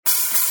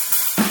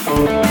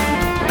Hello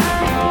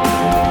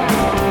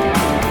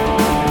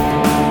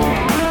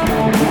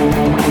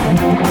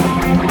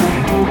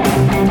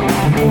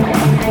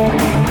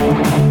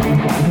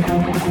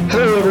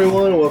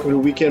everyone, welcome to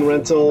Weekend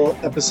Rental,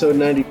 episode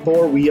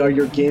 94. We are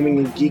your gaming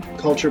and geek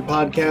culture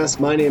podcast.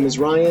 My name is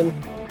Ryan.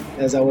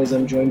 As always,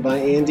 I'm joined by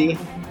Andy.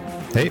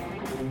 Hey.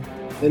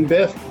 And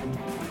Biff.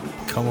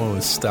 Como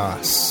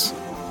estas?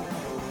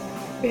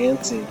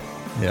 Fancy.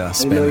 Yeah,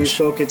 Spanish. I know you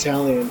spoke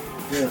Italian.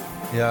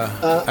 Yeah,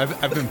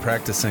 I've been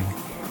practicing.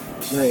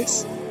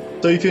 Nice.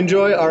 So if you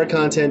enjoy our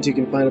content, you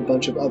can find a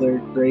bunch of other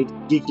great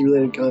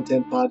geeky-related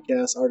content,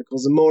 podcasts,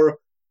 articles, and more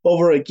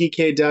over at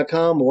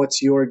geekade.com.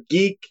 What's your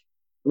geek?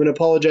 I'm going to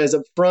apologize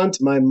up front.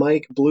 My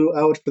mic blew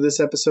out for this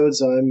episode,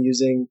 so I'm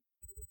using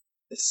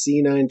the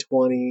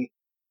C920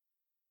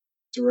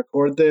 to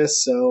record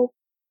this. So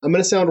I'm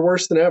going to sound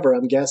worse than ever,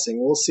 I'm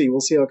guessing. We'll see. We'll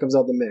see how it comes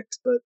out of the mix.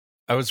 But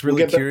I was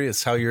really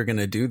curious how you're going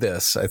to do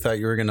this. I thought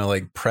you were going to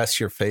like press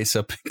your face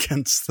up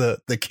against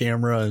the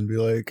camera and be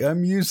like,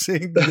 I'm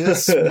using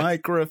this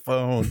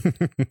microphone.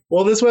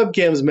 Well, this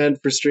webcam is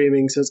meant for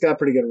streaming, so it's got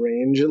pretty good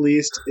range, at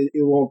least.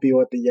 It won't be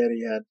what the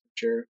Yeti had, for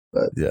sure.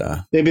 But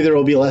yeah, maybe there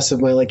will be less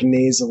of my like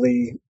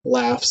nasally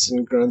laughs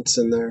and grunts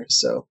in there.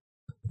 So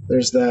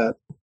there's that.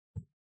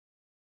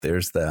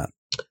 There's that.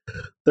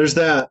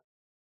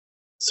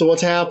 So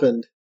what's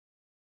happened?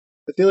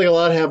 I feel like a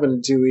lot happened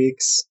in 2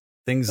 weeks.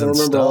 Things I and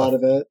remember stuff. a lot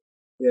of it.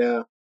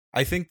 Yeah.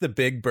 I think the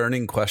big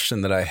burning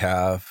question that I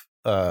have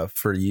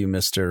for you,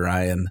 Mr.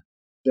 Ryan.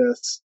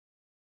 Yes.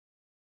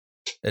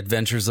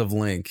 Adventures of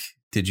Link.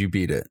 Did you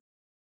beat it?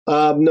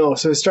 No.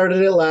 So I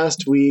started it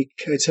last week.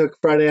 I took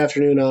Friday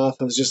afternoon off.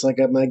 I was just like,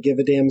 my give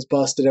a damn's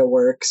busted at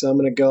work. So I'm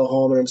going to go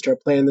home and I'm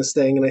start playing this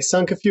thing. And I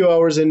sunk a few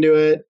hours into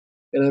it.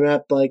 And I'm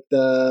at like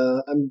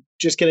I'm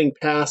just getting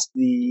past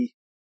the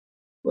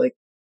like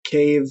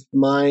cave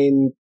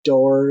mine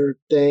door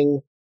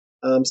thing.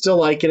 I'm still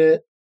liking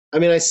it. I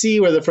mean, I see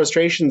where the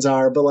frustrations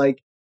are, but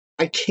like,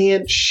 I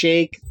can't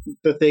shake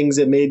the things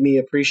that made me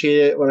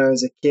appreciate it when I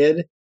was a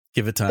kid.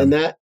 Give it time.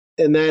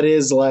 And that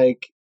is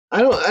like,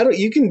 I don't,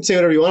 you can say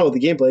whatever you want about the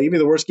gameplay. It can be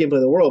the worst gameplay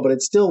in the world, but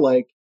it still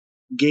like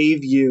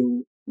gave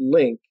you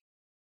Link.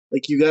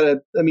 Like you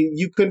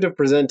couldn't have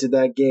presented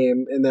that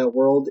game in that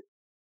world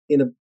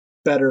in a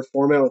better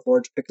format with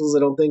large pixels,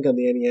 I don't think, on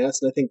the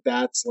NES. And I think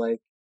that's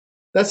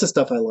the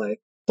stuff I like.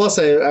 Plus,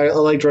 I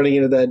liked running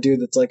into that dude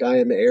that's like, I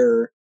am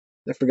error.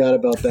 I forgot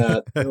about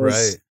that.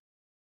 Right.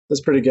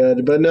 That's pretty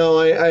good. But no,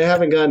 I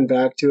haven't gotten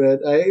back to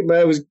it.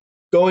 I was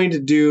going to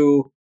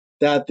do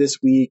that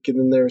this week, and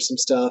then there was some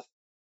stuff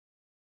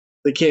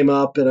that came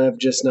up, and I've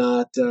just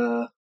not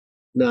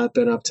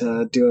been up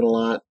to doing a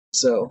lot.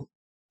 So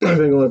I've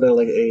been going to bed at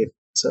like 8.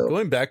 So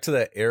going back to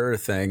that error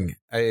thing,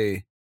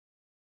 I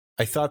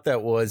thought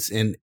that was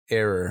in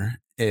error.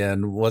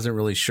 And wasn't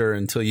really sure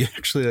until you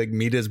actually like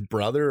meet his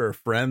brother or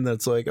friend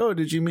that's like, oh,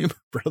 did you meet my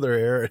brother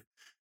Aaron?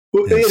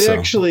 Well, it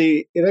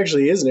actually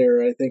is an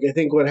error, I think. I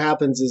think what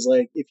happens is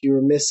like if you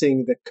were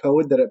missing the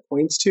code that it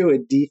points to,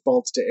 it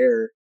defaults to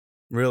error.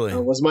 Really?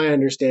 Was my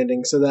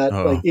understanding. So that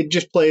like it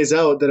just plays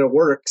out that it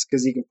works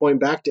because you can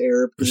point back to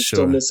error because you're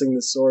still missing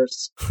the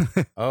source.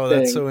 Oh,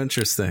 that's so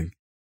interesting.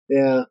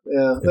 Yeah.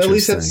 At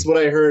least that's what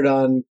I heard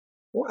on,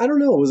 well, I don't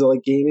know, was it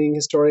like Gaming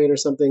Historian or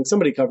something?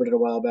 Somebody covered it a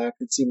while back.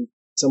 It seemed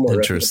somewhat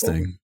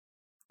interesting.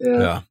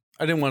 Yeah.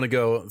 I didn't want to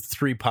go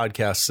 3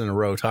 podcasts in a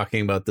row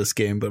talking about this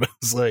game, but I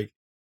was like,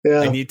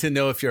 I need to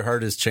know if your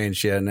heart has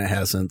changed yet, and it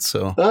hasn't.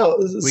 So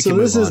we can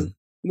move on.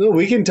 No,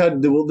 we can talk.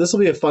 This will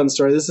be a fun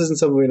story. This isn't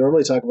something we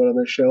normally talk about on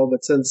this show,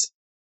 but since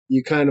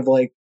you kind of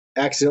like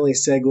accidentally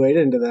segued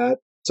into that,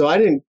 so I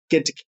didn't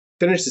get to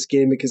finish this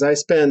game because I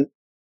spent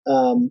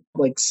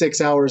like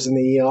 6 hours in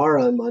the ER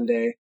on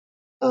Monday.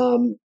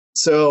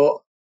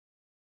 So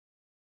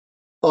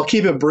I'll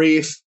keep it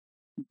brief.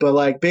 But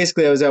like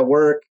basically I was at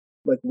work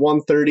like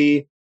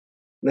 1:30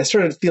 and I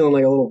started feeling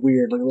like a little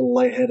weird, like a little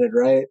lightheaded,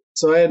 right?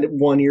 So I had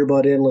one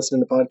earbud in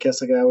listening to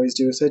podcasts like I always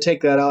do. So I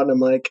take that out and I'm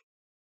like,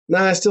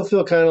 nah, I still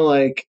feel kind of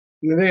like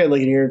maybe I had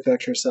like an ear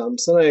infection or something.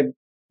 So then I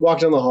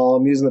walked down the hall,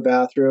 I'm using the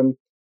bathroom.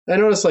 I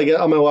noticed like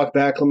on my walk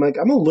back, I'm like,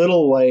 I'm a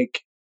little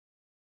like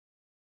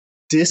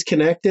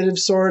disconnected of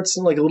sorts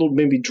and like a little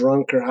maybe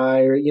drunk or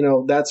high or,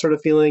 that sort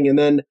of feeling. And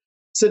then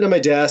sitting at my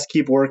desk,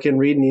 keep working,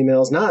 reading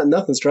emails,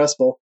 nothing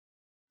stressful.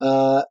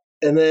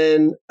 And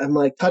then I'm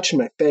like touching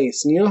my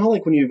face. And you know how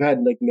like when you've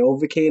had like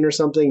Novocaine or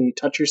something, and you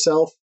touch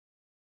yourself?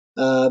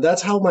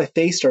 That's how my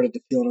face started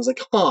to feel. And I was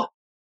like,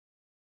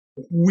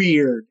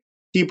 weird.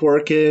 Keep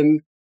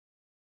working.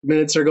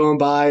 Minutes are going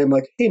by. I'm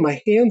like, hey,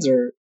 my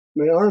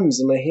arms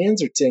and my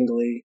hands are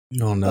tingly.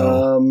 Oh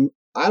no.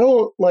 I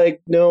don't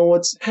like know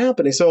what's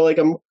happening. So like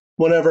I'm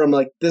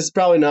like, this is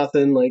probably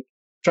nothing, like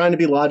trying to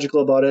be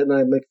logical about it. And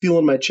I'm like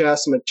feeling my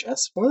chest and my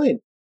chest's fine.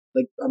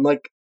 Like I'm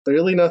like,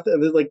 clearly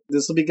nothing, like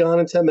this will be gone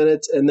in 10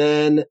 minutes. And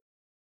then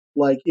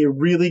like it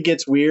really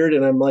gets weird.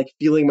 And I'm like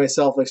feeling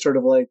myself like sort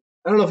of like,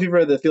 I don't know if you've ever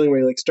had the feeling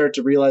where you like start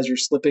to realize you're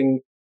slipping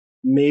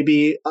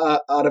maybe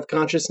out of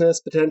consciousness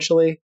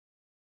potentially.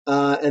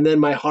 And then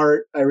my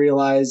heart, I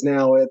realize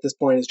now at this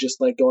point, is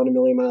just like going a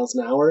million miles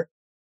an hour.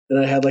 And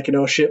I had like an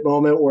oh shit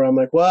moment where I'm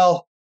like,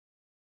 well,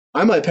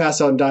 I might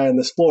pass out and die on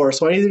this floor.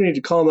 So I either need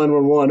to call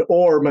 911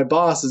 or my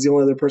boss is the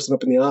only other person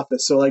up in the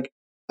office. So like,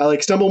 I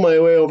like stumble my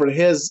way over to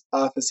his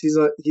office.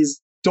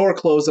 He's door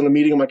closed on a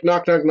meeting. I'm like,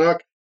 knock, knock,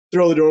 knock.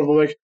 Throw the door open. I'm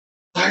like,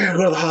 I gotta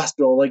go to the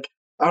hospital. Like,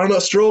 I don't know,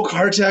 stroke,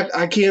 heart attack.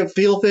 I can't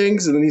feel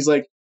things. And then he's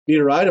like, need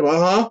a ride?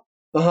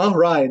 I'm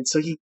ride. So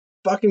he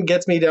fucking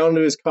gets me down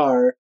to his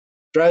car,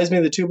 drives me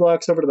the 2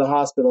 blocks over to the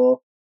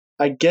hospital.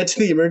 I get to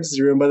the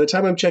emergency room. By the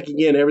time I'm checking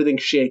in,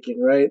 everything's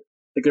shaking, right?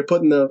 Like they're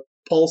putting the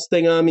pulse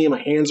thing on me and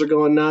my hands are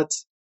going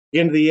nuts.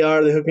 Get into the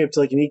ER, they hook me up to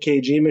like an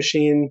EKG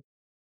machine,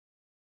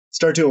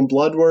 start doing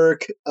blood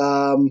work.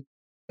 And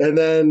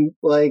then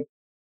like,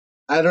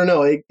 I don't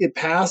know, it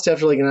passed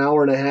after like an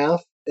hour and a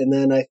half. And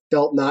then I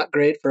felt not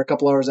great for a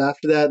couple hours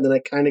after that. And then I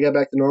kind of got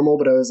back to normal,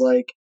 but I was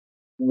like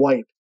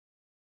wiped.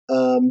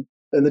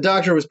 And the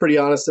doctor was pretty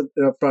honest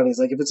up front. He's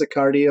like, if it's a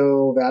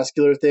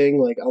cardiovascular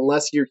thing, like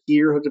unless you're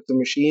here hooked up to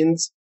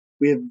machines,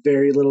 we have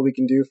very little we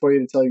can do for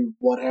you to tell you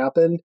what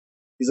happened.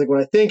 He's like,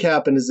 what I think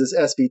happened is this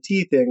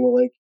SVT thing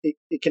where like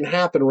it can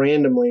happen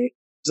randomly.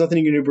 There's nothing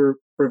you can do to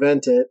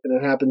prevent it. And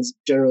it happens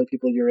generally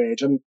people your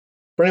age.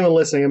 For anyone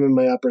listening, I'm in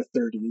my upper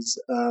 30s.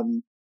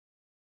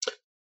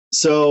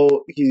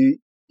 So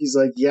he's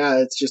like, yeah,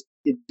 it's just,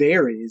 it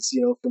varies,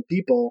 from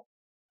people.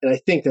 And I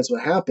think that's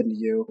what happened to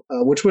you,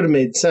 which would have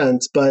made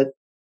sense. But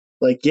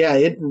like, yeah,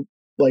 it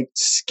like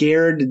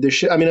scared the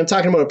shit. I mean, I'm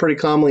talking about it pretty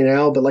calmly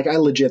now, but like I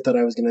legit thought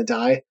I was going to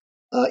die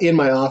in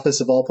my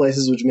office of all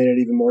places, which made it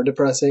even more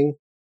depressing.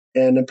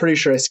 And I'm pretty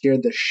sure I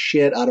scared the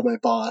shit out of my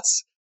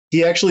boss.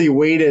 He actually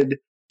waited.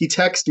 He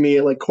texted me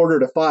at like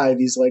 4:45.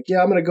 He's like,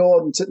 yeah, I'm going to go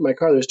out and sit in my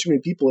car. There's too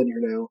many people in here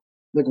now.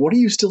 I'm like, what are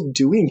you still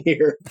doing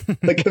here?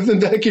 Like, I've been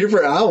back here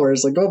for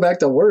hours. Like, go back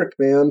to work,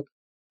 man.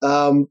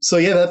 So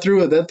yeah, that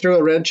threw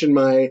a wrench in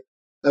I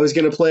was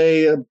going to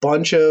play a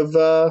bunch of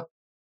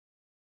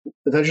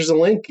Adventures in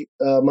Link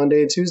Monday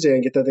and Tuesday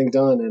and get that thing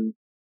done. And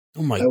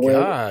oh my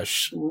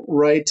gosh,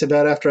 right to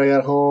bed after I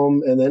got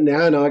home. And then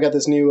now I got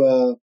this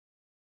new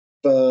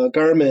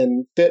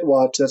Garmin Fit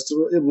watch. That's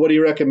what he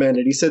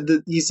recommended. He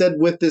said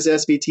with this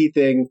SVT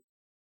thing,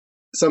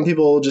 some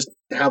people just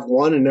have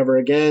one and never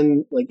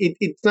again. Like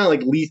it's not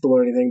like lethal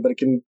or anything, but it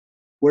can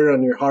wear it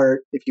on your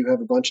heart if you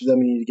have a bunch of them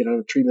and you need to get on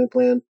a treatment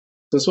plan.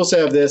 So I'm supposed to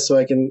have this so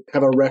I can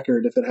have a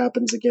record if it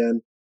happens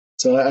again.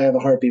 So I have a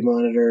heartbeat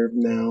monitor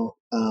now.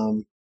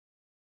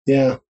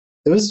 Yeah,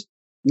 it was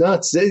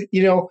nuts. A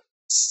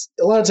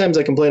lot of times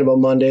I complain about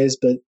Mondays,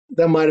 but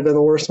that might have been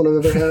the worst one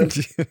I've ever had.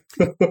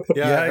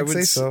 Yeah, I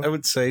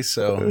would say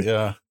so.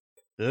 Yeah.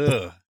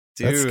 Ugh,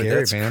 dude,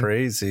 that's man.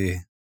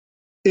 Crazy.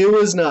 It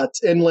was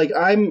nuts. And like,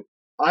 I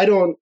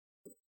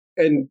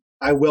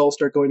will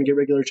start going to get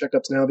regular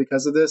checkups now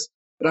because of this,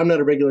 but I'm not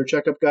a regular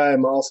checkup guy.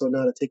 I'm also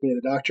not a take me to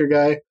the doctor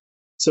guy.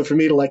 So for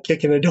me to like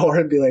kick in a door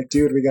and be like,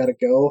 dude, we got to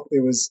go.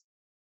 It was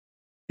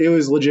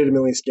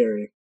legitimately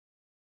scary.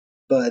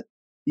 But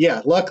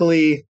yeah,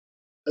 luckily,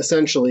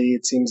 essentially,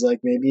 it seems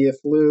like maybe a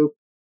flu.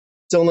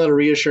 Still not a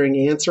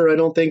reassuring answer, I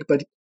don't think.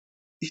 But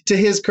to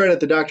his credit,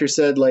 the doctor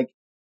said like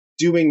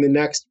doing the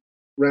next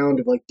round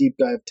of like deep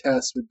dive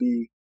tests would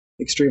be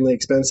extremely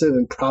expensive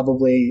and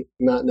probably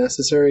not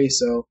necessary.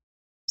 So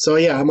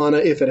yeah, I'm on a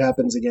if it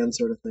happens again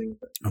sort of thing.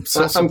 But I'm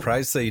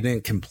surprised that you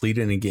didn't complete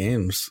any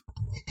games.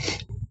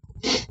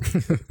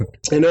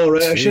 I know,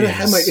 right? Jeez. I should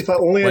have had if I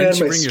only had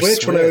my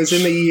Switch when I was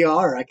in the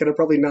ER, I could have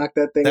probably knocked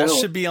that thing out. That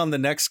should be on the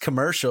next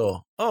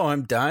commercial. Oh,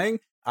 I'm dying.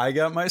 I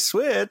got my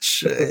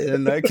Switch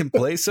and I can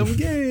play some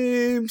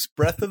games.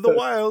 Breath of the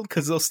Wild,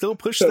 because they'll still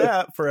push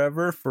that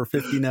forever for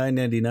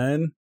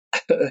 $59.99.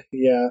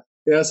 Yeah.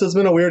 So it's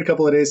been a weird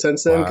couple of days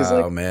since then because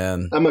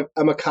man,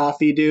 I'm a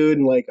coffee dude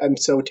and like I'm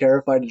so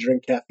terrified to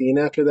drink caffeine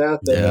after that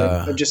like,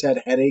 I've just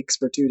had headaches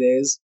for 2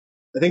 days.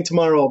 I think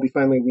tomorrow I'll be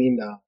finally weaned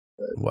off.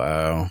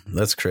 Wow,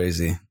 that's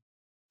crazy.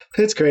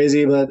 It's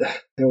crazy, but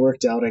it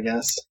worked out, I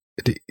guess.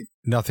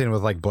 Nothing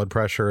with like blood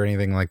pressure or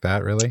anything like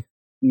that, really?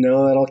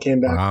 No, it all came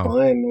back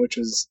fine, which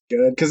was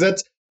good. Because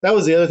that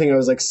was the other thing I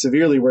was like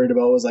severely worried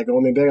about was like,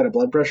 oh, maybe I got a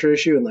blood pressure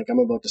issue and like I'm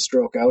about to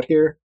stroke out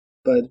here.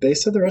 But they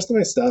said the rest of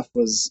my stuff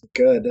was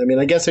good. I mean,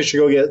 I guess I should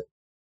go get,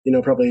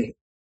 probably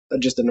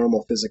just a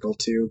normal physical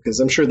too, because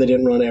I'm sure they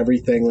didn't run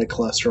everything like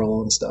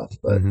cholesterol and stuff.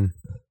 But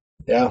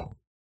yeah,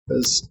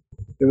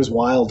 it was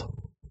wild.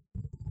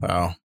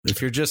 Wow.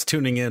 If you're just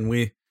tuning in,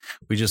 we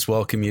just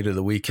welcome you to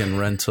the Weekend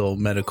Rental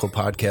Medical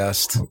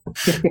Podcast,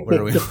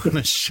 where we want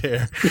to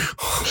share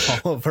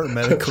all of our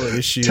medical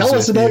issues. Tell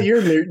us about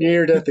your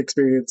near-death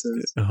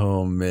experiences.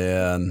 Oh,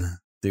 man.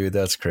 Dude,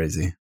 that's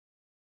crazy.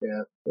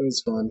 Yeah, it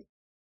was fun.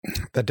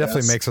 That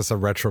definitely makes us a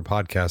retro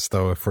podcast,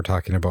 though, if we're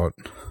talking about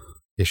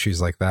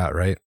issues like that,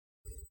 right?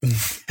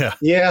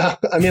 Yeah.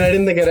 I mean, I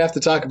didn't think I'd have to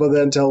talk about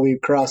that until we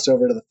crossed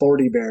over to the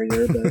 40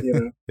 barrier, but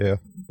yeah.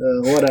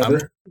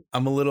 Whatever.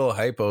 I'm a little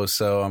hypo,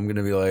 so I'm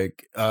gonna be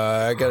like,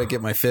 I gotta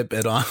get my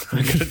Fitbit on.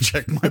 I gotta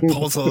check my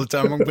pulse all the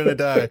time. I'm gonna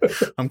die.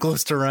 I'm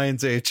close to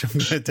Ryan's age. I'm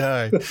gonna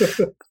die.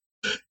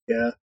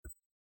 Yeah.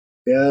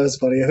 Yeah, that was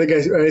funny.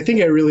 I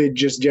think I really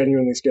just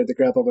genuinely scared the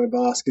crap out of my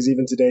boss, because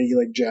even today he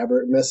like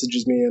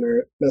messages me in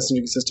our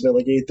messaging system at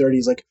like 8:30.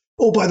 He's like,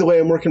 "Oh, by the way,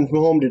 I'm working from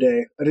home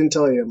today. I didn't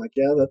tell you." I'm like,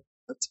 "Yeah,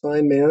 that's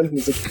fine, man."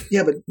 He's like,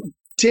 "Yeah, but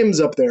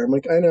Tim's up there." I'm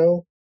like, "I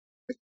know.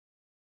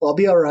 I'll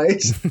be all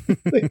right."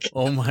 Like,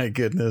 Oh my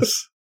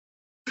goodness.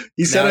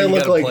 he said I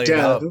look like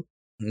death.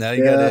 Now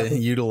you gotta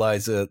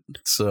utilize it.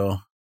 So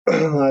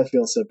I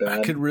feel so bad.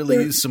 I could really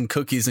use some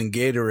cookies and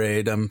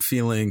Gatorade. I'm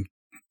feeling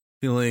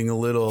a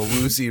little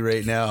woozy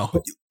right now.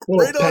 A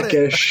little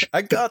peckish.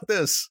 I got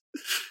this.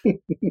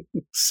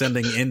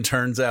 Sending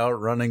interns out,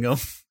 running them.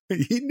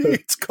 He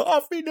needs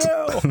coffee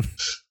now.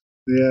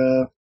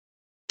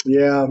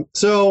 Yeah.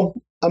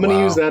 So I'm gonna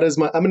use that as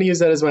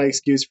my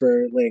excuse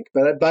for Link.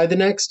 But by the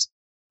next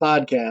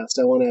podcast,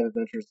 I want to have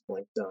Adventures of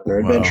Link done, or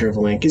Adventure of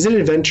Link. Is it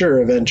Adventure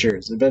or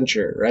Adventures?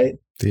 Adventure, right?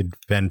 The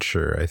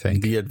Adventure, I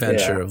think. The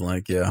Adventure of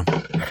Link, yeah.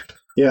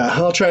 Yeah,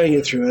 I'll try and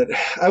get through it.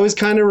 I was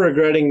kind of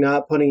regretting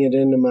not putting it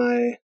into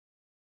my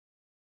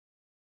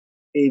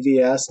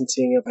AVS and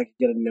seeing if I could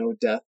get a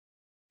no-death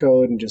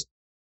code and just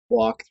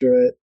walk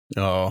through it.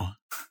 Oh,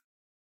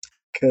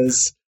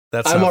 because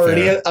I'm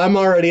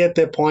already at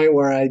the point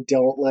where I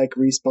don't like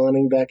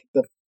respawning back at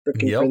the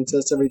freaking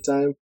princess every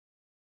time.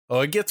 Oh,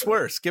 it gets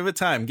worse. Give it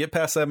time. Get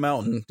past that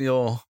mountain.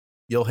 You'll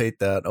hate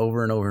that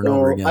over and over and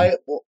over again.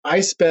 I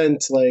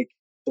spent like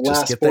the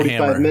last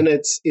 45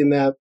 minutes in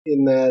that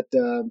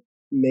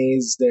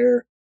maze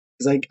there,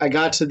 because I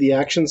got to the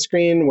action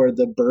screen where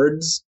the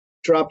birds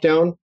drop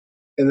down,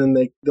 and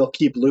then they'll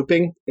keep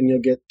looping, and you'll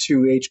get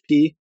 2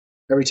 HP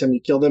every time you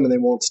kill them, and they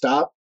won't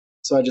stop.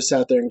 So I just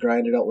sat there and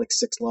grinded out like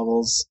 6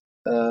 levels,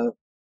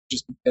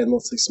 just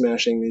endlessly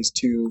smashing these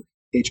 2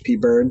 HP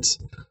birds,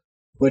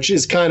 which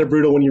is kind of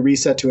brutal when you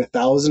reset to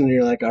 1,000 and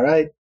you're like, all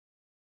right,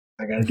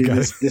 I got to do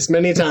this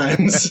many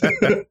times.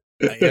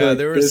 Yeah,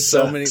 there were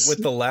so many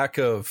with the lack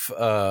of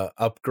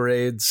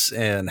upgrades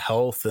and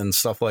health and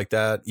stuff like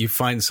that. You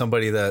find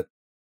somebody that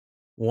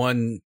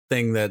one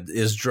thing that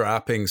is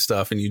dropping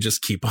stuff and you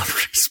just keep on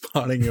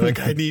respawning. You're like,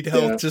 I need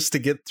help just to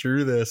get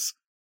through this.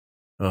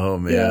 Oh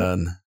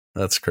man,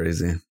 that's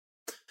crazy.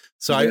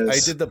 So I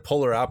did the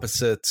polar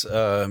opposite,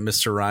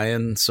 Mr.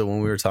 Ryan. So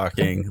when we were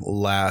talking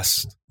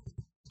last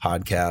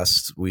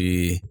podcast,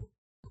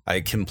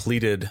 I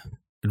completed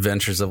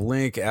Adventures of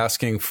Link,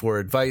 asking for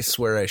advice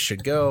where I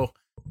should go.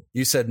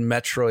 You said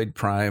Metroid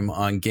Prime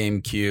on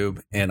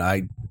GameCube, and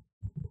I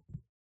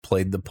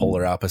played the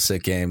polar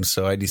opposite game,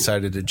 so I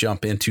decided to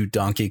jump into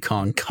Donkey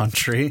Kong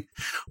Country.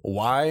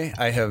 Why?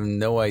 I have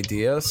no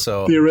idea.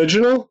 So the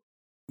original?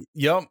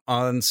 Yep,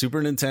 on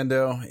Super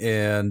Nintendo,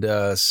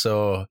 and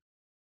so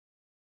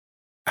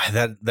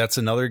that's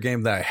another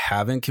game that I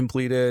haven't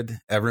completed.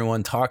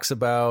 Everyone talks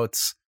about,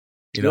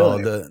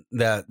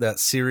 that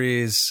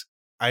series.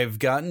 I've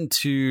gotten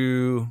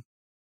to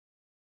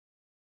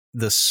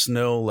the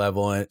snow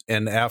level,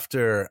 and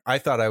after I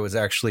thought I was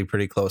actually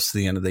pretty close to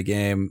the end of the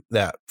game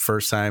that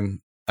first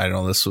time. I don't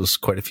know, this was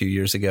quite a few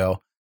years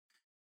ago,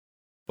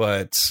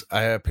 but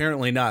I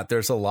apparently not.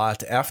 There's a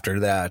lot after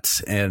that,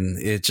 and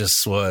it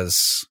just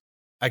was.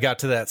 I got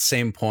to that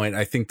same point.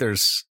 I think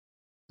there's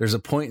a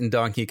point in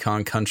Donkey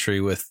Kong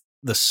Country with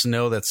the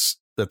snow that's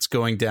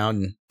going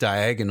down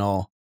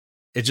diagonal.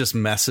 It just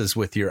messes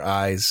with your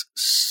eyes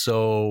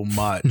so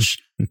much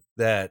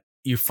that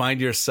you find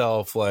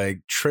yourself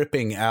like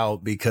tripping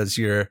out because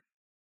you're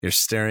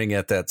staring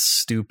at that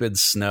stupid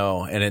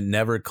snow, and it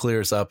never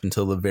clears up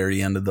until the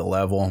very end of the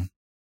level.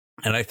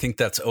 And I think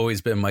that's always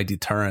been my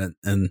deterrent.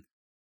 And,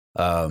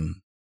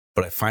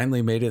 but I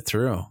finally made it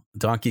through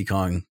Donkey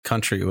Kong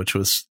Country, which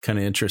was kind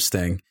of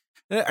interesting.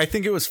 I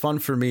think it was fun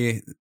for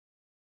me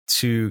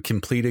to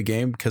complete a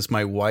game because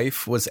my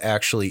wife was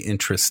actually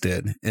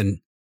interested. And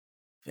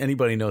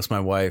anybody knows my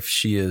wife,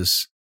 she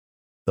is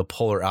the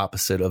polar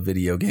opposite of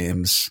video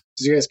games.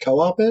 Did you guys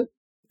co-op it?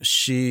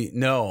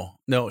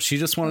 No, she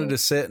just wanted to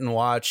sit and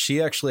watch.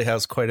 She actually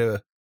has quite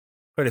a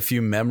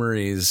few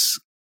memories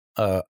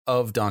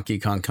of Donkey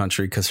Kong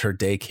Country because her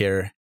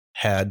daycare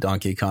had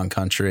Donkey Kong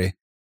Country,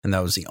 and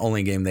that was the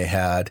only game they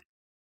had.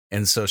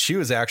 And so she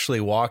was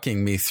actually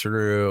walking me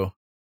through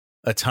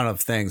a ton of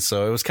things.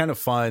 So it was kind of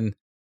fun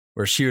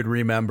where she would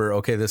remember,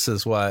 okay, this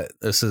is,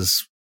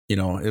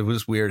 it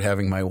was weird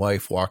having my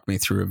wife walk me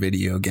through a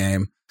video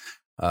game.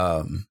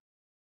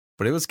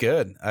 But it was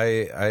good.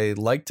 I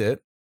liked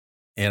it,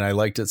 and I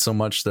liked it so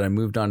much that I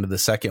moved on to the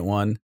second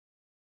one,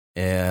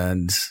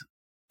 and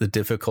the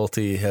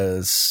difficulty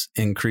has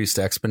increased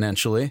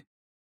exponentially.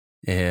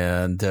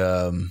 And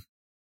I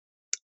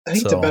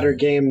think it's a better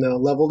game though,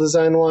 level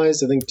design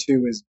wise. I think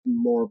 2 is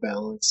more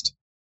balanced.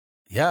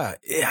 Yeah,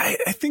 I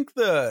think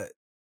the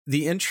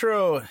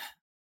intro,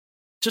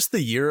 just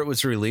the year it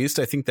was released,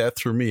 I think that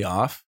threw me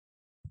off.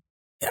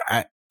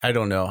 I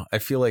don't know. I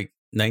feel like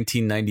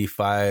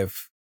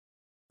 1995,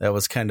 that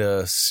was kind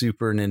of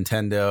Super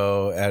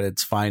Nintendo at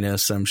its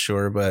finest, I'm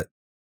sure. But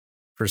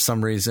for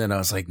some reason, I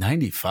was like,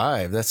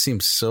 95? That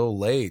seems so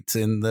late. I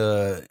don't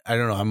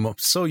know. I'm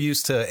so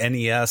used to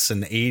NES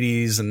and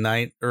 80s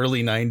and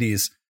early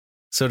 90s.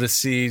 So to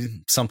see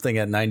something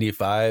at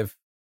 95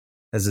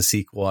 as a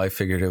sequel, I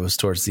figured it was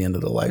towards the end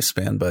of the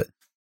lifespan, but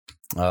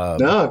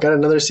no, got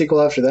another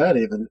sequel after that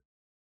even.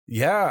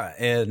 Yeah,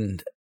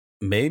 and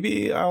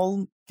maybe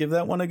I'll give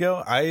that one a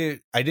go. I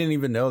didn't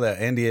even know that.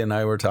 Andy and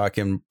I were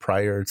talking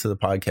prior to the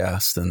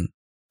podcast, and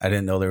I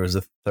didn't know there was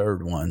a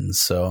third one,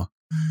 so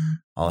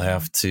I'll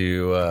have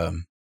to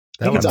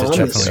I think it's on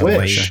the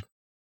Switch.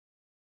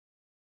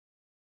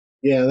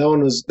 Yeah, that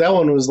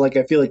one was like,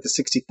 I feel like the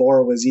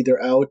 64 was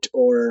either out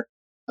or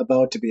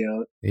about to be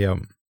out. Yeah.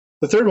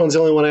 The third one's the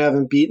only one I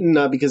haven't beaten,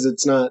 not because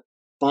it's not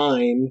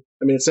fine.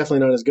 I mean, it's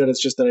definitely not as good.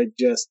 It's just that I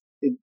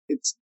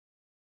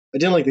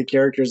didn't like the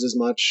characters as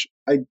much.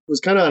 I was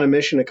kind of on a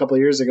mission a couple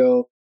of years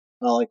ago,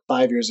 like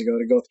 5 years ago,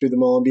 to go through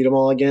them all and beat them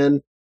all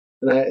again.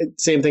 And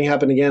same thing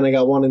happened again. I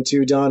got 1 and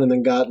 2 done, and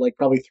then got like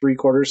probably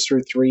 3/4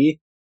 through 3,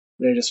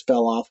 and I just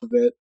fell off of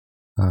it.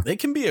 They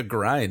can be a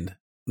grind.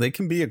 They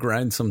can be a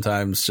grind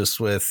sometimes, just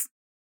with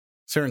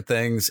certain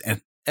things,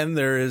 and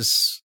there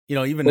is,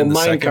 even in the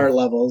minecart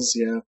levels,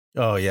 yeah.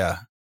 Oh yeah,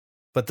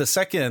 but the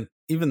second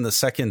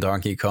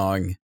Donkey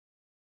Kong,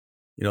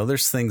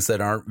 there's things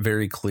that aren't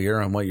very clear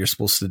on what you're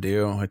supposed to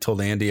do. I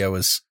told Andy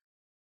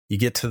you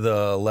get to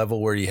the level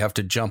where you have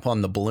to jump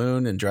on the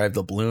balloon and drive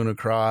the balloon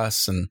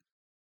across, and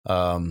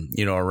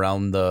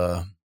around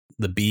the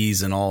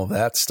bees and all of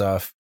that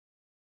stuff.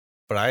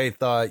 But I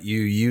thought you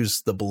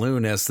used the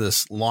balloon as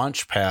this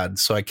launch pad,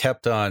 so I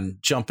kept on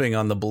jumping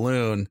on the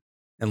balloon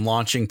and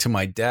launching to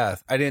my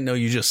death. I didn't know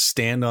you just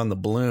stand on the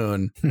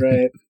balloon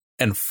right,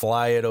 and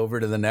fly it over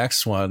to the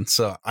next one.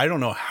 So I don't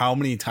know how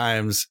many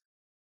times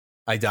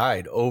I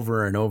died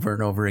over and over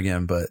and over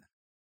again, but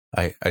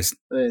I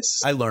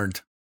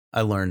learned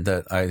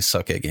that I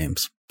suck at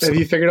games. So. Have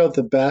you figured out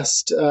the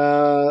best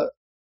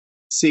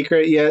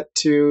secret yet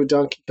to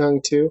Donkey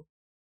Kong 2?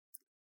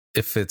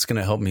 If it's going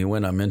to help me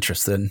win, I'm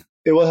interested.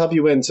 It will help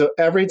you win. So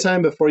every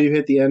time before you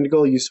hit the end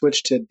goal, you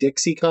switch to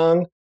Dixie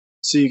Kong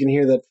so you can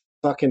hear that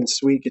fucking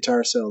sweet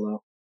guitar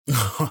solo.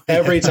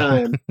 Every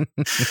time.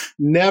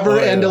 Never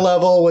end a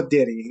level with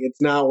Diddy.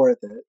 It's not worth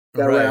it.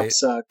 That rap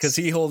sucks. Because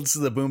he holds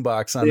the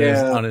boombox on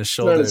his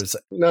shoulders.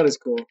 Not as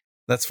cool.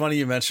 That's funny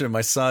you mentioned it.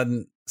 My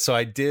son. So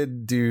I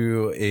did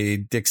do a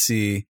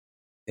Dixie,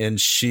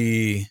 and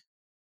she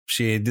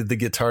did the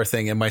guitar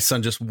thing, and my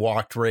son just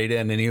walked right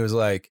in, and he was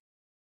like,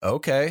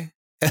 "Okay,"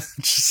 and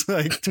just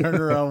like turned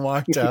around,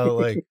 walked out.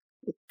 Like,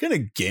 what kind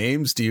of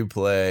games do you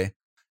play?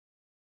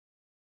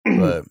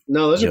 But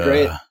no, those are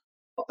great.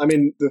 I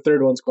mean, the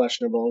third one's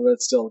questionable, but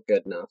it's still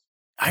good enough.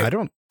 I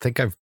don't think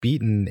I've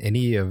beaten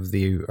any of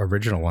the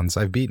original ones.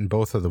 I've beaten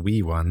both of the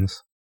Wii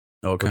ones,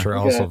 which are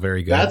also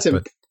very good. That's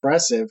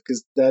impressive,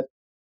 because that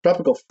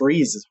Tropical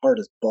Freeze is hard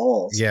as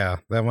balls. Yeah,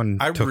 that one.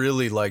 I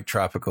really like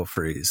Tropical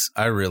Freeze.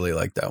 I really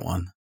like that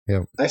one.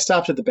 Yeah, I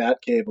stopped at the Bat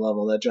Cave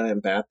level, that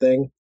giant bat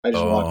thing. I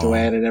just walked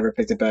away and I never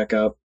picked it back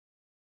up.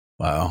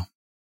 Wow.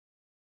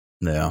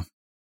 Yeah. It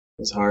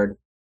was hard.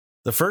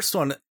 The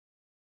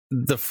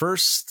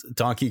first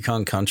Donkey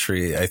Kong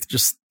Country,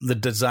 the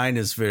design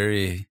is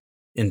very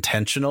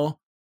intentional.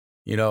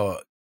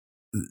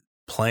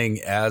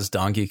 Playing as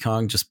Donkey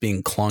Kong, just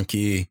being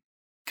clunky,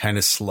 kind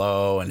of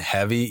slow and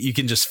heavy. You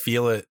can just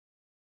feel it.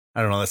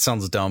 I don't know, that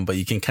sounds dumb, but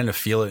you can kind of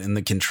feel it in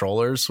the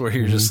controllers where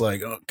you're just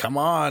like, oh, come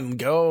on,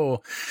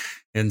 go.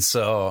 And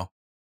so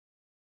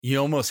you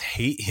almost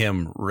hate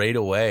him right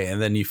away.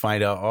 And then you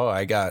find out, oh,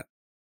 I got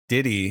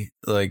Diddy,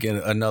 like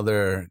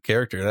another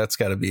character. That's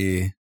got to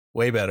be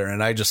way better.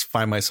 And I just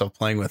find myself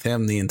playing with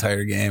him the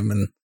entire game,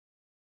 and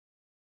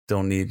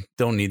don't need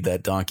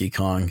that Donkey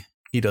Kong.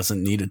 He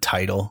doesn't need a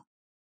title.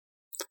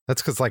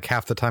 That's because like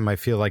half the time I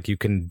feel like you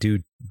can do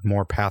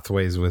more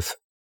pathways with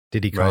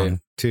Diddy Kong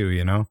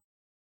too,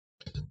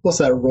 Plus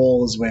that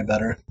roll is way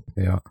better.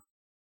 Yeah.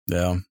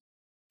 Yeah.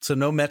 So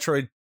no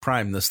Metroid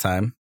Prime this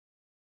time.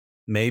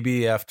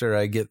 Maybe after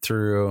I get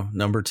through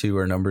number 2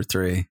 or number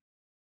 3,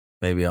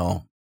 maybe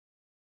I'll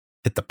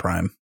hit the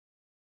Prime.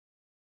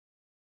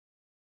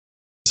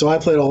 So I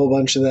played a whole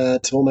bunch of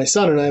that. Well, my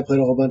son and I played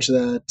a whole bunch of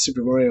that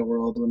Super Mario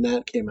World when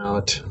that came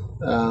out.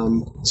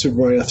 Super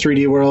Mario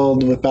 3D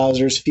World with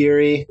Bowser's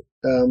Fury.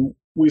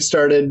 We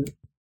started,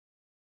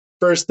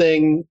 first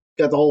thing,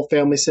 got the whole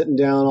family sitting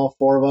down, all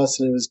 4 of us,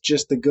 and it was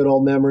just the good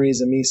old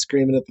memories of me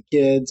screaming at the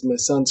kids, my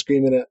son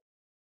screaming at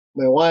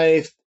my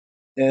wife,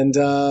 and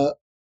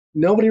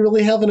nobody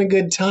really having a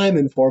good time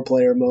in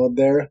 4-player mode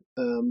there.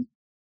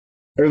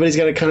 Everybody's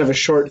got a kind of a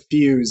short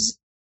fuse,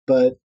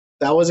 but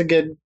that was a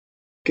good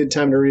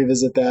time to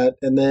revisit that.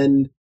 And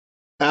then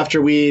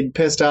after we'd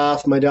pissed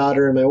off my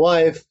daughter and my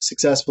wife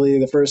successfully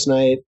the first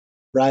night,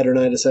 Ryder and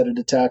I decided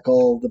to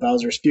tackle the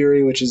Bowser's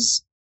Fury, which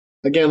is,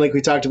 again, like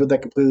we talked about,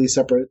 that completely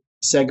separate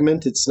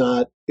segment. It's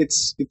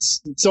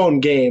its own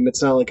game.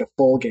 It's not like a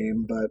full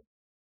game, but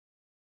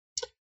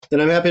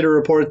then I'm happy to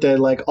report that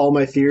like all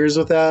my fears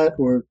with that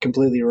were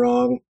completely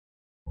wrong,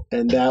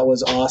 and that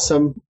was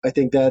awesome. I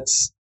think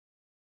that's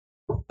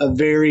a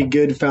very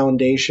good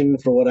foundation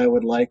for what I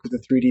would like with the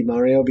 3D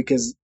Mario,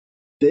 because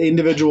the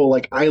individual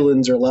like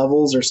islands or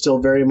levels are still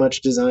very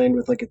much designed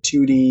with like a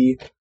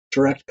 2D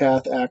direct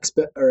path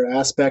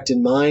aspect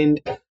in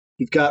mind.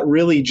 You've got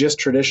really just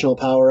traditional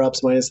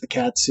power-ups minus the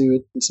cat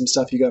suit and some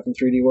stuff you got from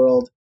 3D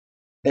World.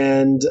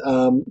 And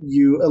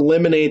you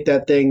eliminate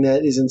that thing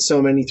that is in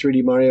so many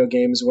 3D Mario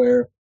games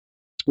where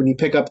when you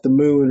pick up the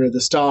moon or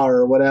the star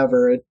or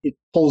whatever, it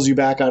pulls you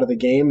back out of the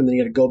game and then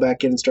you got to go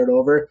back in and start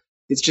over.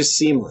 It's just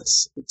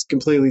seamless. It's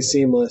completely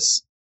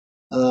seamless.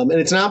 And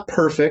it's not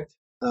perfect.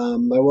 I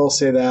will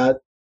say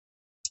that.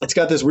 It's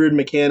got this weird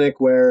mechanic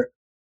where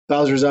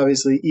Bowser's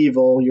obviously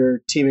evil.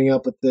 You're teaming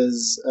up with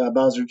this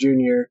Bowser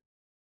Jr.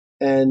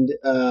 And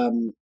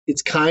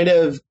it's kind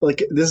of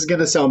like, this is going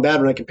to sound bad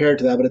when I compare it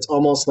to that, but it's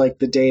almost like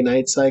the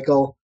day-night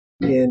cycle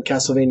in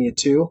Castlevania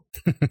 2.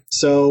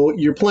 So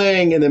you're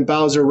playing and then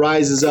Bowser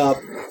rises up.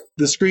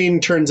 The screen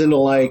turns into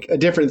like a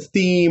different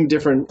theme,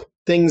 different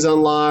things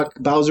unlock.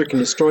 Bowser can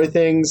destroy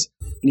things.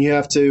 And you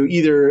have to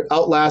either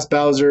outlast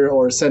Bowser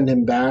or send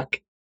him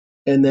back.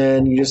 And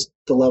then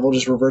the level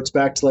just reverts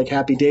back to like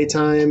happy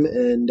daytime.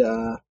 And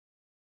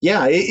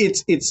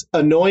it's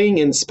annoying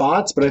in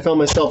spots, but I found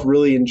myself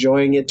really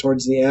enjoying it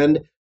towards the end.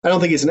 I don't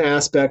think it's an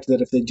aspect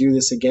that if they do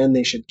this again,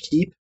 they should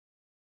keep.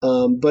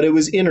 But it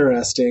was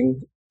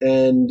interesting.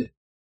 And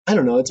I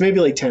don't know, it's maybe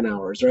like 10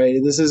 hours, right?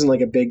 This isn't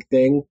like a big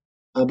thing.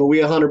 But we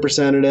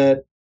 100%ed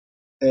it.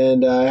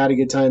 And I had a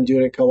good time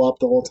doing it co-op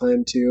the whole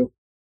time too.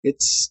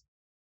 It's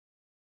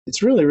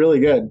really, really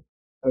good.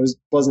 I was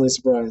pleasantly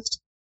surprised.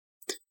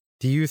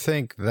 Do you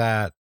think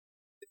that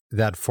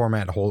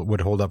format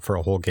would hold up for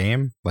a whole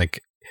game?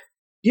 Like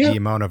the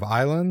amount of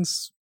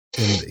islands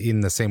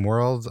in the same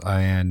world?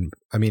 And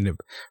I mean,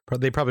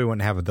 they probably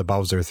wouldn't have the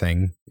Bowser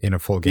thing in a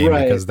full game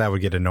because that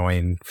would get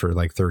annoying for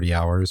like 30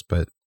 hours.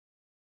 But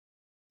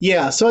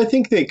yeah, so I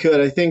think they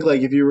could. I think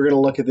like if you were going to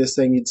look at this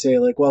thing, you'd say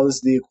like, well, this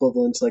is the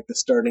equivalent to like the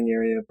starting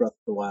area of Breath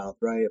of the Wild,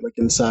 right? Like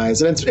in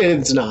size. And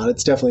it's not.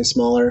 It's definitely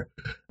smaller.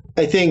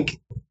 I think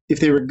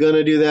if they were going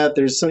to do that,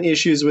 there's some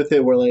issues with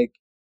it where like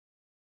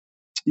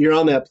you're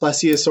on that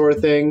plesiosaur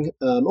thing.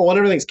 And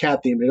everything's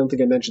cat themed. I don't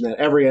think I mentioned that.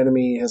 Every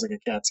enemy has like a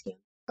cat skin.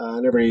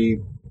 And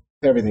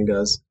everything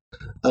does.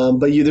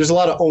 But there's a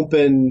lot of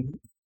open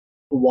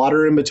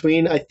water in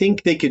between. I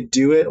think they could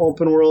do it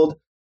open world,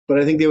 but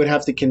I think they would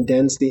have to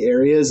condense the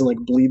areas and like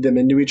bleed them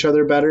into each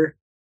other better.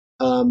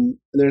 And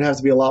there'd have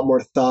to be a lot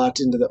more thought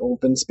into the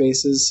open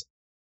spaces.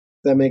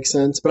 If that makes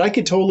sense. But I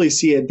could totally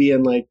see it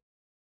being like,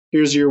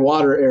 here's your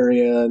water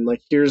area and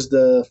like here's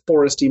the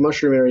foresty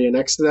mushroom area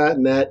next to that,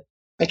 and that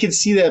I could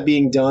see that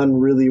being done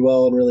really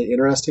well and really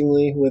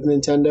interestingly with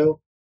Nintendo.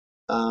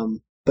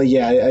 But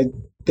yeah,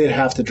 they'd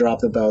have to drop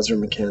the Bowser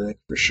mechanic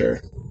for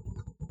sure.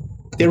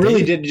 It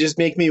really did just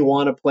make me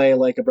want to play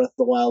like a Breath of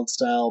the Wild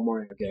style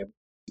Mario game.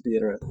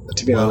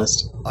 To be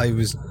honest, I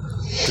was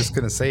just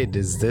gonna say,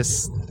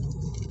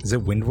 is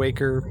it Wind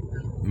Waker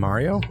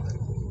Mario?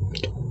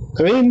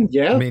 I mean,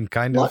 yeah. I mean,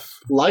 kind of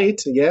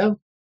light, yeah,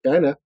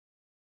 kind of.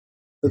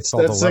 That's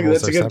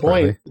a good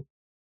point.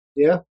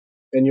 Yeah,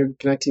 and you're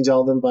connecting to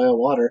all of them via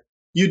water.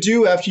 You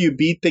do after you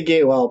beat the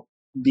game. Well,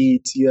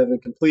 you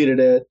haven't completed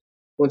it.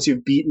 Once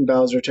you've beaten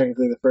Bowser,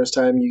 technically the first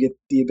time, you get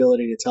the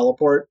ability to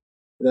teleport,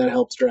 and that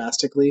helps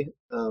drastically.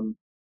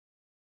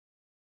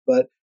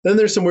 But then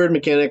there's some weird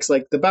mechanics,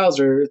 like the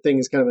Bowser thing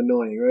is kind of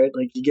annoying, right?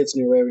 Like he gets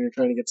in your way when you're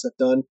trying to get stuff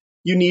done.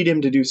 You need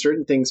him to do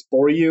certain things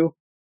for you,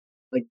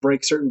 like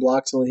break certain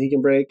blocks only he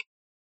can break.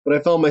 But I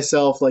found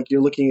myself like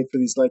you're looking for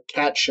these like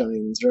cat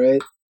shines,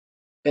 right?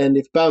 And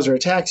if Bowser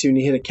attacks you and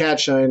you hit a cat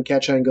shine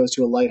goes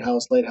to a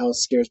lighthouse.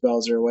 Lighthouse scares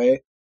Bowser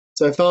away.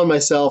 So I found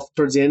myself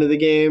towards the end of the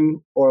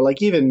game, or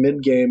like even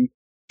mid-game,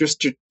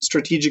 just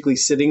strategically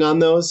sitting on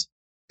those.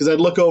 Because I'd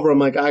look over, I'm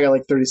like, I got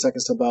like 30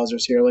 seconds till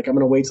Bowser's here. Like I'm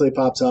going to wait till he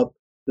pops up.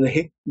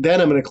 And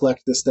then I'm going to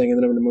collect this thing, and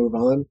then I'm going to move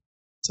on.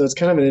 So it's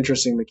kind of an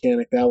interesting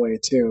mechanic that way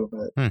too.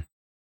 But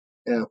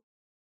yeah,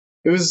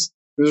 it was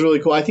really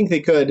cool. I think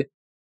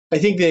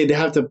they'd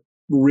have to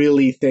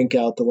really think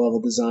out the level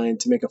design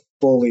to make a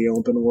fully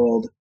open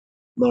world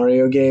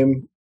Mario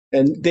game.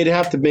 And they'd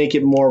have to make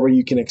it more where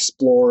you can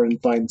explore and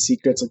find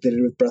secrets like they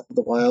did with Breath of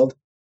the Wild.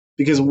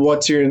 Because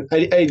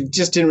I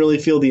just didn't really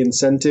feel the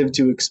incentive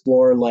to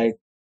explore like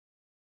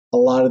a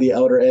lot of the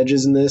outer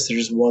edges in this. There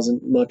just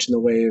wasn't much in the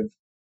way of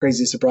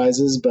crazy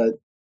surprises, but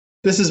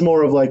this is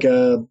more of like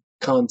a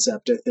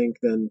concept, I think,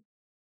 than,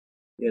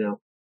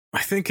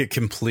 I think a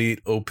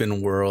complete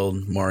open world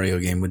Mario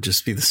game would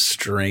just be the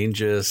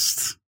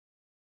strangest.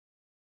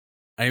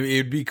 I mean,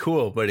 it'd be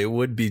cool, but it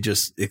would be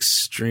just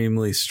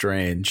extremely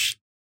strange.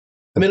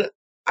 I mean,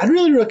 I'd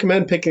really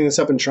recommend picking this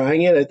up and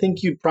trying it. I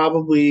think you'd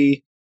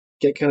probably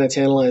get kind of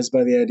tantalized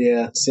by the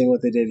idea, seeing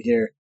what they did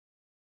here.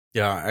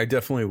 Yeah, I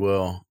definitely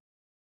will.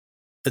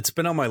 It's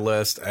been on my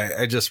list.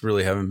 I just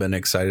really haven't been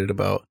excited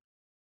about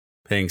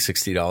paying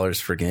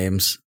 $60 for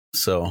games.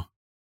 So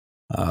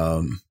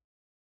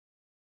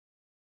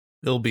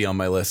it'll be on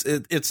my list.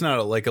 It's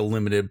not like a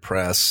limited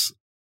press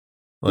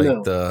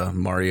like the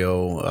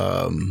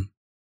Mario,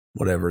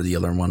 whatever the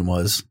other one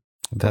was.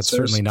 That's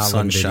certainly not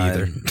Sunshine.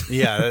 Limited either.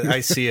 Yeah, I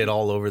see it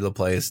all over the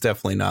place.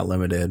 Definitely not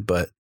limited,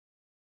 but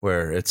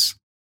where it's,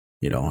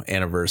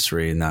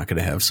 anniversary and not going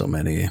to have so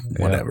many,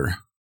 whatever.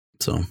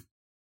 So.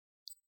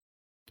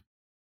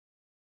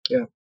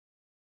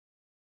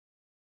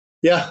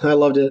 Yeah, I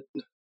loved it.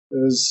 It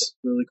was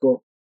really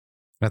cool.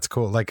 That's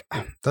cool. Like,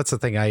 that's the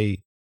thing. I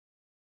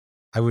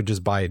would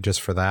just buy it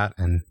just for that.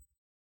 And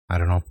I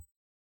don't know.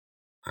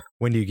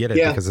 When do you get it?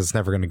 Because it's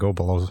never going to go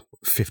below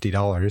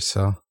 $50.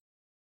 So.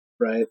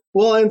 Right.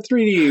 Well, and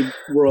 3D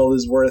World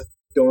is worth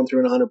going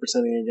through and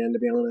 100%ing again, to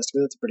be honest. I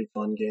mean, that's a pretty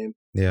fun game.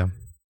 Yeah.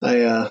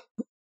 I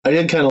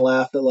did kind of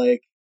laugh at,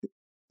 like,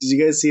 did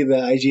you guys see the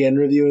IGN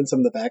review and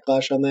some of the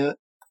backlash on that?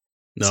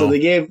 No. So they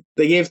gave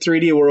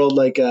 3D World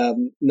like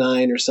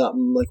 9 or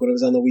something, like when it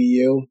was on the Wii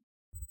U.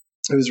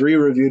 It was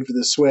re-reviewed for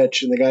the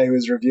Switch, and the guy who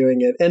was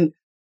reviewing it, and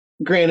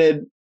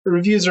granted,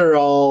 reviews are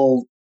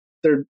all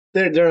they're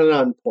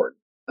not important,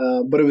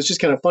 but it was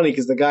just kind of funny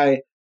because the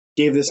guy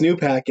gave this new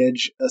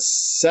package a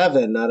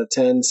 7 out of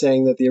 10,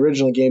 saying that the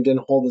original game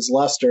didn't hold his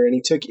luster, and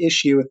he took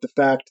issue with the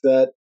fact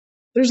that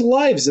there's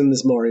lives in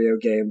this Mario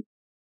game.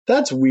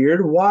 That's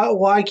weird.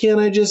 Why can't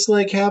I just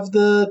like have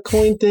the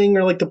coin thing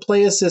or like the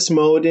play assist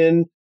mode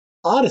in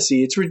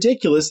Odyssey? It's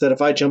ridiculous that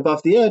if I jump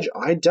off the edge,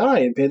 I die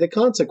and pay the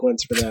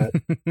consequence for that.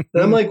 And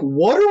I'm like,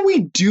 what are we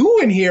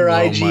doing here,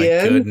 IGN? Oh my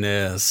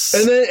goodness.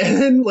 And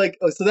then like,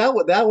 so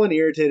that one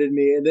irritated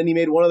me. And then he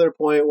made one other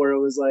point where it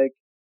was like,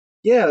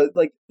 yeah,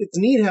 like it's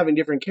neat having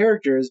different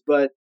characters,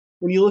 but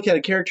when you look at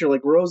a character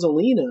like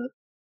Rosalina,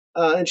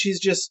 and she's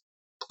just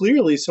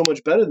clearly so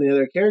much better than the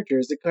other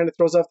characters, it kind of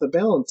throws off the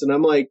balance. And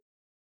I'm like,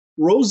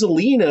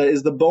 Rosalina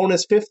is the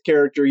bonus 5th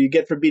character you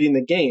get for beating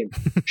the game.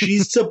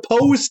 She's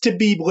supposed to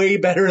be way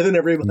better than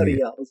everybody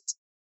else.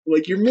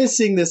 Like, you're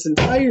missing this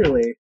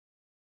entirely.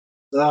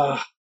 On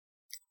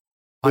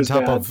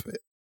top of,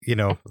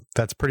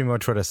 that's pretty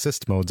much what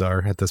assist modes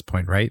are at this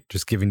point, right?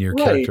 Just giving your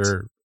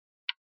character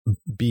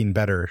being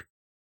better.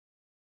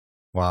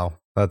 Wow.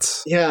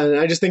 That's... Yeah, and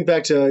I just think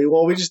back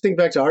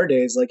to our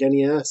days, like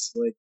NES.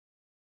 Like,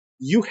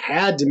 you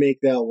had to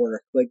make that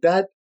work. Like,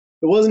 that...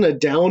 It wasn't a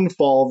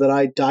downfall that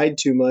I died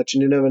too much and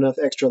didn't have enough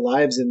extra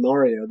lives in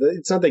Mario.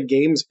 It's not the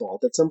game's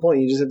fault. At some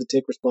point, you just have to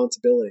take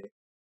responsibility.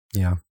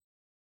 Yeah.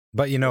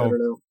 But, I don't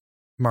know.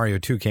 Mario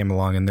 2 came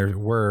along, and there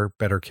were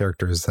better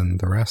characters than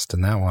the rest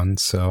in that one,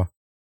 so...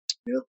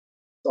 Yeah.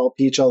 It's all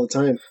Peach all the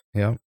time.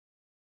 Yeah.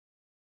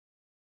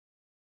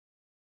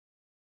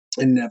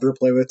 And never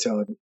play with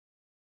Toad.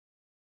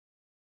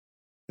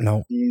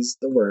 No. He's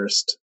the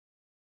worst.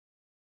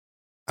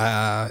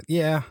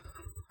 Yeah.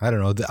 I don't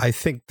know. I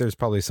think there's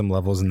probably some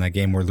levels in that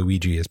game where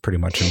Luigi is pretty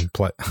much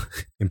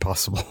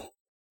impossible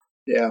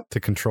to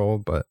control,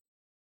 but...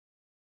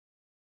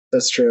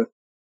 That's true.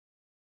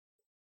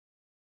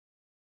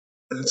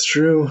 That's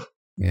true.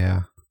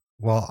 Yeah.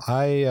 Well,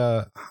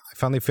 I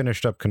finally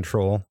finished up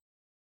Control.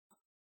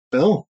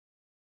 Oh.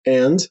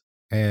 And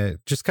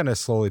just kind of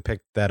slowly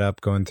picked that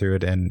up going through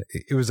it, and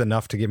it was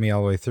enough to get me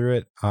all the way through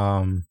it.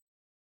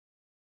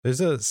 There's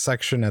a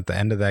section at the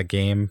end of that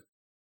game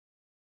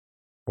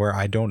where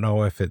I don't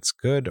know if it's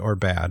good or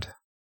bad,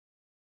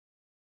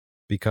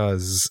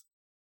 because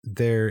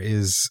there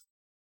is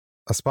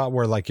a spot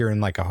where like you're in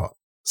like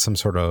some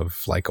sort of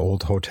like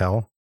old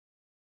hotel,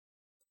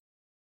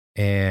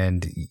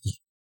 and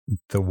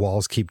the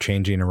walls keep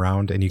changing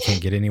around and you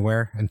can't get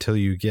anywhere until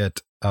you get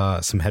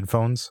some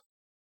headphones.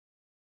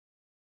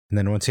 And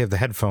then once you have the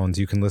headphones,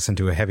 you can listen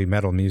to a heavy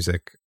metal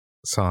music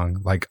song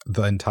like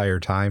the entire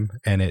time,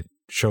 and it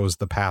shows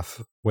the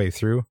pathway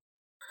through,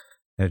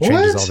 and it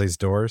changes all these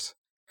doors.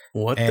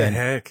 What the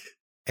heck?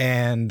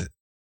 And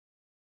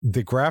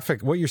the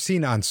graphic, what you're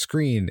seeing on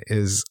screen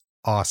is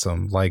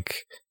awesome.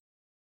 Like,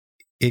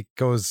 it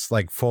goes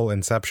like full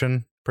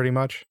Inception, pretty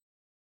much.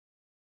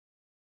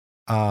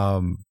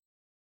 But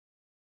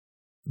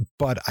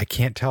I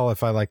can't tell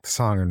if I like the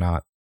song or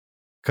not,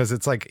 because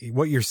it's like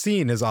what you're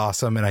seeing is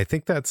awesome, and I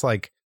think that's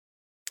like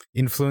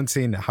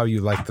influencing how you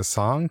like the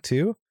song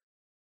too.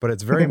 But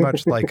it's very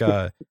much like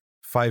a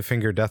Five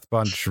Finger Death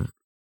Punch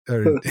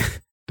or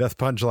Death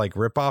Punch like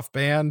ripoff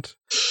band.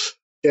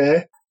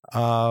 Okay.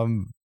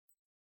 And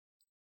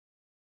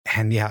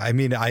yeah, I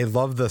mean, I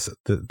love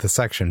the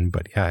section,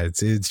 but yeah,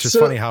 it's just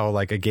funny how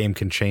like a game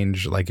can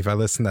change. Like if I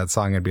listen to that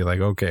song, I'd be like,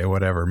 okay,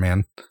 whatever,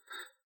 man.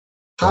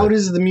 How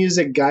does the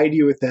music guide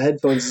you with the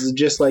headphones? Is it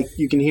just like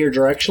you can hear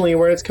directionally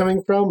where it's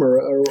coming from,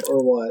 or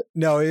what?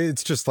 No,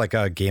 it's just like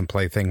a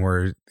gameplay thing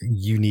where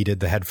you needed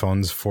the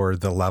headphones for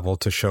the level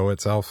to show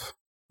itself.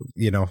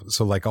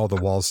 So like all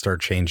the walls start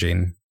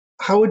changing.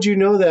 How would you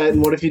know that?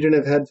 And what if you didn't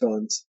have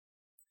headphones?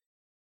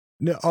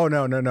 No. Oh,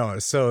 no.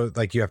 So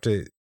like you have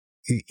to,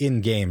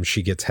 in game,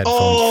 she gets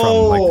headphones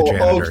from like the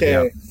janitor. Okay.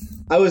 Yeah.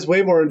 I was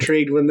way more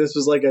intrigued when this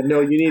was like I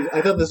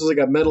thought this was like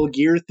a Metal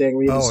Gear thing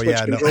where you had to switch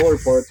controller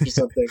ports or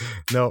something.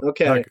 No.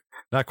 Okay.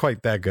 Not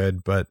quite that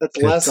good, but that's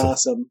less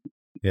awesome.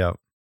 Yeah.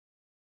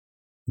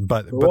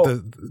 But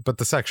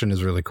the section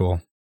is really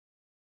cool.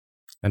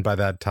 And by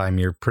that time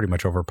you're pretty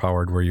much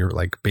overpowered where you're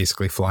like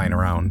basically flying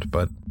around,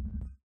 but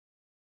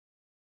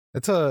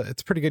it's a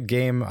pretty good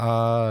game.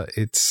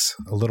 It's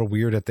a little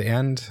weird at the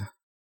end.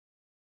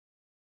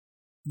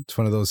 It's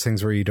one of those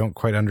things where you don't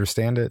quite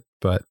understand it,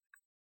 but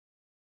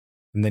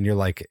And then you're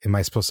like, am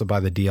I supposed to buy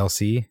the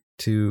DLC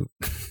to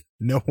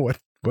know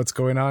what's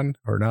going on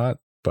or not?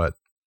 But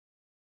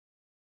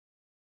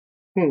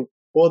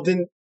well,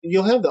 then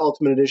you'll have the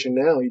Ultimate Edition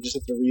now. You just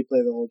have to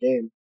replay the whole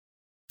game.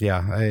 Yeah,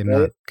 I'm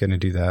not going to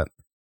do that.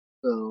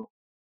 Oh.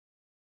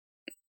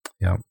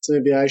 Yeah. So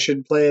maybe I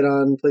should play it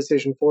on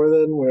PlayStation 4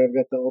 then, where I've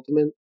got the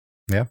Ultimate.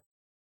 Yeah.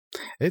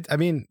 I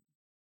mean,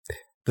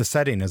 the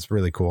setting is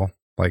really cool.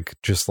 Like,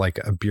 just like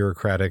a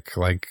bureaucratic,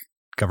 like,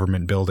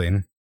 government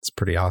building. It's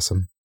pretty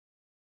awesome.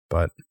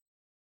 But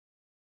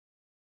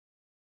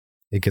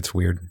it gets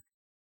weird.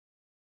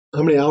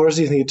 How many hours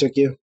do you think it took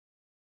you?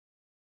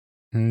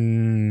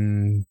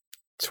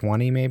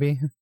 20 maybe.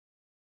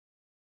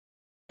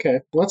 Okay.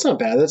 Well, that's not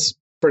bad. That's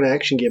for an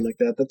action game like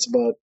that. That's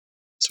about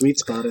sweet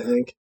spot, I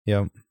think.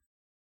 Yep.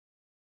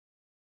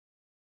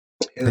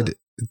 Yeah.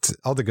 It's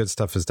all the good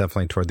stuff is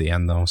definitely toward the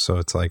end, though. So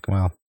it's like,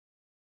 well.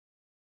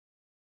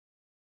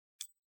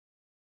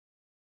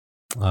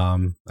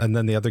 And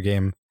then the other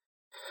game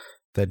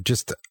that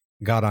just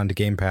got onto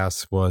Game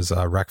Pass was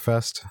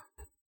Wreckfest,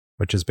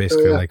 which is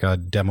basically like a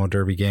demo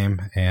derby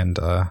game. And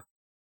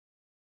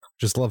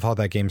just love how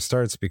that game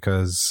starts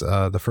because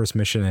the first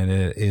mission in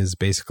it is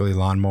basically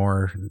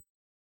lawnmower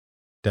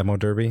demo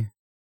derby.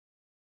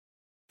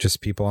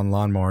 Just people on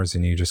lawnmowers,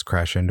 and you just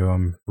crash into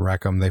them,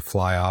 wreck them. They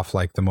fly off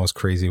like the most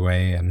crazy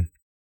way, and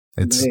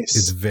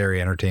it's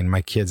very entertaining.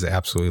 My kids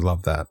absolutely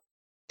love that.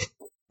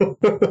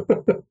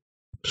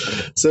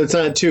 So it's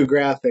not too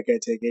graphic, I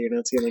take it. You're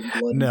not seeing like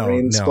blood and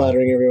rain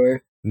splattering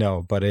everywhere.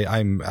 No, but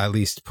I'm at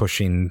least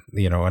pushing,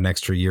 an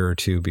extra year or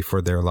two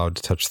before they're allowed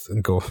to touch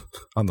and go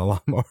on the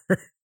lawnmower.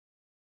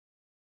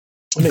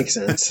 That makes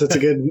sense. That's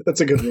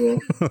a good rule.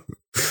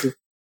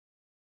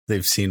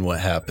 They've seen what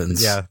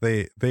happens. Yeah,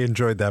 they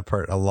enjoyed that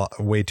part a lot,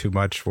 way too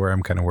much, where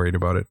I'm kind of worried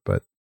about it.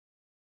 But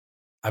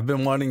I've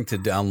been wanting to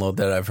download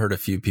that. I've heard a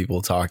few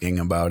people talking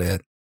about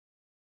it.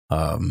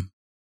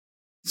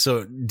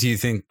 So do you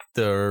think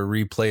the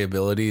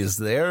replayability is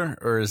there,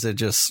 or is it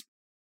just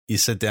you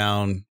sit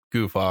down,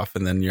 goof off,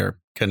 and then you're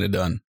kind of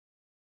done?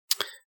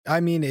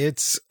 I mean,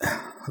 it's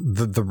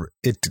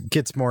it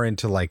gets more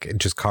into like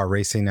just car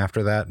racing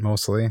after that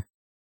mostly,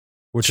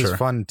 which is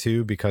fun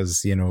too,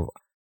 because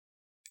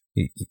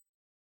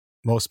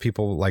most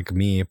people like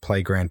me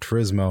play Gran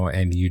Turismo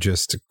and you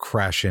just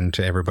crash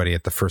into everybody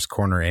at the first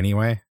corner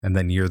anyway, and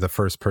then you're the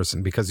first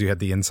person because you had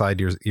the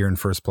inside, you're in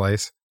first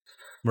place,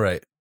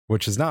 right?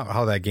 Which is not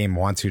how that game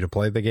wants you to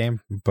play the game,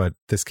 but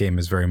this game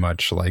is very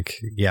much like,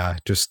 yeah,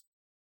 just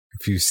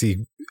if you see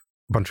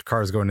a bunch of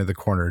cars going into the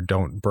corner,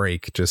 don't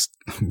brake, just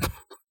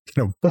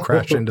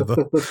crash into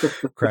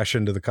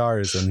the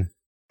cars and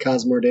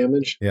cause more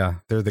damage. Yeah,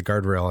 they're the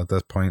guardrail at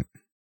this point.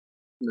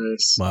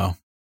 Nice. Wow.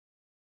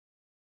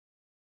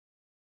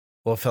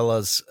 Well,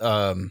 fellas,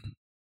 I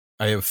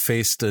have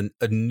faced a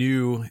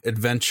new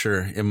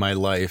adventure in my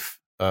life,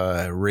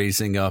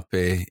 raising up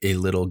a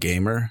little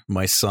gamer.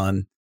 My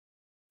son,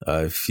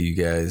 if you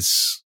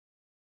guys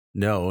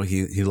know,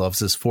 he loves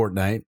his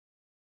Fortnite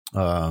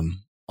a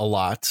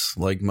lot,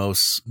 like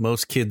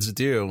most kids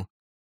do.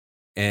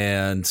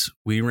 And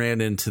we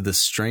ran into the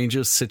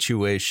strangest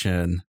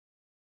situation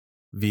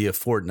via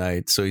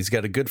Fortnite. So he's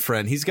got a good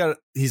friend. He's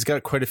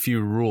got quite a few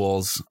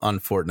rules on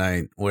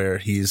Fortnite where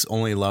he's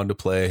only allowed to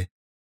play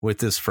with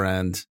his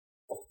friend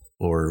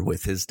or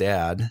with his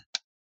dad.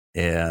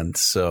 And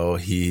so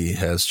he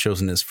has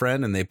chosen his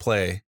friend, and they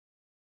play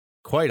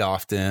quite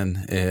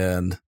often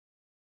and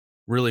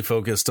really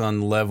focused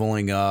on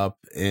leveling up,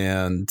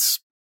 and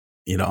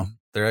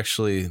they're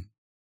actually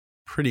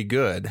pretty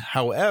good.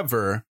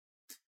 However,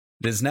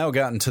 it has now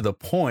gotten to the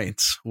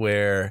point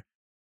where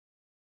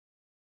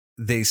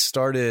they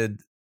started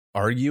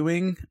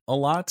arguing a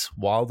lot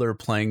while they're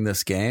playing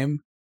this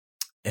game.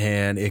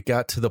 And it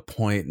got to the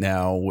point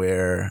now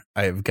where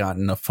I have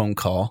gotten a phone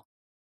call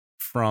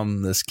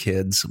from this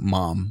kid's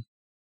mom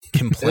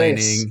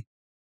complaining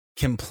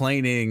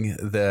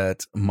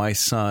that my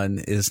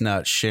son is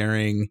not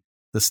sharing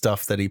the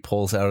stuff that he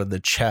pulls out of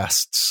the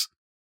chests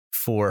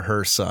for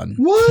her son.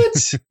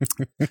 What?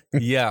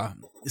 Yeah.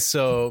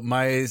 So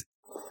my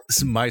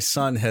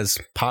son has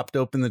popped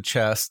open the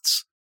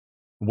chests.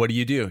 What do?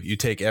 You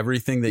take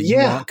everything that you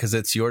want because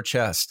it's your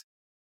chest.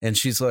 And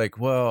she's like,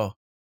 well,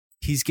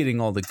 he's getting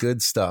all the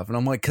good stuff. And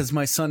I'm like, because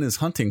my son is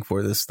hunting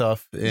for this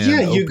stuff.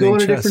 And you go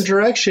in a different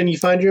direction. You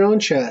find your own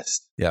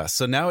chest. Yeah.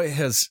 So now it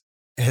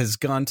has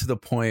gone to the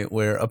point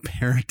where a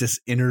parent is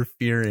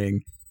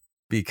interfering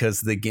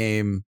because the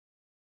game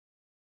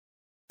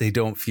they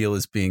don't feel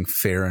is being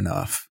fair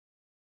enough.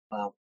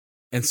 Wow.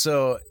 And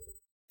so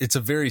it's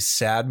a very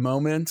sad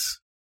moment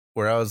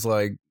where I was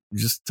like,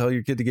 just tell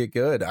your kid to get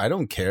good. I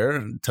don't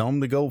care. Tell him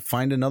to go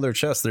find another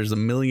chest. There's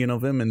 1 million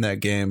of them in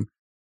that game.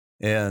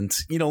 And,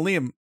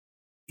 Liam,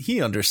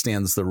 he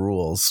understands the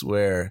rules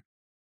where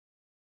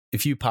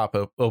if you pop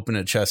open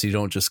a chest, you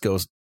don't just go,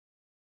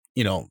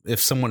 if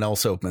someone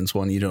else opens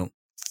one, you don't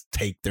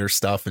take their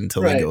stuff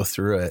until they go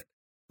through it.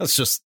 That's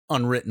just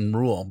unwritten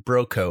rule,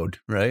 bro code,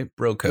 right?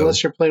 Bro code.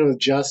 Unless you're playing with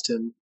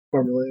Justin,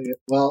 formerly,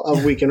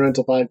 of Weekend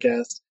Rental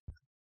Podcast.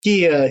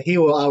 he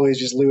will always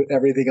just loot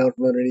everything out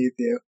from underneath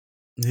you.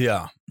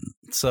 Yeah.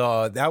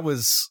 So that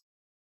was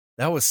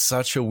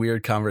such a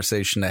weird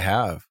conversation to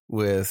have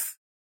with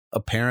a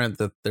parent,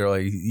 that they're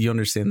like, you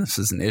understand this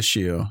is an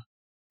issue.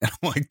 And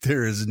I'm like,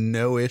 there is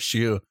no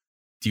issue.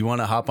 Do you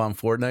want to hop on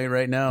Fortnite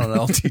right now and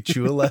I'll teach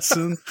you a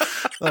lesson?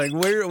 Like,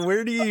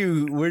 what do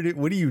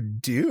you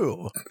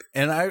do?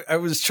 And I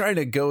was trying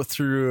to go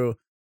through,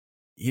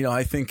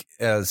 I think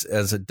as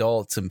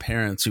adults and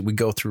parents, we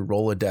go through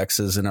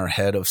Rolodexes in our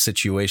head of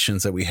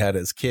situations that we had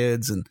as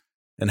kids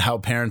and how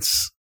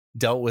parents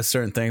dealt with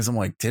certain things. I'm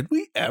like, did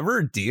we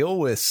ever deal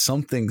with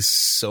something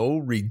so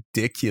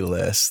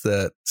ridiculous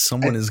that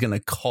someone is going to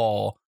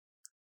call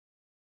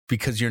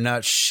because you're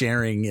not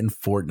sharing in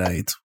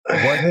Fortnite?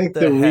 I think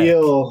the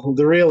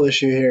real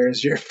issue here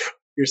is your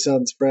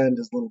son's friend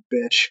is a little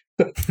bitch.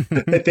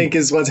 I think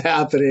is what's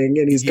happening,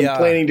 and he's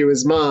complaining to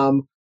his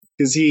mom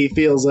because he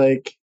feels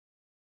like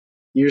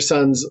your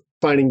son's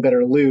finding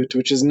better loot,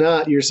 which is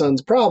not your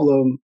son's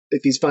problem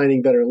if he's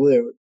finding better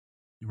loot.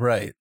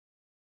 Right.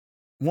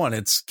 One,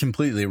 it's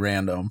completely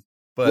random,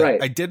 but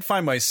right. I did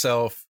find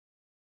myself.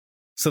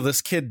 So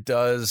this kid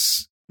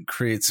does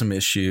create some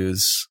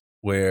issues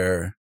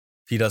where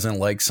if he doesn't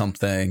like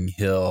something,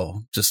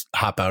 he'll just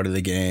hop out of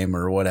the game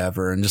or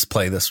whatever and just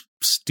play this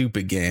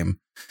stupid game.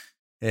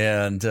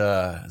 And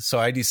so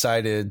I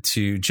decided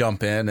to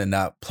jump in and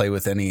not play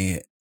with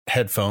any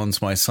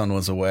headphones. My son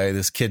was away.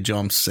 This kid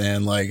jumps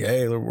in like,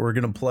 hey, we're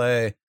going to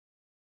play.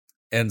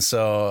 And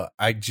so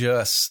I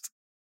just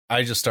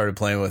started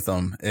playing with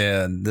him,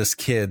 and this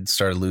kid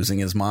started losing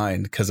his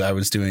mind because I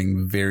was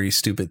doing very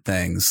stupid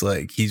things.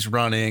 Like, he's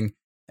running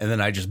and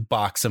then I just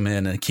box him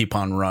in and keep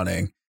on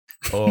running,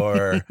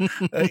 or,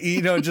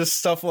 just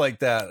stuff like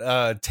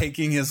that.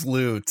 Taking his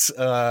loot.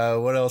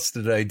 What else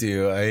did I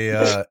do?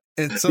 Are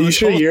you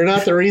sure you're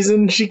not the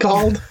reason she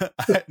called?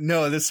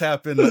 No, this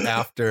happened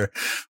after,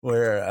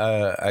 where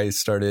I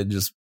started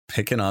just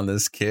picking on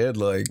this kid.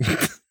 Like,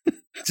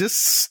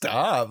 just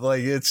stop.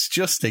 Like, it's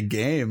just a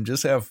game.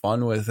 Just have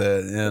fun with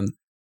it. And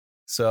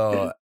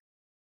so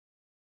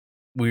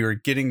we were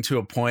getting to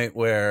a point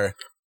where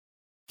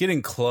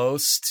getting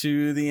close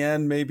to the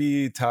end,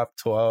 maybe top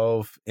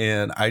 12.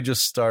 And I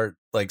just start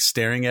like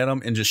staring at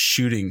him and just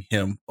shooting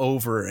him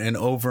over and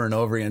over and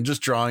over again,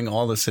 just drawing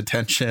all this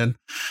attention.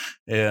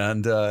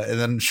 And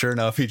then sure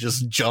enough, he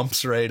just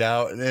jumps right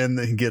out and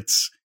he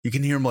gets, you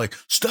can hear him like,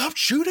 stop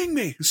shooting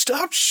me.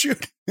 Stop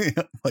shooting me.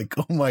 I'm like,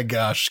 oh my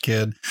gosh,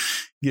 kid,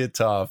 get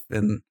tough.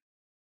 And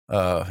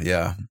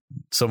yeah.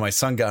 So my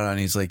son got on,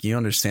 he's like, you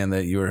understand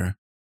that you were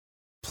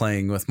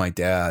playing with my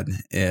dad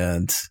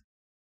and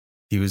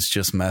he was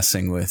just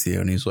messing with you.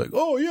 And he's like,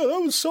 oh yeah,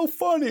 that was so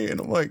funny. And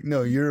I'm like,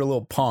 no, you're a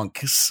little punk.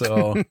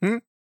 So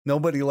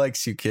nobody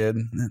likes you, kid.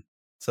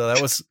 So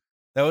that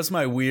was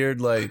my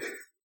weird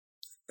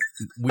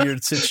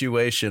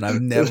situation.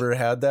 I've never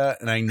had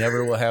that, and I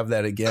never will have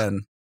that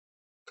again.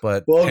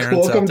 But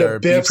welcome to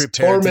Biff's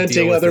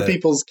tormenting other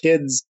people's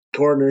kids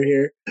corner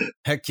here.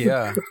 Heck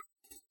yeah.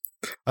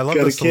 I love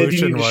the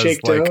solution was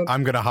like, down?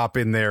 I'm going to hop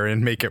in there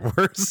and make it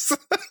worse.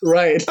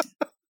 Right.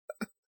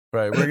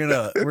 Right. We're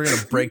gonna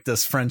break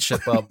this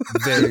friendship up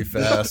very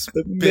fast.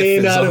 May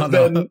not have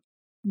been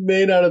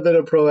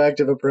a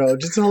proactive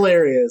approach. It's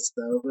hilarious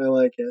though. I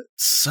like it.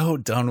 So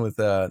done with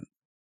that.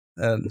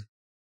 And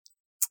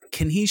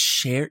can he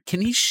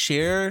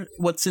share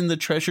what's in the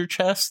treasure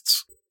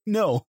chests?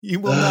 No,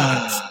 you will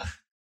not.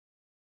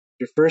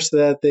 You're first to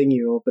that thing,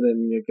 you open it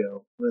and you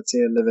go. That's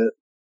the end of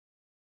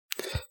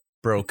it.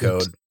 Bro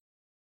code.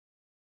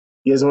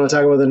 You guys want to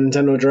talk about the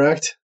Nintendo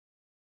Direct?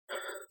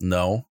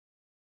 No.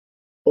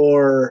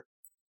 Or,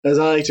 as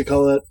I like to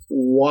call it,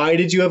 why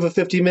did you have a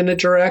 50-minute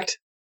Direct?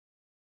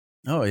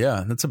 Oh,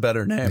 yeah. That's a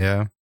better name.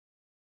 Yeah.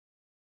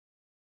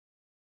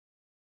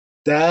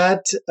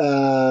 That,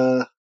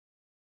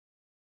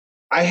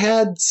 I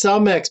had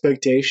some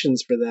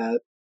expectations for that.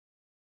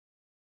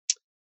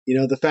 You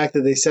know, the fact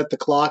that they set the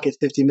clock at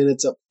 50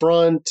 minutes up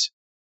front.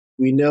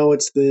 We know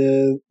it's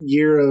the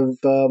year of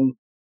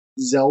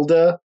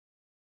Zelda.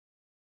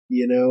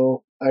 You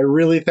know, I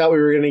really thought we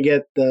were going to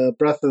get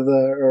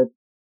the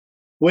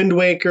Wind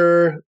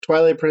Waker,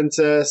 Twilight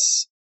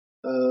Princess,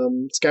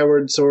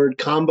 Skyward Sword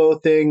combo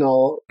thing,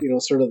 all,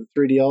 sort of the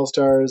 3D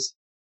All-Stars.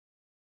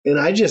 And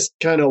I just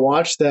kind of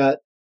watched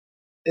that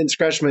and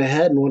scratched my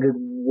head and wondered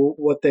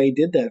what they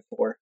did that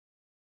for.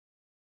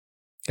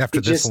 After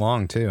this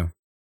long, too.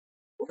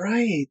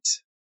 Right.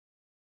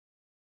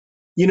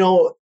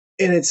 And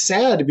it's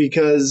sad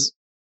because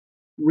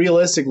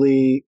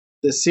realistically,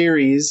 the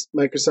series,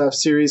 Microsoft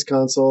Series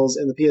consoles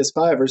and the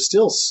PS5 are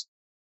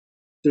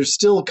they're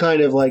still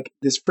kind of like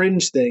this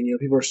fringe thing.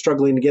 People are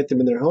struggling to get them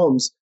in their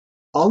homes.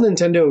 All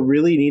Nintendo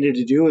really needed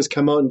to do is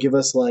come out and give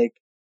us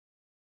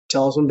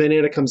tell us when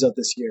Bayonetta comes out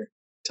this year.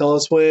 Tell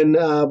us when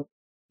Breath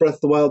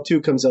of the Wild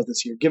 2 comes out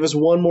this year. Give us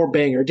one more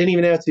banger. It didn't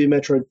even have to be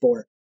Metroid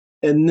 4.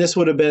 And this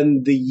would have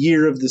been the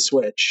year of the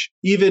Switch.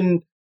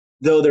 Even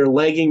though they're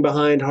lagging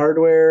behind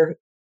hardware,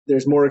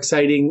 there's more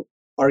exciting,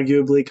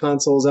 arguably,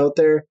 consoles out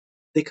there.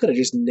 They could have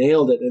just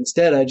nailed it.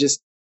 Instead, I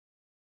just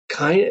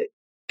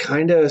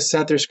kind of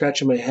sat there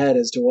scratching my head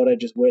as to what I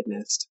just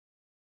witnessed.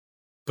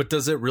 But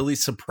does it really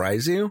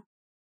surprise you?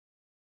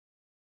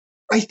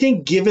 I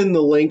think given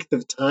the length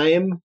of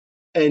time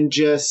and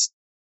just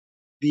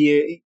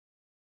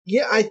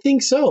I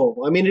think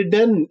so. I mean, it'd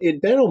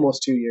been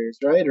almost 2 years,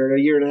 right? Or a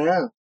year and a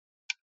half.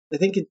 I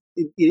think it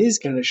is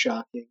kind of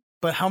shocking.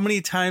 But how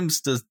many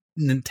times does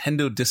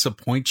Nintendo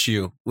disappoint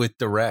you with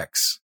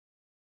directs?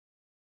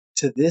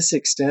 To this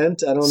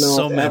extent, I don't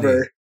know if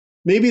ever.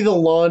 Maybe the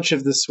launch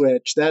of the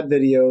Switch. That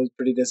video is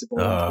pretty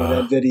disappointing.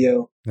 That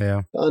video.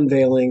 Yeah. The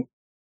unveiling.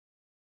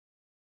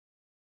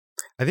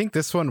 I think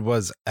this one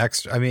was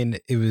extra. I mean,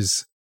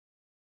 it's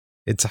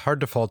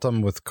hard to fault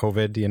them with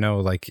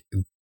COVID, like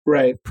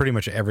right. Pretty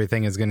much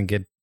everything is going to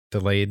get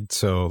delayed.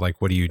 So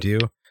like, what do you do?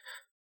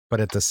 But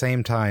at the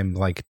same time,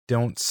 like,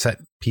 don't set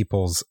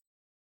people's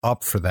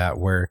up for that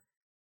where,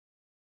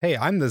 hey,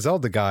 I'm the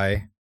Zelda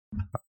guy.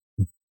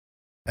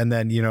 And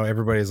then,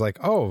 everybody's like,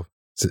 oh,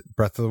 it's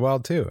Breath of the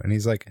Wild 2. And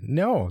he's like,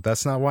 no,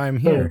 that's not why I'm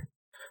here.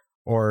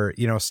 Or,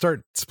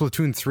 start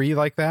Splatoon 3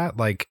 like that,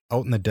 like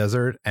out in the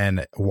desert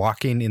and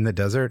walking in the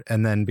desert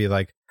and then be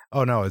like,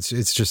 oh, no, it's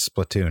just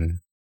Splatoon.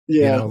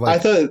 Yeah, I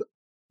thought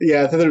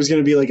there was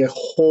going to be like a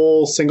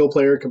whole single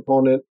player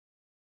component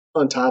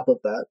on top of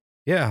that.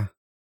 Yeah.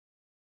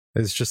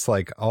 It's just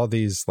like all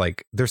these,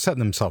 like, they're setting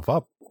themselves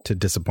up to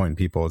disappoint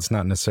people. It's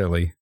not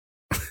necessarily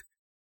it's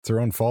their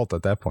own fault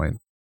at that point.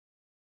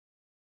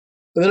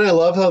 And then I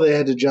love how they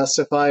had to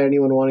justify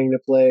anyone wanting to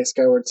play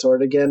Skyward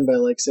Sword again by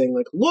like saying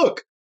like,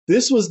 look,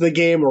 this was the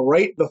game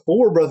right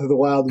before Breath of the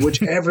Wild,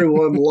 which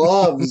everyone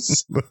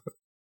loves.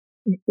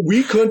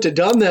 We couldn't have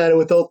done that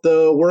without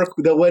the work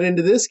that went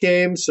into this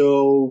game.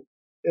 So,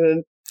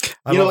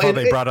 I love how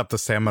they brought up the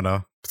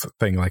stamina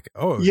thing. Like,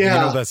 oh,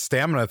 yeah, that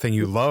stamina thing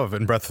you love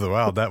in Breath of the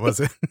Wild. That was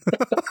it.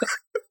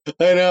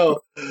 I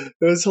know. It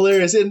was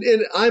hilarious. And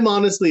I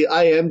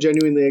am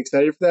genuinely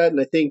excited for that. And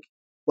I think,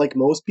 like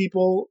most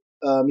people,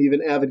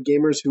 even avid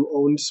gamers who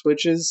owned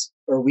Switches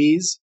or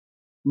Wiis,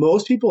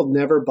 most people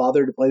never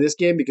bothered to play this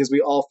game because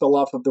we all fell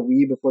off of the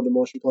Wii before the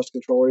Motion Plus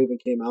controller even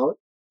came out.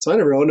 So I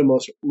never owned a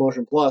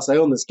Motion Plus. I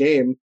owned this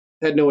game,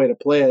 had no way to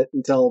play it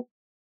until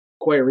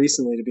quite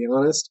recently, to be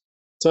honest.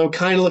 So I'm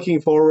kind of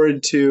looking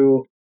forward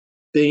to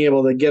being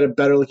able to get a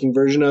better looking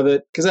version of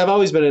it because I've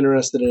always been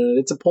interested in it.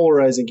 It's a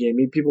polarizing game.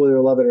 People either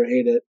love it or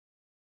hate it.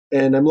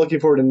 And I'm looking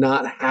forward to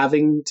not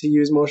having to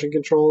use motion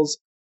controls.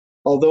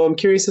 Although I'm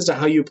curious as to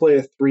how you play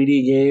a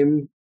 3D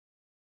game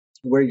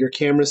where your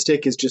camera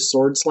stick is just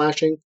sword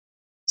slashing.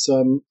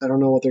 So I don't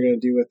know what they're going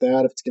to do with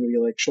that. If it's going to be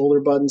like shoulder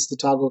buttons to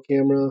toggle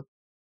camera.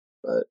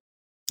 But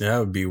that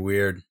would be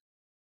weird.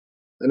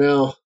 I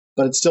know,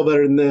 but it's still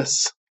better than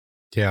this.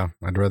 Yeah,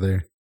 I'd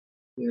rather.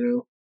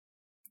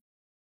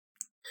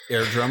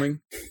 Air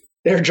drumming?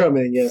 Air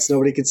drumming, yes.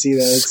 Nobody could see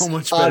that. It's so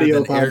much better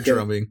than podcast. Air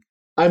drumming.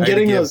 I'm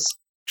getting those.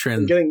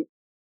 I'm getting.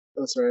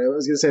 Oh, sorry. I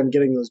was going to say I'm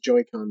getting those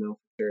Joy-Con now.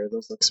 Sure,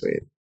 those look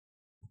sweet.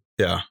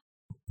 Yeah.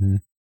 Mm-hmm.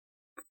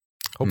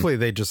 Hopefully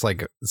they just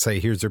like say,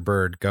 "Here's your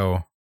bird,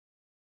 go,"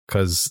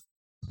 because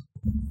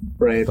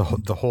right,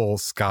 the whole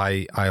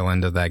Sky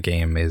Island of that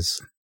game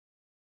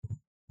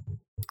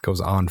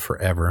goes on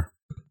forever.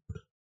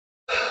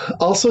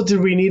 Also, did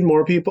we need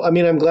more people? I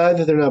mean, I'm glad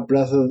that they're not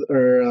Breath of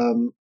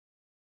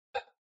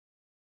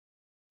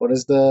what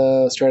is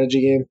the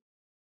strategy game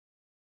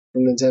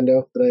from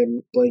Nintendo that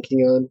I'm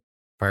blanking on?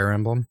 Fire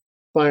Emblem.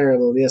 Fire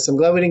Emblem, yes. I'm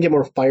glad we didn't get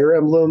more Fire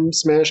Emblem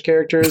Smash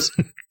characters,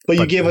 but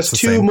you gave us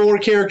 2 more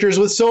characters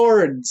with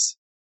swords.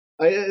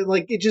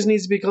 It just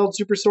needs to be called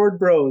Super Sword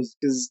Bros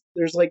because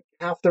there's like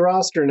half the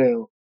roster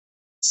now.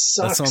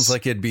 Sucks. That sounds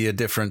like it'd be a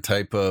different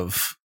type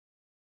of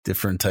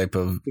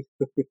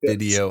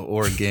video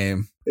or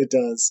game. It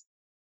does.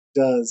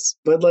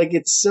 But like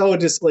it's so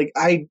just like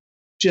I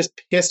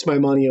just pissed my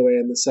money away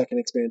on the second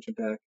expansion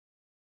pack.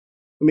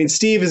 I mean,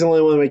 Steve is the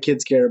only one my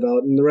kids care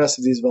about, and the rest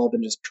of these have all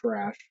been just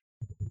trash.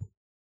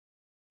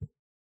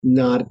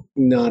 Not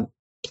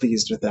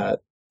pleased with that.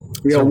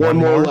 We got one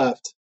more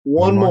left.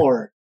 One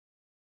more.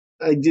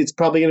 It's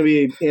probably going to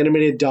be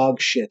animated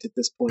dog shit at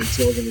this point,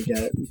 so we're going to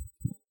get.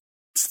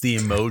 It's the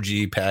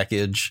emoji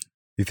package.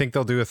 You think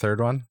they'll do a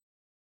third one?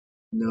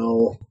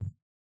 No.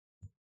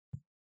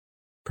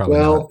 Probably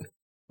not.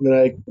 I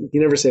mean,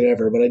 you never say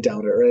never, but I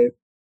doubt it, right?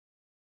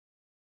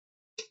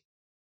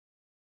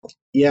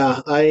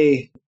 Yeah,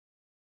 I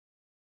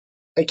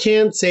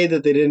can't say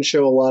that they didn't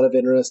show a lot of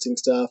interesting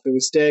stuff. It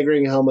was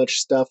staggering how much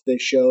stuff they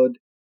showed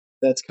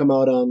that's come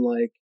out on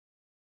like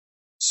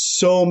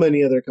so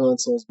many other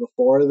consoles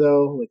before,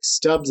 though. Like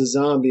Stubbs a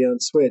Zombie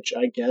on Switch.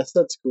 I guess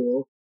that's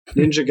cool.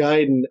 Ninja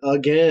Gaiden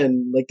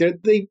again. Like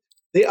they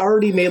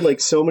already made like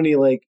so many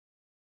like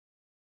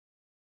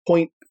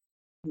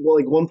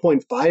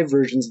 1.5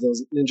 versions of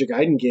those Ninja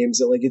Gaiden games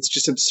that like it's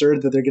just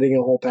absurd that they're getting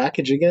a whole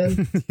package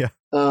again. Yeah.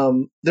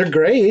 They're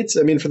great.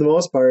 I mean, for the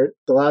most part.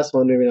 The last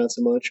one maybe not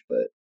so much,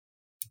 but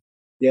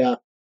yeah.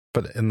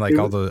 But and like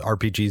all the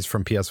RPGs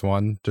from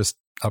PS1 just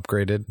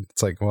upgraded.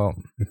 It's like, well,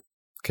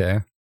 okay.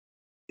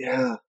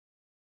 Yeah.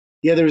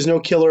 Yeah, there was no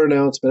killer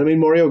announcement. I mean,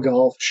 Mario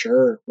Golf,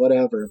 sure,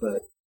 whatever,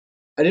 but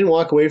I didn't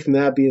walk away from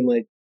that being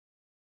like,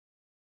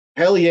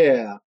 hell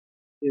yeah,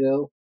 you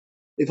know.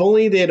 If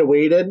only they had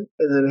waited and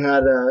then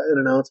had an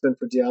announcement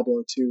for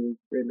Diablo 2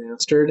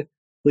 remastered. At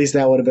least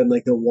that would have been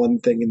like the one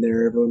thing in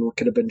there everyone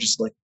could have been just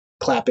like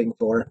clapping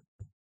for.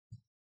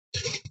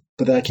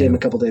 But that came a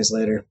couple days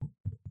later.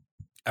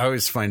 I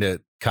always find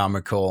it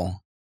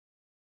comical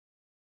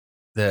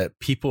that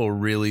people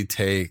really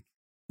take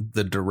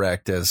the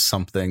Direct as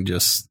something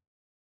just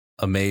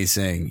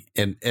amazing.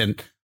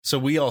 And so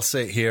we all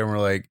sit here and we're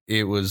like,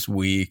 it was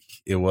weak.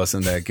 It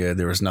wasn't that good.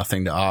 There was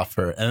nothing to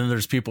offer. And then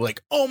there's people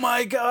like, oh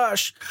my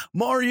gosh,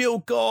 Mario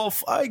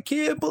Golf. I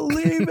can't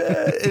believe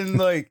it. And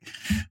like,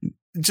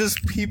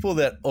 just people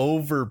that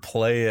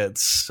overplay it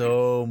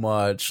so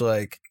much.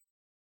 Like,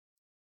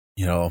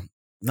 you know,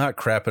 not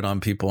crapping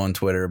on people on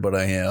Twitter, but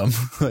I am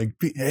like,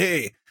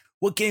 hey,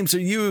 what games are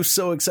you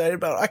so excited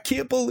about? I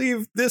can't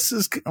believe this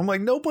is. I'm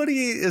like,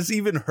 nobody has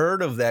even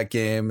heard of that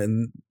game,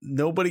 and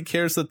nobody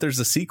cares that there's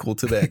a sequel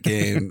to that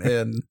game.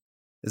 And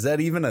is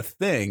that even a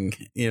thing?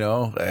 You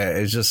know,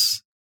 it's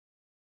just,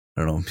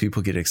 I don't know.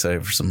 People get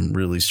excited for some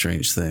really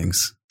strange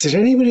things. Did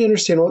anybody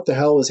understand what the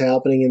hell was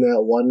happening in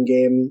that one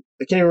game?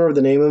 I can't remember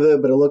the name of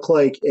it, but it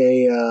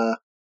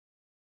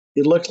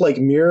looked like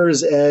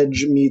Mirror's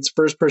Edge meets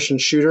first-person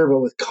shooter, but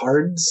with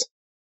cards.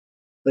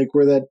 Like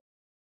where that.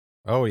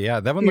 Oh yeah,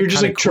 that one looked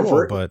kind of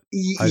cool, but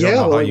I don't know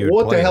how like, you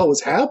what the hell it.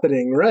 was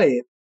happening?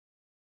 Right?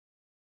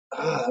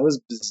 That was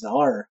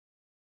bizarre.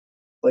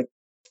 Like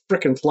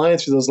freaking flying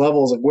through those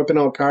levels, like whipping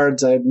out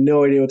cards. I have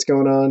no idea what's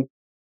going on.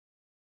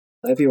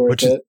 That'd be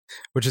worth it.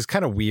 Which is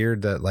kind of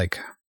weird that like,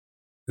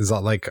 is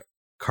that like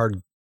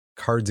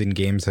cards in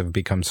games have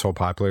become so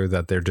popular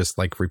that they're just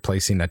like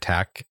replacing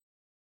attack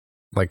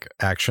like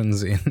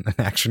actions in an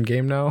action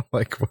game now.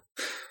 Like,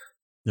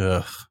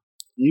 ugh.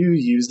 You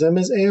use them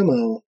as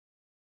ammo.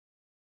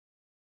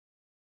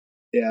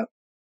 Yeah.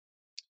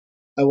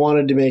 I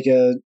wanted to make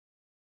a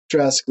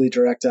drastically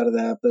Direct out of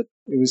that, but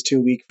it was too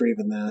weak for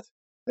even that.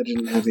 I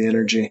didn't have the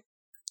energy.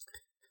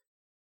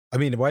 I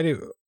mean, why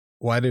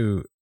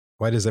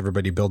does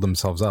everybody build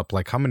themselves up?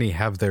 Like, how many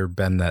have there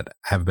been that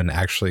have been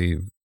actually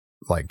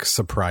like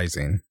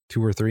surprising?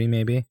 2 or 3,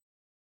 maybe?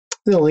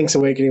 The Link's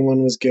Awakening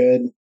one was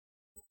good.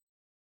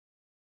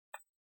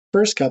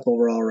 First couple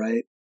were all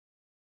right.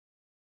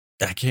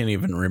 I can't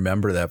even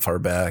remember that far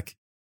back.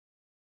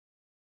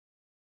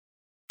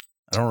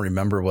 I don't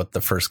remember what the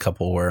first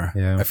couple were.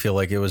 Yeah. I feel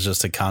like it was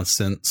just a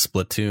constant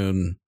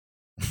Splatoon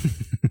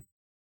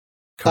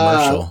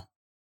commercial.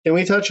 Can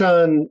we touch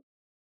on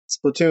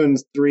Splatoon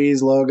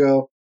 3's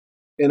logo?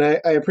 And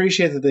I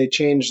appreciate that they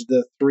changed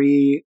the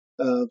 3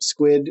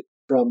 squid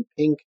from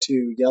pink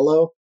to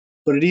yellow,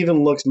 but it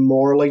even looks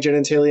more like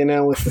genitalia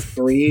now with the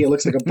 3. It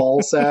looks like a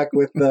ball sack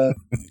with the.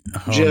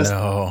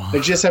 No. I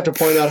just have to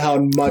point out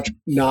how much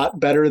not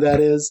better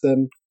that is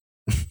than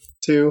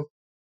 2.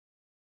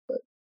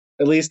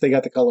 At least they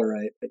got the color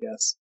right, I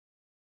guess.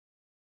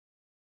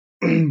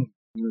 It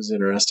was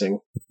interesting.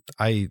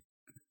 I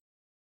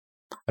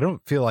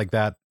don't feel like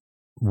that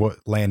what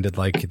landed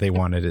like they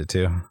wanted it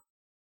to.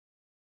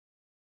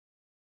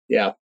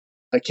 Yeah,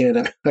 I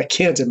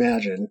can't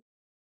imagine.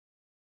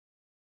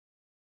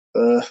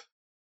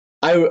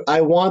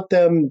 I want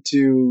them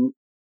to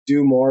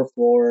do more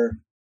for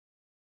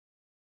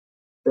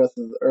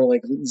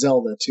like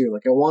Zelda too.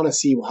 Like I want to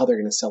see how they're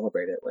going to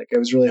celebrate it. Like I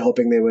was really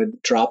hoping they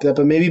would drop that,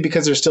 but maybe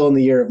because they're still in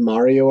the year of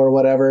Mario or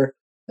whatever,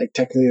 like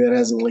technically that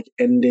hasn't like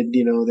ended,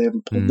 you know, they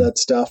haven't pulled that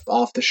stuff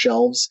off the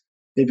shelves.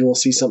 Maybe we'll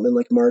see something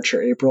like March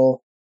or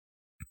April,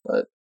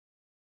 but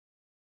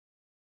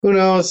who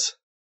knows?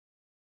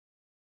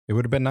 It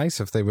would have been nice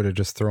if they would have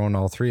just thrown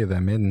all 3 of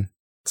them in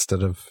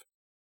instead of.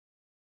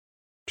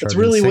 It's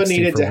really what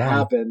needed to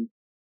happen.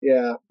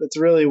 Yeah, that's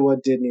really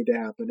what did need to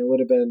happen. It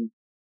would have been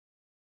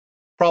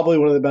probably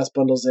one of the best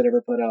bundles they'd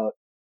ever put out.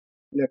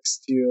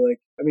 Next to, like,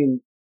 I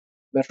mean,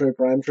 Metroid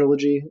Prime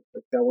Trilogy,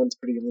 like that one's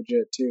pretty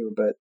legit too,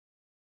 but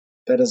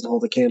that doesn't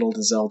hold a candle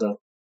to Zelda.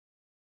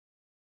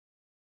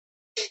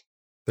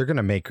 They're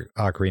gonna make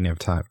Ocarina of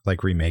Time,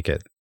 like remake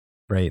it,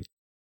 right?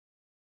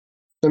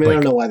 I mean, like,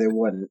 I don't know why they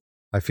wouldn't.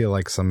 I feel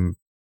like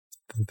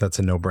that's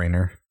a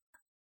no-brainer.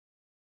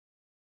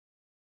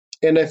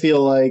 And I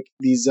feel like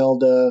the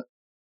Zelda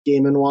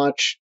Game &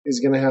 Watch is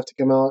going to have to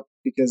come out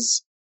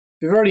because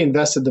they've already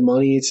invested the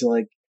money to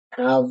like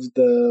have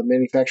the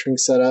manufacturing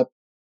set up.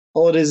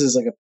 All it is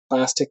like a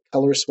plastic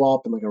color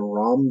swap and like a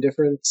ROM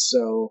difference.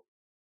 So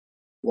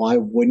why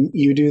wouldn't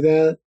you do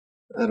that?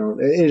 I don't.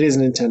 It is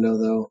Nintendo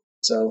though,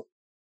 so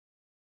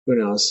who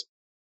knows?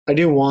 I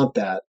do want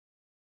that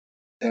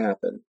to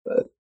happen,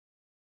 but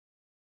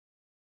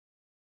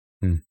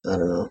I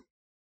don't know.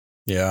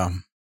 Yeah,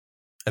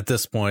 at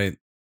this point,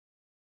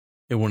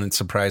 it wouldn't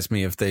surprise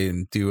me if they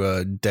do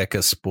a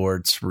Deca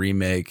Sports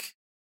remake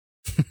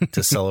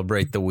to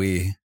celebrate the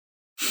Wii.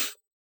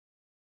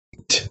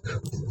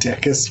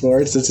 Deca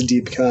Sports? That's a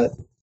deep cut.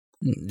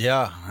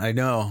 Yeah, I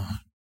know.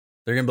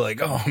 They're going to be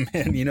like, oh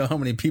man, you know how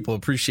many people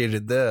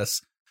appreciated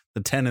this?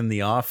 The 10 in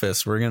the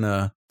office. We're going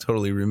to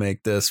totally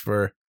remake this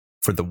for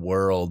the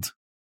world.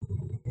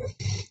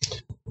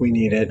 We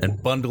need it.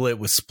 And bundle it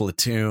with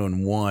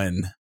Splatoon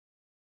 1.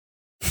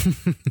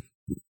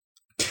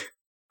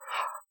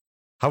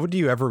 How would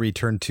you ever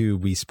return to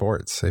Wii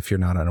Sports if you're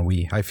not on a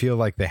Wii? I feel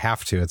like they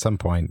have to at some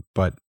point,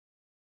 but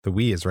the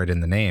Wii is right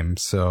in the name,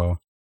 so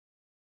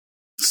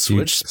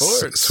Switch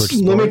Sports. Switch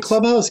Sports. I mean,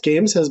 Clubhouse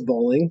Games has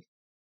bowling,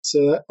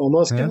 so that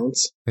almost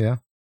counts. Yeah.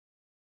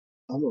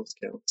 Almost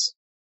counts.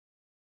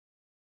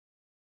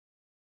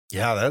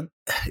 Yeah,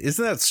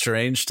 isn't that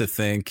strange to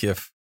think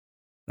if,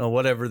 you know,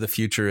 whatever the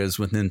future is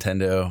with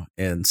Nintendo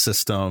and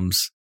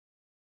systems,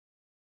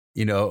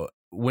 you know,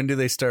 when do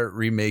they start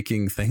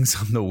remaking things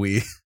on the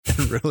Wii?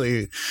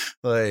 Really,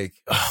 like,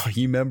 oh,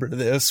 you remember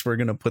this? We're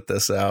gonna put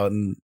this out,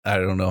 and I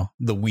don't know,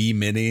 the Wii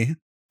Mini.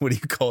 What do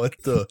you call it?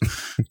 I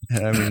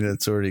mean,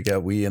 it's already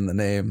got Wii in the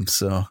name,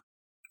 so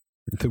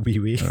the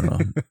Wii. I don't know.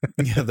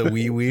 Yeah, the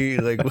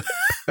Wii. Like,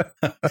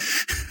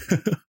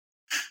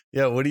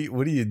 yeah. What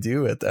do you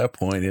do at that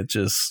point? It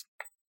just,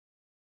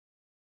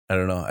 I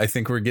don't know. I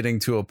think we're getting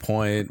to a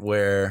point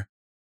where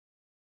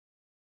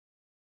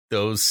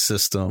those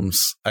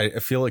systems, I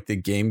feel like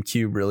the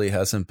GameCube really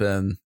hasn't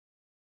been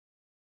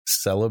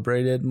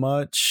celebrated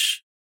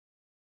much.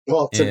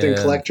 Well, except in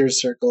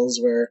collectors circles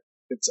where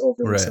it's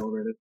overly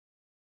celebrated.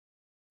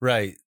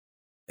 Right.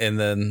 And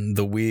then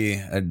the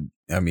Wii,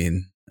 I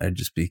mean, I'd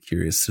just be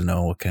curious to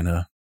know what kind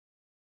of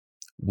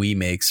Wii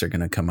makes are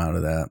going to come out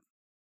of that.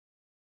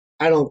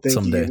 I don't think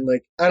someday.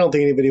 I don't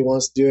think anybody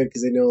wants to do it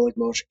because they know like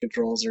motion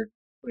controls are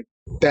like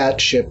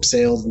that ship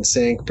sailed and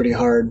sank pretty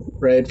hard,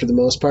 right? For the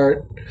most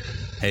part.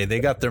 Hey, they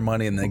got their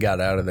money and they got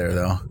out of there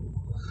though.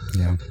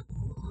 Yeah.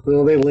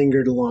 Well, they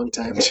lingered a long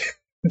time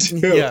too.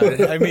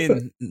 Yeah, I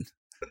mean,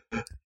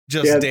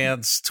 Just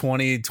Dance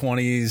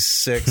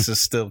 2026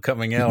 is still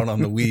coming out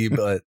on the Wii,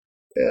 but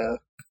yeah,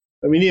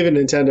 I mean, even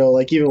Nintendo,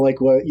 like even like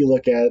what you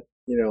look at,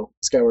 you know,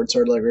 Skyward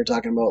Sword, like we were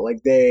talking about,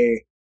 like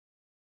that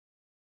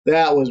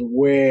was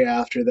way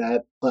after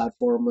that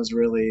platform was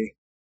really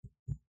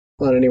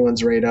on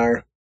anyone's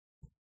radar.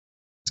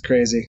 It's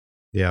crazy.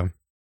 Yeah,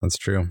 that's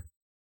true.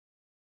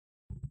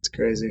 It's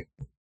crazy.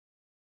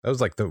 That was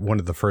like one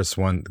of the first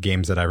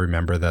games that I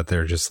remember that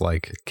they're just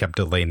like kept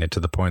delaying it to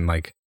the point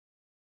like,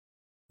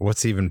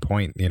 what's even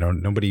point? You know,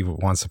 nobody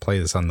wants to play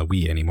this on the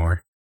Wii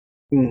anymore.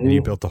 Mm-hmm. And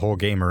you built the whole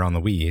game around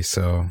the Wii,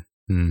 so.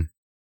 And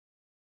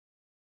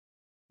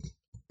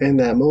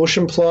that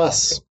Motion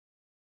Plus.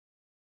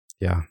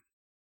 Yeah.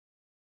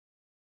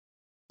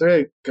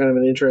 Very kind of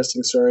an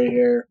interesting story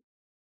here.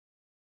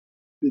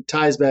 It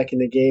ties back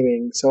into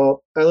gaming.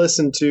 So I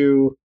listen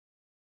to,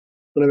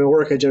 when I'm at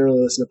work, I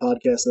generally listen to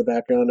podcasts in the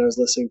background. I was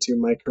listening to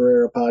Mike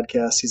Herrera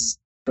podcast. He's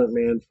front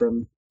man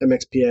from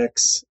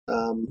MXPX.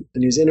 And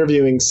he was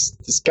interviewing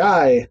this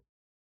guy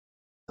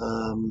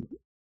in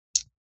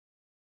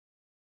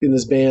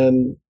this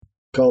band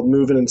called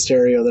Moving in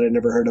Stereo that I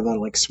never heard of out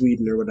of like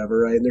Sweden or whatever,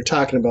 right? And they're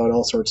talking about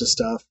all sorts of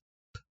stuff.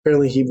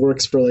 Apparently he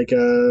works for like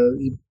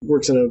he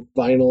works in a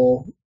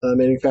vinyl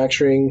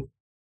manufacturing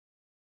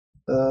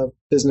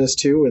business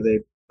too, where they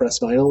press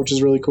vinyl, which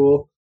is really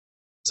cool.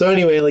 So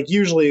anyway, like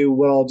usually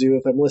what I'll do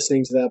if I'm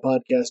listening to that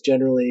podcast,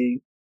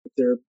 generally if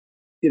they're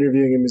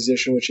interviewing a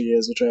musician, which he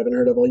is, which I haven't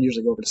heard of, I'll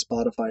usually go over to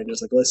Spotify and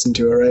just like listen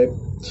to it, right?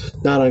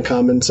 Not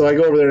uncommon. So I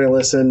go over there and I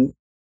listen.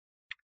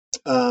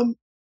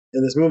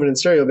 And this Moving in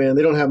Stereo band,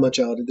 they don't have much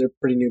out. They're a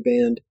pretty new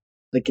band,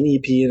 like an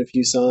EP and a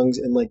few songs,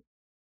 and like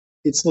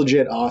it's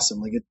legit awesome.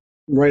 Like it's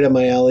right up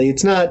my alley.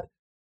 It's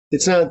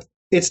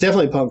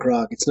definitely punk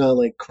rock. It's not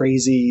like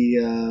crazy,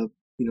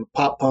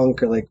 pop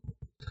punk or like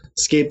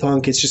skate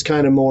punk. It's just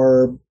kind of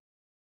more,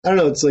 I don't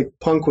know. It's like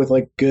punk with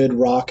like good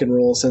rock and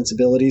roll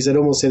sensibilities. I'd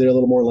almost say they're a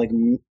little more like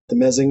the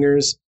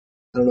Messingers.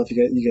 I don't know if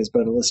you guys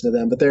better listen to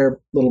them, but they're a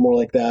little more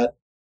like that.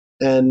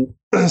 And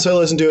so I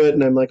listen to it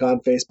and I'm like on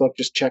Facebook,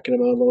 just checking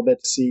them out a little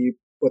bit to see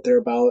what they're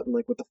about and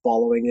like what the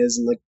following is.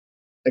 And like,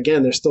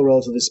 again, they're still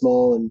relatively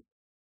small, and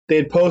they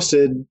had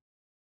posted,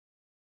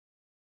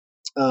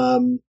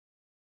 that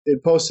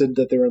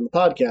they were on the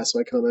podcast. So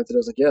I commented, I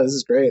was like, yeah, this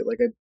is great. Like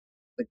I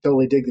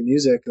totally dig the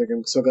music. Like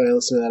I'm so glad I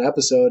listened to that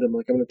episode. I'm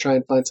like, I'm going to try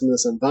and find some of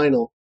this on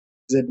vinyl.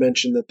 Because they'd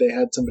mentioned that they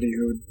had somebody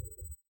who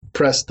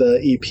pressed the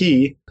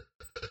EP.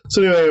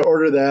 So anyway, I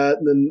ordered that,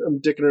 and then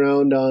I'm dicking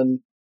around on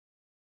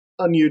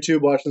YouTube,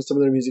 watching some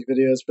of their music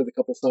videos for the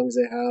couple songs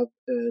they have,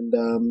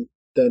 and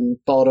then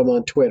followed them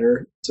on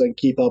Twitter so I can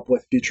keep up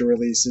with future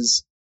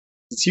releases.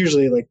 It's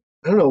usually like,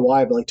 I don't know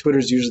why, but like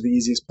Twitter's usually the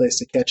easiest place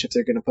to catch if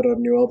they're going to put out a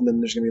new album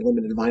and there's going to be a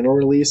limited vinyl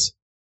release.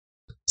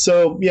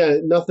 So yeah,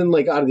 nothing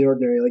like out of the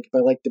ordinary. Like if I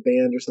liked the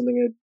band or something,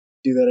 I'd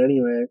do that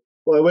anyway.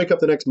 Well, I wake up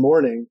the next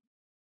morning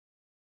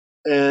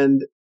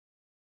and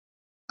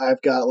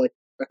I've got like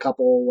a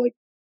couple like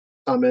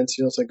comments,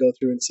 so I go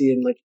through and see,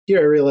 and like here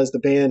I realized the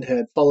band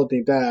had followed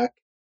me back,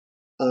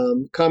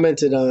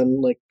 commented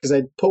on like, because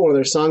I put one of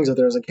their songs out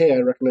there. I was like, hey, I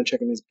recommend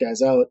checking these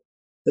guys out,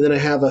 and then I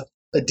have a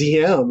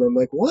DM. I'm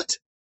like, what?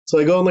 So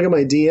I go and look at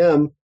my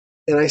DM,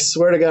 and I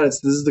swear to God,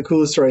 this is the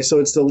coolest story. So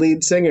it's the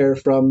lead singer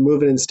from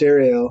Moving in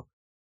Stereo.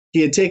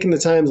 He had taken the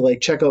time to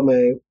like check out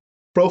my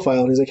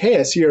profile, and he's like, hey,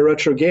 I see you're a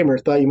retro gamer,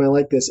 thought you might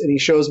like this, and he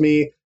shows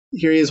me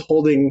here he is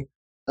holding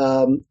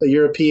a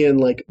European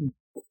like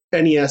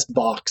NES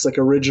box, like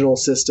original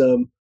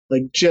system,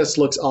 like just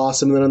looks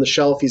awesome. And then on the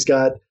shelf, he's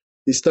got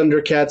these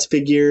Thundercats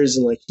figures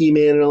and like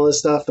He-Man and all this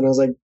stuff. And I was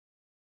like,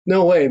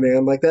 no way,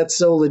 man. Like that's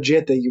so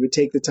legit that you would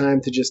take the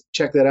time to just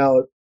check that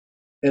out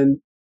and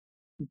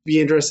be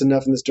interested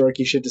enough in this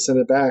dorky shit to send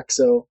it back.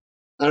 So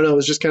I don't know. It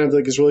was just kind of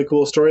like this really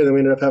cool story. Then we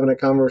ended up having a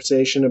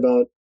conversation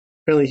about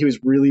apparently he was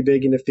really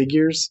big into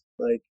figures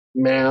like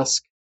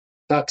Mask,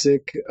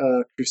 Toxic,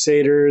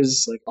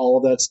 Crusaders, like all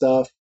of that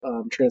stuff,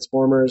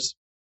 Transformers.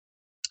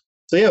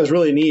 So yeah, it was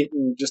really neat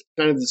and just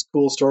kind of this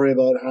cool story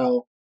about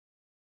how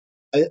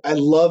I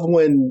love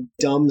when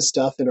dumb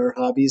stuff in our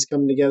hobbies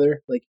come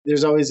together. Like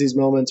there's always these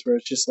moments where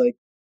it's just like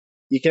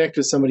you connect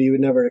with somebody you would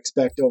never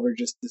expect over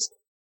just this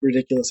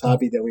ridiculous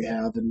hobby that we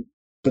have and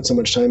put so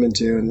much time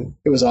into, and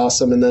it was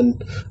awesome. And then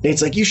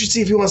Nate's like, you should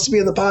see if he wants to be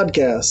on the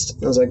podcast.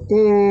 And I was like,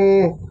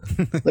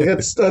 like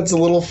that's a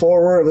little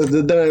forward.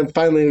 But then I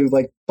finally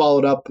like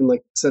followed up and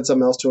like said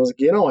something else to him. I was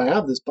like, I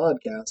have this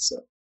podcast. So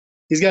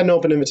he's got an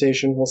open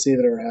invitation. We'll see if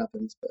it ever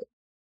happens. But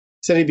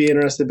he said he'd be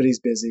interested, but he's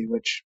busy,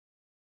 which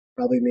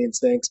probably means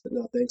thanks, but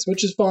no thanks,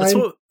 which is fine.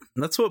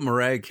 That's what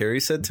Mariah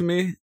Carey said to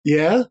me.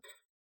 Yeah?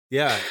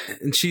 Yeah.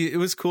 And it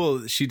was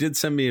cool. She did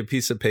send me a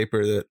piece of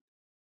paper that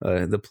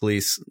the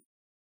police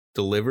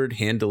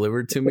hand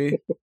delivered to me.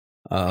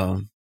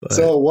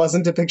 So it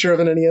wasn't a picture of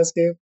an NES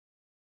game?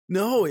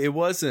 No, it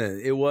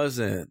wasn't.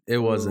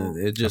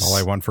 It just all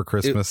I want for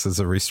Christmas is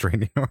a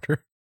restraining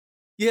order.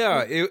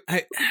 Yeah,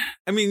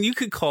 I mean, you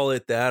could call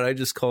it that. I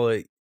just call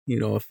it,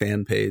 a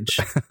fan page.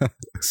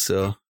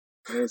 So,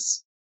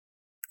 nice.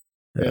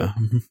 Yeah,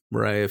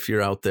 Mariah, if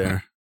you're out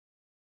there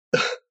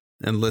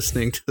and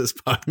listening to this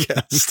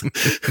podcast.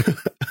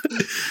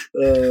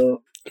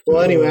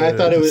 Well, anyway, I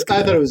thought it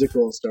was a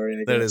cool story. I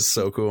guess. That is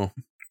so cool,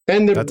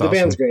 and the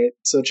band's great.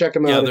 So check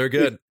them out. Yeah, they're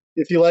good.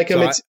 If you like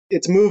them,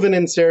 it's moving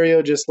in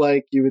stereo, just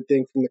like you would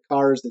think from the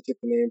Cars. They took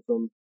the name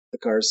from the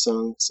Cars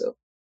song. So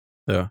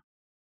yeah.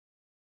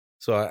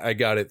 So I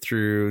got it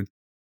through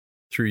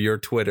your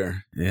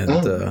Twitter, and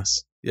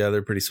nice. Yeah,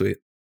 they're pretty sweet.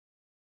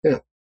 Yeah,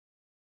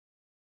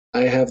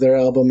 I have their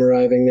album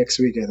arriving next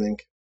week, I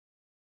think.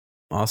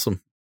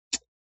 Awesome.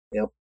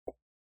 Yep.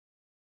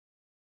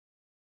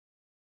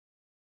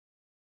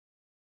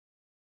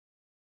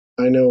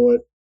 I know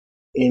what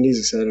Andy's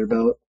excited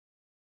about.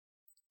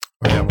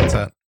 Oh yeah, what's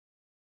that?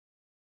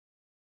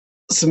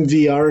 Some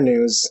VR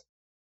news.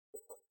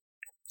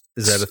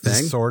 Is that a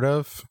thing? Sort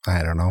of.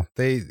 I don't know.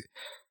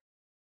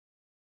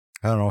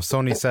 I don't know.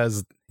 Sony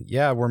says,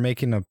 yeah, we're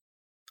making a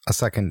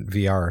second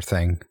VR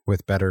thing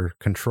with better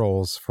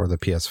controls for the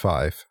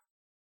PS5.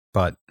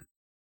 But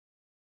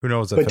who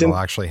knows if it'll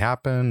actually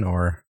happen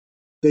or...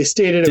 They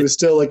stated it was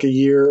still like a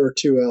year or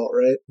two out,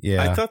 right?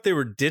 Yeah. I thought they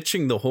were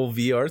ditching the whole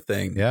VR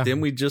thing. Yeah. Didn't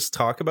we just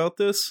talk about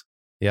this?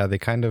 Yeah, they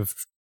kind of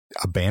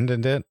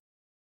abandoned it.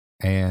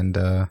 And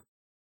I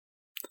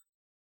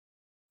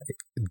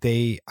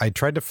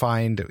tried to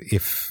find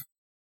if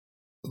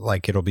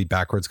like it'll be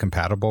backwards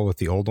compatible with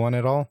the old one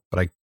at all, but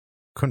I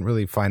couldn't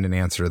really find an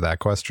answer to that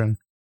question.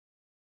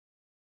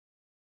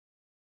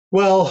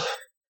 Well,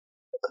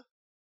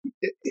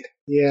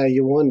 yeah,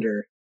 you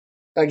wonder.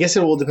 I guess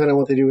it will depend on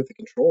what they do with the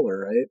controller,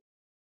 right?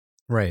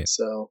 Right.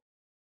 So,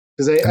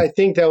 because I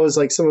think that was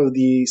like some of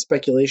the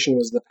speculation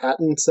was the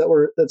patents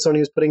that Sony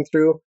was putting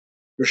through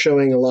were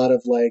showing a lot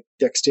of like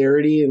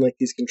dexterity in like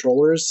these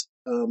controllers,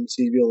 so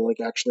you'd be able to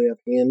like actually have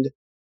hand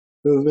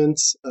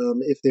movements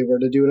if they were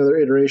to do another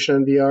iteration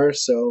on VR.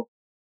 So,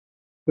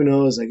 who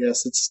knows? I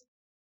guess it's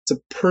a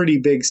pretty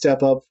big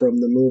step up from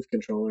the Move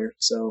controller.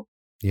 So,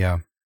 yeah.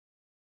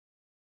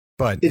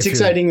 But it's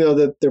exciting though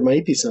that there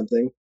might be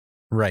something.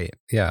 Right.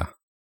 Yeah.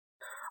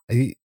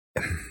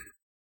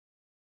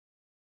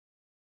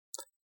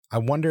 I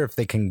wonder if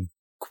they can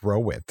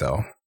grow it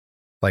though.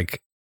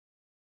 Like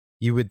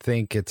you would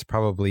think it's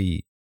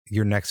probably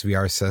your next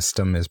VR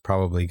system is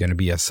probably going to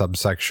be a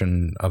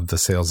subsection of the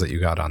sales that you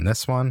got on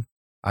this one.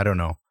 I don't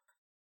know.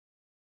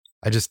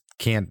 I just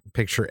can't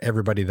picture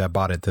everybody that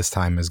bought it this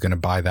time is going to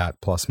buy that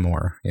plus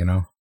more,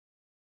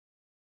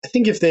 I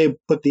think if they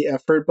put the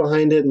effort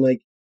behind it and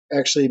like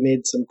actually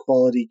made some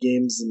quality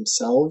games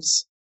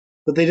themselves,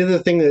 but they did the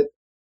thing that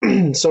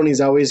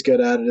Sony's always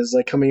good at, it is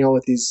like coming out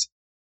with these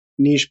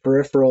niche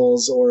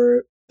peripherals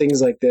or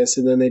things like this,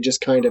 and then they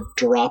just kind of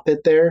drop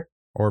it there.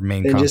 Or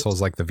main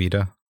consoles like the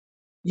Vita.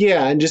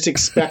 Yeah, and just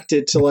expect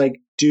it to like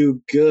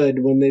do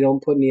good when they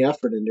don't put any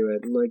effort into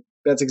it. And like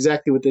that's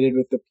exactly what they did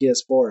with the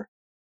PS4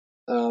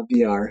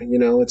 VR.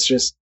 It's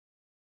just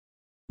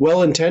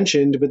well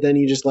intentioned, but then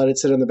you just let it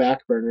sit on the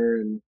back burner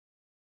and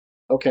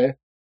okay.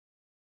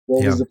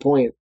 What was the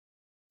point?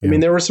 I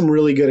mean, there were some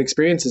really good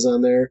experiences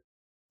on there,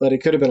 but it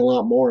could have been a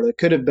lot more. It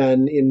could have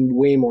been in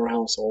way more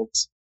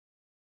households.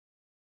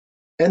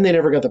 And they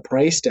never got the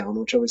price down,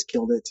 which always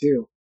killed it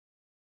too.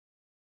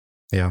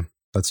 Yeah,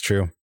 that's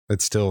true.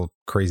 It's still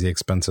crazy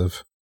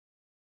expensive.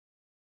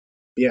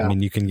 Yeah. I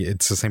mean,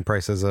 it's the same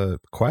price as a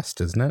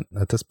Quest, isn't it,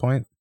 at this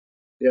point?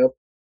 Yep.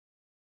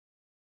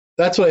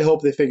 That's what I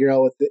hope they figure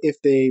out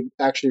if they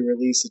actually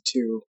release it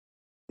too,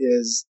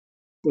 is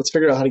let's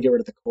figure out how to get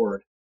rid of the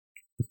cord.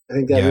 I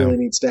think that really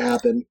needs to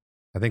happen.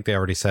 I think they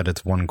already said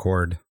it's one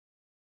cord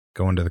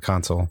going to the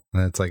console.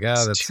 And it's like,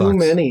 that's too sucks.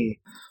 Many.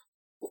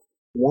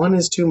 One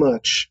is too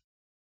much.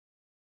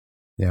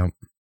 Yeah.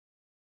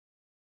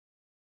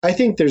 I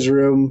think there's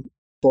room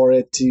for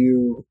it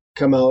to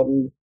come out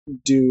and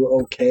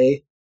do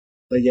okay.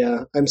 But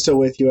yeah, I'm still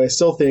with you. I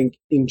still think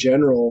in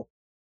general,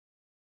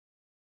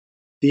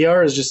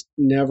 VR is just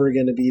never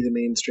going to be the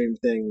mainstream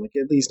thing. Like,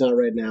 at least not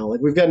right now.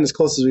 Like, we've gotten as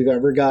close as we've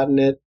ever gotten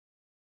it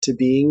to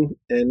being.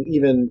 And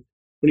even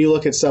when you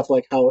look at stuff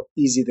like how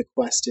easy the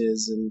Quest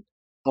is and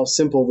how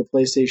simple the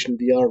PlayStation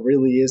VR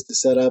really is to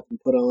set up and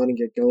put on and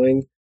get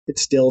going, it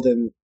still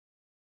didn't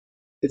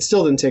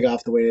take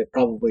off the way it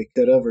probably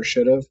could have or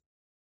should have.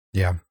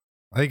 Yeah.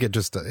 I think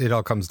it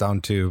all comes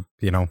down to,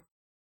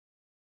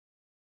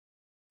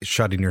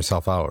 shutting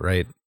yourself out,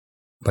 right?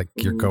 Like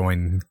you're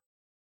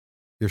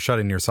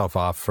shutting yourself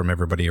off from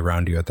everybody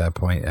around you at that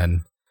point.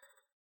 And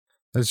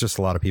there's just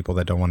a lot of people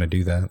that don't want to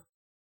do that.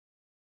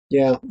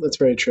 Yeah, that's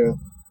very true.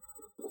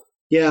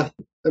 Yeah.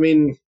 I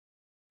mean,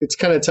 it's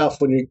kind of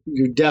tough when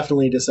you're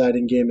definitely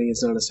deciding gaming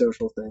is not a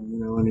social thing,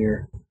 and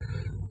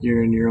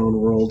you're in your own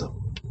world.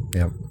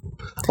 Yep.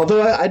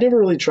 Although I never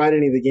really tried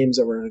any of the games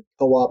that were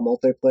co-op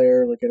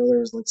multiplayer. Like, I know there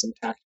was like some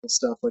tactical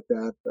stuff like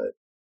that, but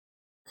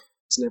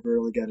just never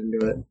really got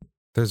into it.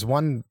 There's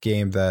one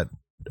game that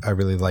I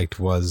really liked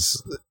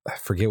was, I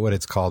forget what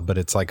it's called, but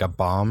it's like a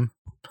bomb.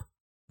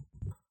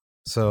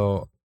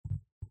 So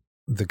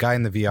the guy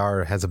in the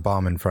VR has a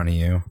bomb in front of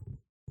you,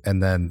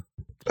 and then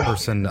the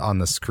person on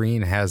the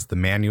screen has the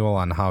manual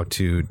on how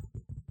to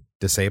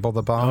disable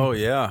the bomb. Oh,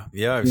 yeah.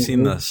 Yeah, I've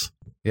seen this.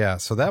 Yeah,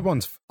 so that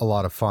one's a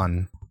lot of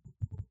fun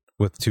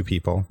with two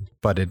people,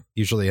 but it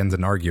usually ends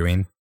in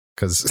arguing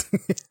because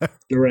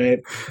right.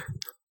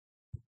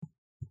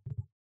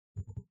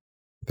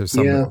 There's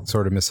some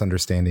sort of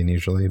misunderstanding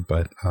usually,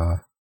 but I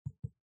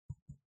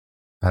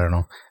don't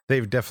know.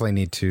 They definitely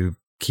need to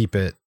keep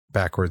it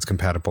backwards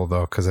compatible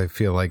though, because I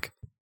feel like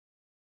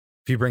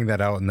if you bring that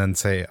out and then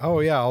say,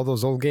 "Oh yeah, all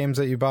those old games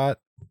that you bought,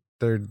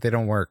 they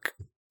don't work,"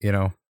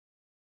 That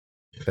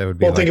would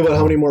be. Well, think about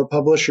how many more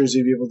publishers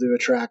you'd be able to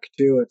attract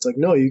too. It's like,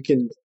 no, you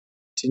can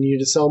continue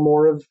to sell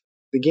more of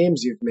the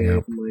games you've made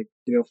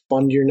and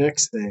fund your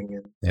next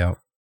thing. And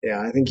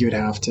yeah, I think you would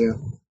have to.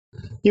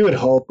 You would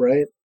hope,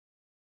 right?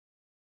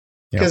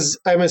 Because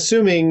I'm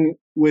assuming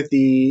with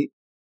the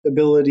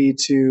ability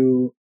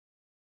to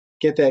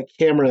get that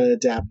camera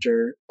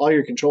adapter, all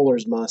your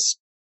controllers must.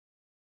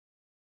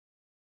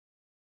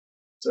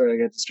 Sorry,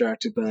 I got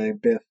distracted by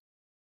Biff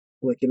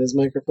licking his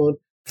microphone.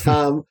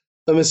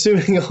 I'm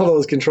assuming all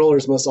those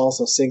controllers must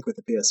also sync with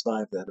the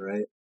PS5 then,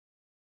 right?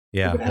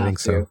 Yeah, I think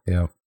so.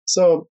 Yeah.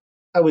 So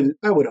I would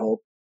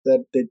hope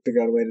that they'd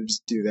figure out a way to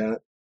just do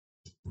that.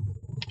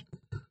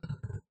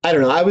 I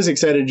don't know. I was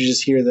excited to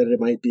just hear that it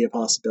might be a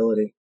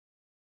possibility.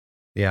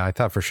 Yeah, I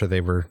thought for sure they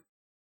were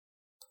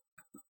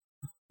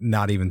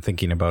not even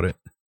thinking about it.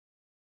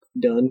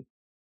 Done.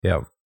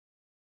 Yeah.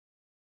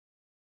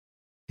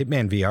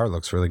 Hitman VR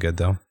looks really good,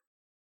 though.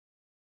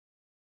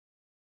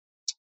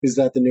 Is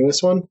that the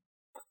newest one?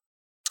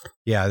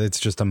 Yeah, it's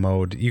just a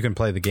mode. You can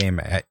play the game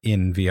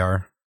in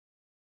VR.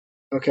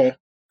 Okay.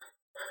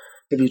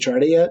 Have you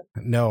tried it yet?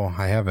 No,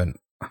 I haven't.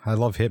 I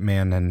love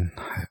Hitman, and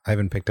I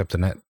haven't picked up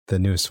the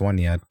newest one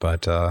yet,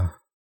 but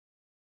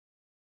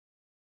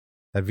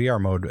that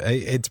VR mode,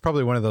 it's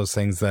probably one of those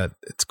things that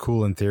it's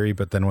cool in theory,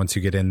 but then once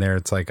you get in there,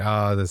 it's like,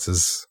 this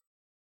is,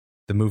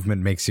 the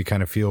movement makes you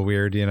kind of feel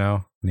weird,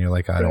 and you're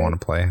like, I don't want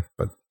to play.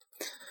 But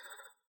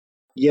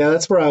yeah,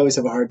 that's where I always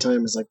have a hard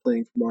time, is like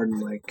playing for more than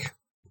like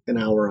an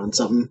hour on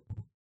something.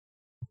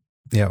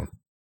 Yeah.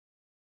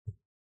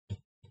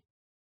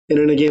 And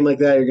in a game like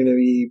that, you're going to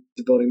be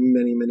devoting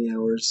many, many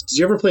hours. Did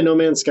you ever play No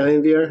Man's Sky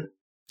in VR?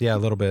 Yeah, a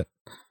little bit.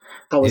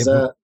 How was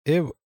that?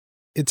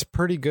 It's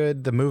pretty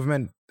good. The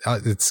movement,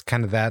 it's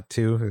kind of that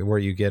too, where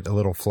you get a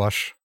little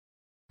flush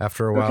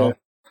after a while.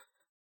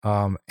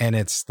 Okay. And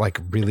it's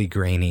like really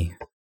grainy,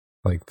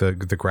 like the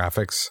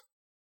graphics.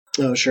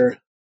 Oh, sure.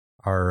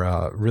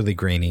 Are really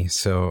grainy.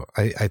 So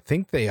I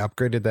think they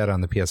upgraded that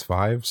on the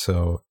PS5,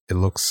 so it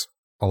looks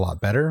a lot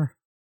better.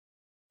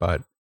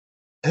 But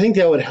I think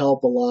that would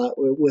help a lot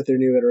with their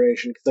new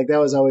iteration, because like that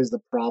was always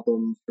the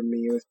problem for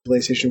me with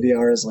PlayStation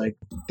VR, is like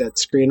that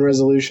screen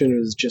resolution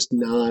was just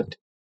not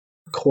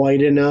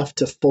quite enough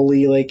to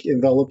fully like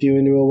envelop you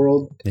into a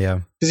world.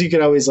 Yeah, because you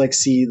could always like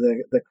see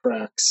the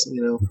cracks,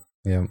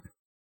 Yeah.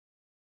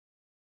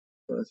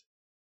 But,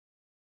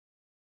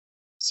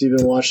 so you've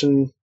been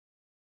watching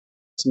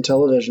some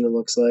television, it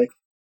looks like.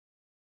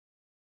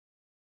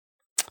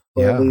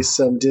 Or at least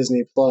some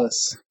Disney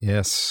Plus.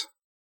 Yes.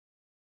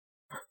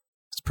 I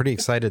was pretty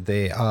excited.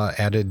 They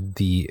added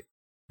the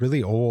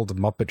really old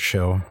Muppet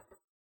Show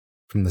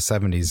from the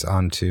 70s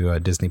onto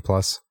Disney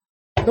Plus.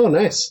 Oh,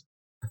 nice.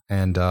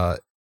 And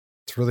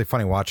it's really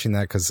funny watching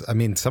that, because, I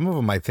mean, some of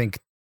them I think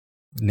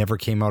never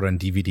came out on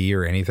DVD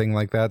or anything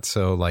like that.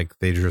 So, like,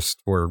 they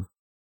just were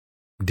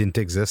didn't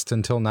exist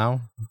until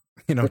now,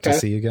 to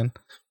see again.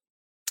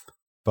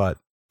 But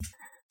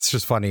it's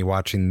just funny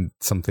watching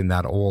something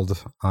that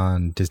old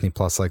on Disney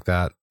Plus like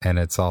that. And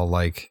it's all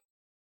like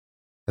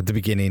at the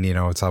beginning, it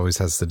always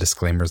has the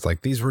disclaimers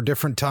like these were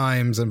different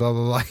times and blah,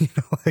 blah, blah.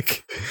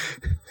 Like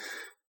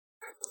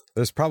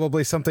there's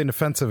probably something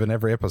offensive in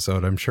every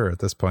episode, I'm sure at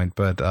this point.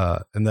 But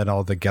and then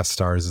all the guest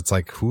stars, it's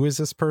like, who is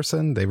this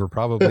person? They were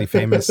probably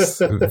famous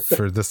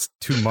for this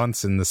 2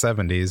 months in the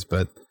 70s,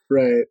 but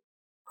right.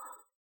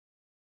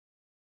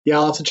 Yeah,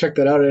 I'll have to check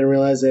that out. I didn't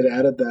realize they'd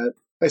added that.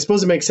 I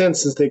suppose it makes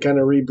sense since they kind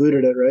of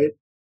rebooted it, right?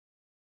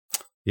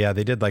 Yeah,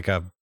 they did like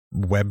a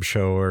web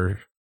show, or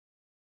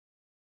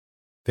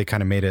they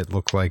kind of made it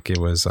look like it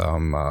was, I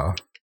don't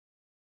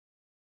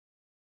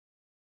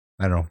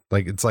know,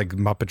 like it's like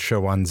Muppet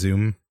Show on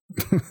Zoom,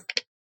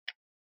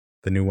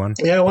 the new one.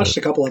 Yeah, I watched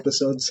a couple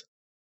episodes.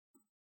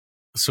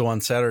 So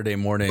on Saturday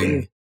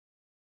morning,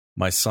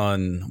 my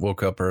son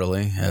woke up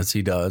early, as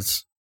he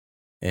does,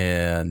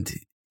 and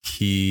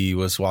he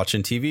was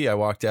watching TV. I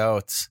walked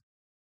out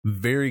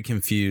very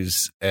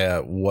confused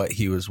at what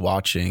he was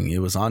watching. It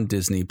was on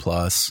Disney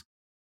Plus.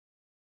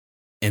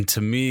 And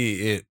to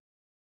me,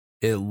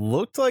 it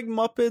looked like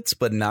Muppets,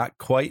 but not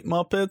quite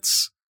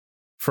Muppets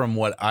from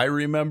what I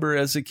remember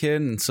as a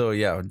kid. And so,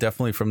 yeah,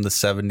 definitely from the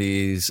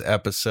 70s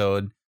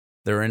episode.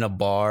 They're in a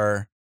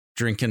bar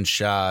drinking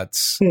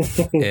shots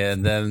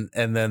and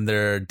then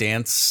they're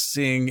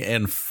dancing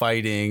and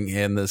fighting.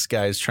 And this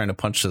guy's trying to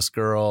punch this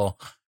girl.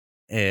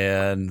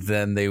 And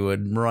then they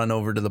would run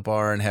over to the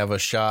bar and have a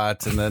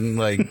shot and then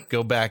like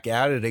go back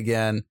at it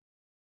again.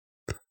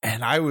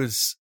 And I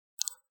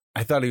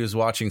thought he was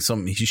watching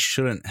something he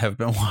shouldn't have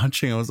been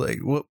watching. I was like,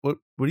 what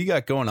do you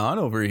got going on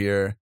over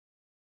here?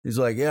 He's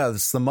like, yeah,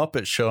 this is the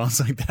Muppet Show. I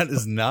was like, that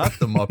is not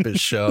the Muppet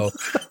Show,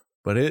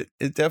 but it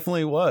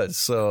definitely was.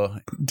 So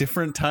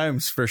different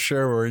times for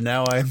sure, where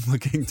now I'm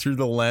looking through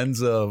the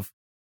lens of,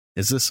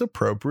 is this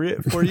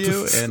appropriate for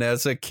you? And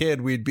as a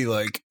kid, we'd be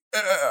like,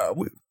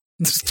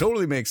 this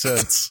totally makes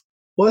sense.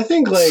 Well, I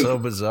think like so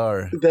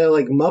bizarre. The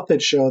like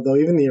Muppet Show, though,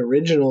 even the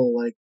original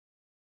like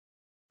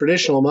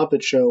traditional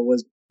Muppet Show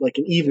was like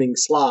an evening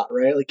slot,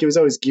 right? Like it was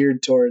always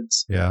geared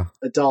towards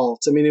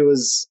adults. I mean, it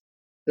was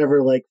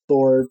never like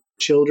for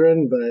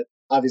children, but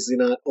obviously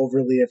not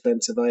overly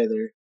offensive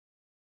either.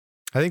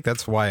 I think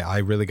that's why I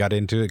really got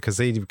into it, because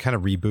they kind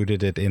of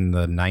rebooted it in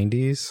the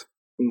 90s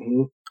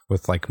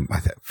with like, I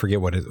forget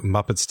what it is,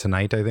 Muppets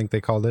Tonight, I think they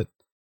called it.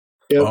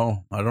 Yep.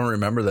 Oh, I don't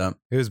remember that.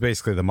 It was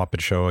basically the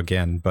Muppet Show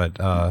again, but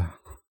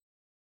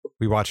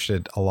we watched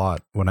it a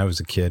lot when I was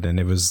a kid, and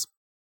it was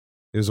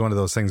one of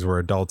those things where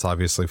adults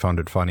obviously found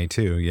it funny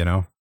too,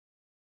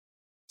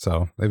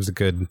 So it was a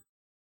good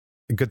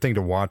thing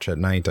to watch at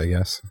night, I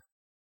guess.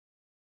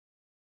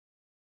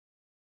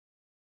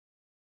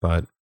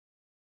 But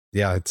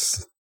yeah,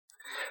 it's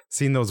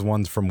seeing those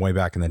ones from way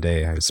back in the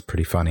day. It was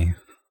pretty funny.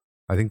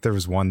 I think there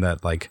was one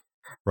that like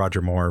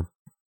Roger Moore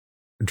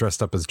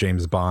dressed up as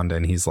James Bond,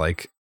 and he's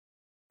like,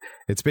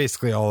 it's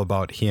basically all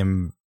about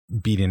him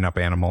beating up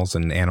animals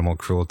and animal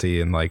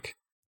cruelty and like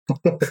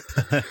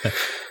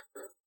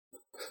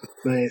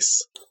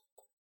nice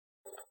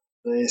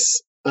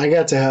I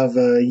got to have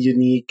a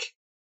unique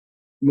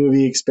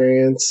movie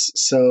experience.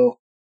 So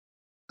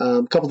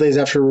a couple days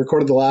after we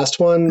recorded the last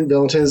one,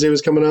 Valentine's Day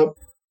was coming up,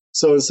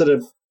 so instead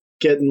of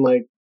getting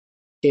like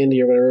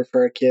candy or whatever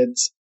for our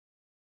kids,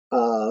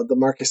 the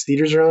Marcus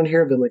theaters around here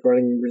have been like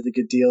running really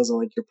good deals on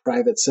like your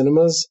private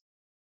cinemas.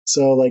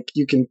 So like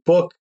you can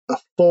book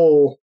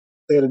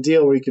they had a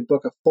deal where you could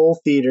book a full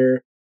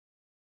theater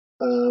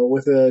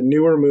with a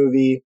newer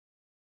movie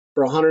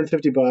for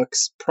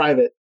 $150,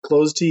 private,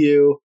 closed to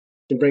you.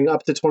 You can bring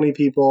up to 20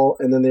 people,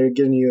 and then they're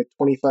giving you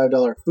a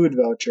 $25 food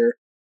voucher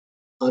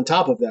on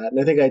top of that.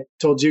 And I think I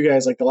told you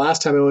guys like the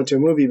last time I went to a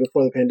movie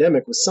before the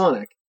pandemic was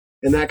Sonic,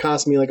 and that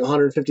cost me like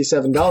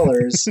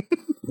 $157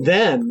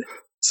 then.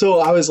 So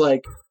I was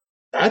like,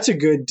 that's a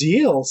good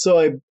deal. So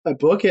I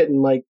book it,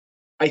 and like,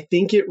 I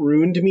think it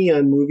ruined me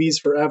on movies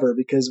forever,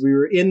 because we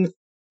were in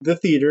the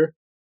theater,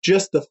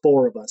 just the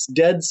four of us,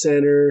 dead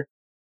center,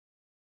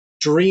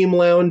 dream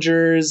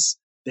loungers.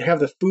 They have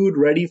the food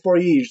ready for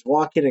you. You just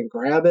walk in and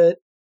grab it.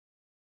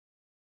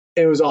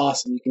 It was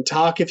awesome. You can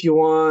talk if you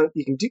want.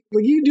 You can do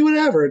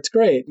whatever. It's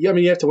great. I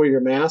mean, you have to wear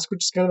your mask,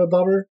 which is kind of a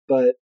bummer,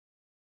 but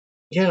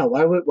yeah,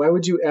 why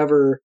would you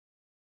ever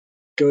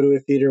go to a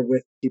theater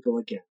with people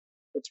again?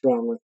 What's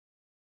wrong with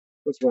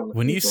when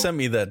people? You sent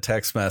me that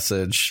text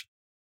message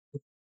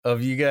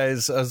of you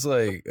guys, I was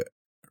like,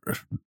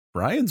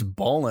 Brian's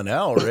balling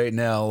out right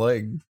now.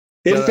 Like,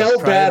 it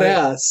felt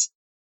badass.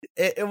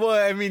 Well,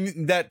 I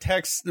mean, that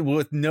text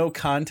with no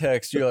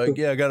context, you're like,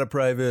 yeah, I got a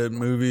private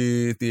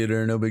movie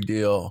theater, no big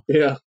deal.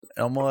 Yeah.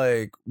 And I'm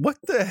like, what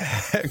the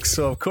heck?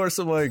 So of course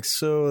I'm like,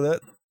 so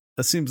that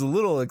seems a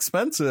little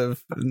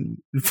expensive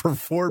for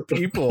 4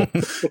 people.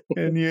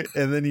 and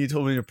then you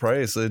told me your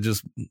price.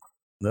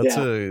 That's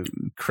a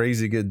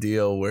crazy good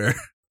deal where.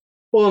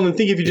 Well, and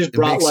think if you just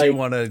brought you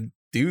want to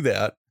do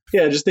that.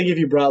 Yeah, just think if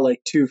you brought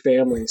like 2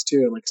 families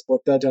too, and like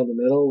split that down the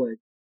middle, like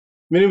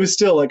mean, it was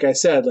still, like I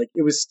said, like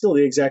it was still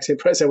the exact same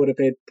price I would have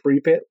paid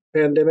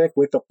pre-pandemic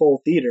with the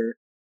full theater.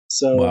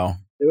 So wow.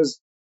 It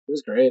was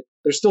great.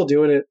 They're still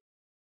doing it.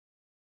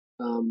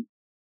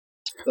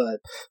 But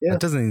yeah, it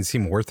doesn't even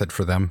seem worth it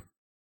for them.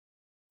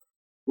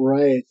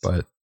 Right.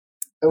 But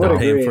I would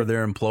agree. Paying for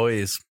their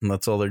employees, and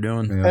that's all they're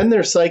doing. Yeah. And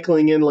they're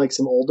cycling in like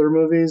some older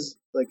movies,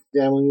 like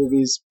family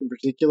movies in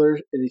particular.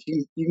 And if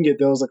you can get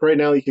those, like right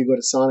now, you could go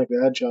to Sonic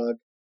the Hedgehog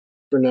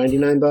for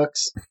 $99.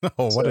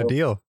 Oh, what a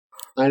deal!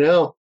 I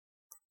know.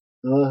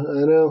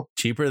 I know.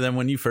 Cheaper than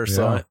when you first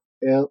saw it.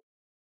 Yeah.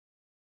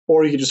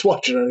 Or you could just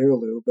watch it on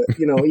Hulu, but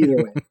either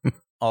way.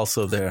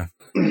 Also there.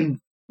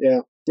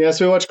 Yeah.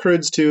 So we watched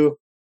Croods 2.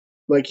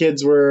 My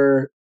kids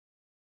were,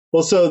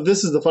 well, so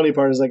this is the funny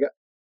part is like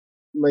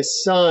my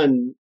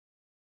son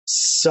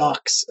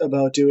sucks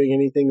about doing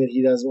anything that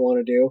he doesn't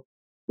want to do,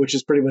 which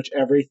is pretty much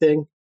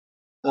everything.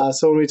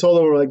 So when we told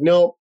him, we're like,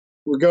 nope,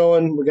 we're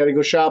going, we got to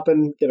go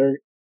shopping, get our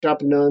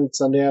shopping done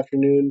Sunday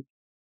afternoon.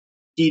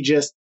 He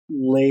just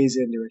lays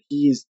into it.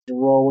 He's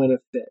throwing a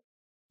fit.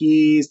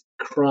 He's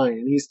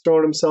crying. He's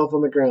throwing himself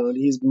on the ground.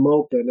 He's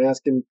moping,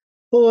 asking,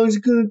 how long is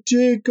it going to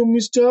take? Can we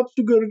stop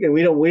so good? And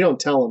we don't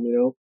tell him,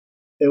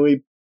 And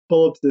we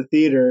pull up to the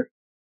theater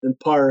and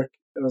park.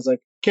 And I was like,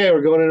 okay,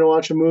 we're going in to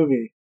watch a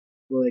movie.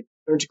 We're like,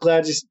 aren't you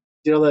glad you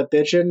did all that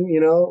bitching,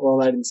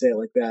 Well, I didn't say it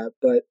like that.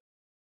 But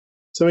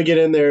so we get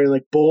in there and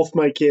like both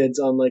my kids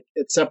on like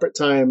at separate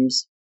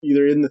times,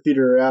 either in the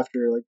theater or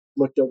after, like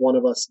looked at one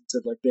of us and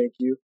said like, thank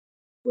you.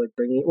 Like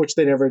bringing it, which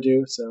they never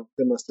do. So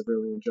they must have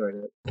really enjoyed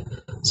it.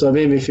 So it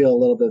made me feel a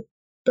little bit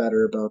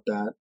better about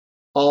that.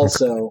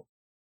 Also,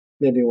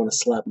 made me want to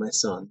slap my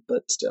son,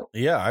 but still.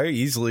 Yeah, I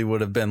easily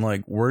would have been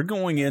like, we're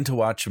going in to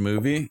watch a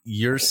movie.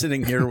 You're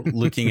sitting here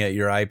looking at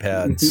your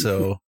iPad.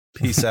 So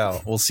peace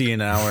out. We'll see you in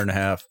an hour and a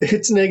half.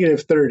 It's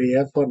 -30.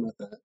 Have fun with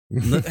that.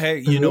 Hey,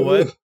 you know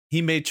what?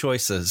 He made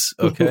choices.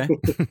 Okay.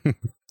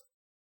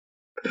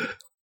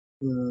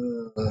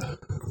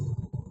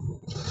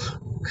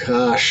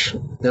 Gosh,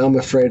 now I'm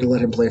afraid to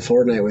let him play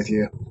Fortnite with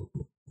you.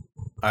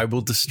 I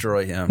will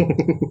destroy him.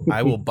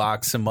 I will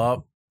box him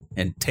up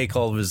and take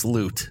all of his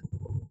loot.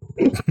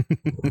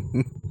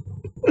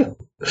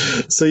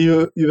 So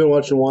you've been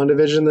watching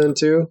WandaVision then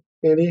too,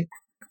 Andy?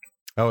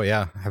 Oh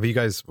yeah. Have you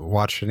guys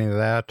watched any of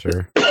that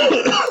or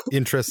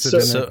interested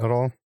in it at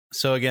all?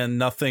 So again,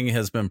 nothing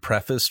has been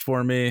prefaced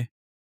for me,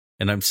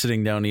 and I'm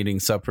sitting down eating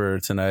supper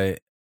tonight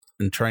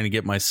and trying to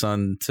get my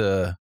son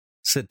to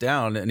sit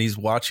down, and he's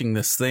watching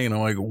this thing, and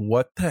I'm like,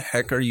 what the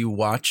heck are you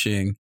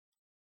watching?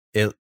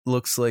 It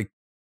looks like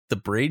the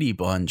Brady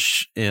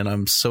Bunch, and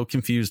I'm so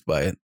confused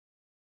by it.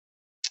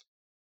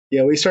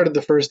 Yeah, we started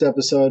the first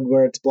episode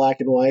where it's black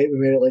and white. We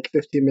made it like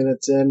 15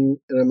 minutes in,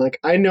 and I'm like,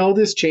 I know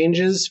this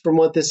changes from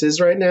what this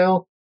is right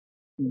now,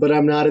 but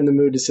I'm not in the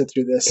mood to sit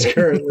through this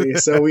currently.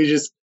 So we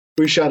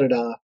shut it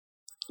off.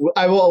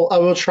 I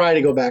will try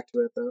to go back to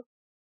it though.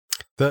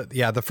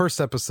 The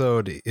first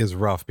episode is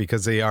rough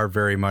because they are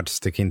very much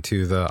sticking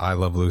to the I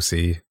Love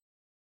Lucy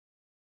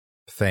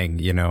thing,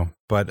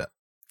 but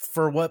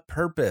for what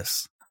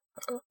purpose?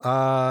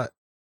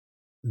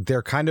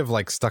 They're kind of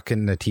like stuck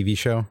in a TV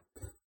show.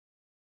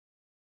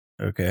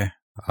 Okay.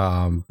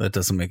 That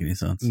doesn't make any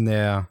sense.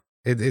 Yeah.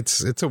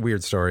 It's a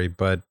weird story,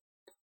 but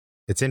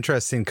it's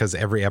interesting because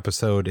every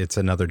episode it's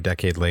another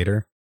decade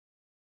later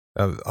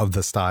of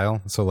the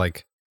style. So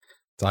like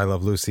it's I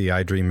Love Lucy,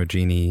 I Dream of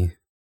Jeannie,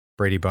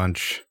 Brady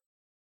Bunch.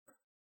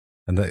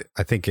 And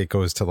I think it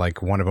goes to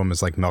like one of them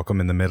is like Malcolm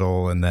in the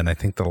Middle, and then I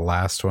think the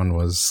last one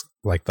was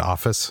like The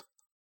Office.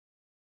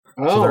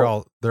 Oh.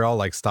 So they're all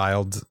like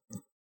styled,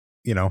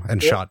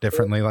 and shot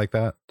differently like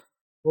that.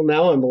 Well,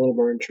 now I'm a little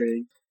more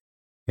intrigued.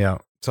 Yeah.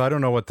 So I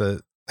don't know what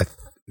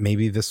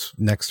maybe this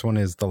next one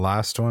is the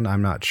last one.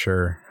 I'm not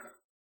sure.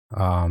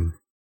 But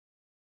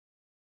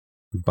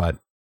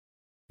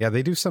yeah,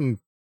 they do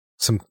some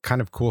kind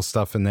of cool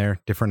stuff in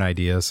there, different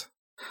ideas.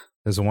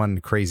 There's one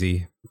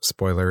crazy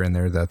spoiler in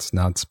there that's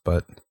nuts,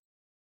 but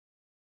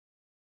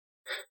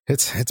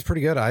it's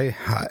pretty good.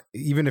 I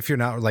even if you're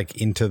not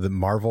like into the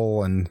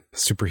Marvel and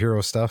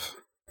superhero stuff,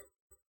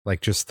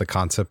 like just the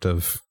concept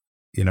of,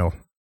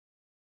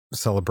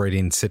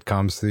 celebrating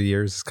sitcoms through the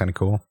years is kind of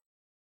cool.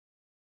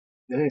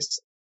 Nice.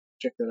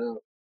 Check that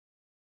out.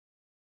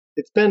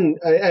 It's been,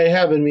 I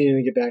have been meaning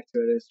to get back to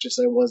it. It's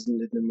just I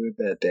wasn't in the mood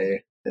that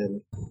day.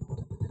 And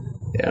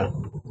yeah,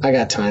 I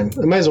got time.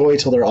 I might as well wait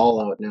till they're all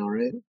out now,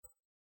 right?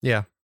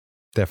 Yeah,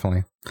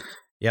 definitely.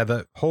 Yeah,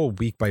 the whole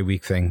week by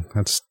week thing,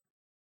 that's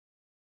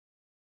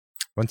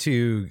once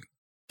you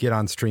get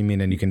on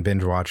streaming and you can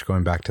binge watch,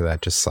 going back to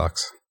that just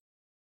sucks.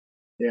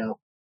 Yeah.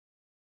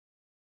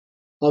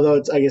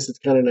 Although I guess it's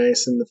kind of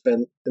nice in the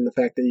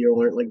fact that you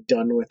aren't like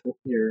done with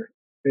your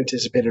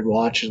anticipated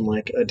watch in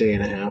like a day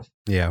and a half.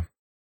 Yeah.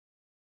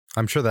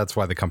 I'm sure that's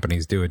why the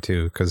companies do it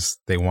too, because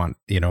they want,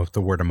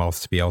 the word of mouth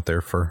to be out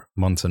there for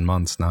months and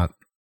months, not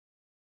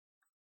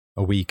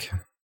a week.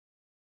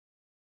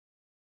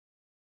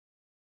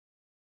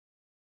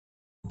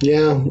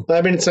 Yeah.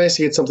 I mean, it's nice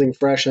to get something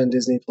fresh on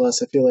Disney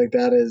Plus. I feel like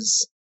that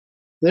is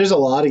There's a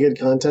lot of good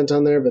content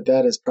on there, but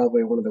that is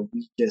probably one of the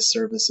weakest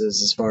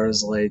services as far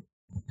as like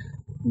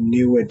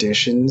new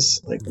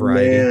additions. Like,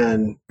 variety.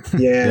 Man,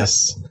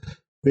 yes. Yeah.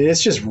 I mean,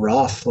 it's just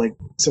rough. Like,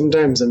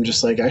 sometimes I'm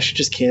just like, I should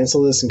just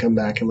cancel this and come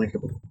back in like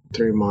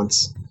 3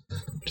 months.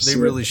 They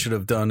really should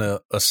have done a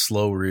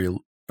slow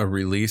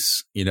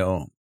release, you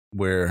know,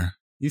 where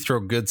you throw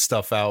good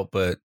stuff out,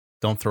 but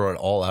don't throw it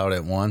all out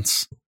at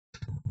once.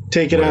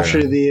 Take it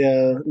after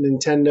the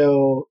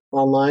Nintendo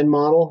Online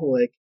model.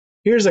 Like,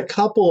 here's a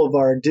couple of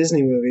our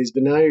Disney movies,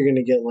 but now you're going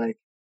to get like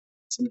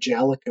some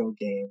Jalico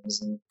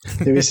games and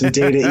maybe some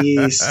Data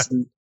East.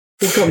 And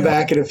we'll come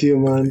back in a few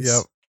months.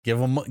 Yep. Give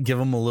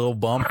them a little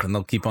bump, and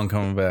they'll keep on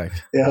coming back.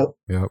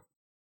 Yep.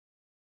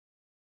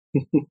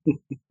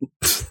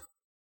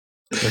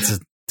 That's a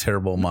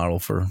terrible model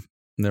for.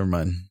 Never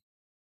mind.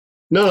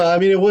 No, I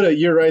mean it would have.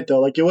 You're right though.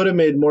 Like it would have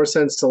made more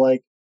sense to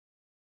like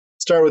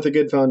start with a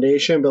good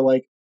foundation, but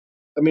like,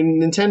 I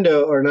mean,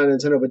 Nintendo or not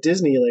Nintendo, but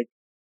Disney, like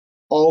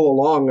all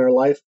along our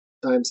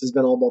lifetimes has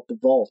been all about the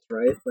vault,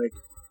 right? Like,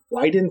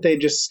 why didn't they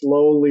just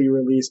slowly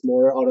release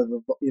more out of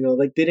the, you know,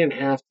 like they didn't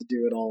have to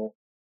do it all.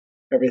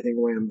 Everything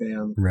wham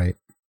bam. Right.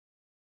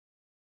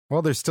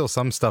 Well, there's still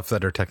some stuff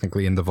that are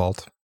technically in the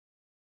vault.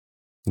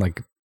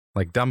 Like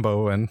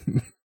Dumbo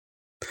and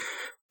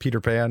Peter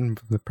Pan.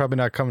 They're probably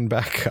not coming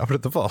back out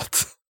of the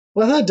vault.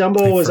 Well, I thought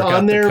Dumbo was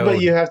on there,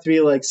 but you have to be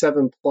like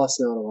 7+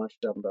 now to watch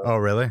Dumbo. Oh,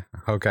 really?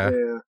 Okay.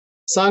 Yeah.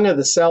 Song of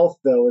the South,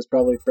 though, is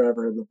probably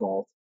forever in the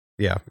vault.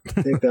 Yeah.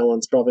 I think that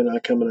one's probably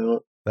not coming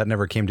out. That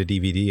never came to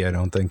DVD, I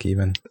don't think,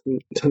 even.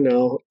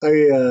 No.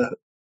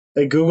 I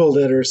Googled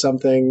it or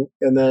something,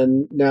 and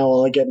then now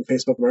all I get in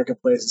Facebook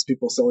Marketplace is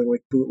people selling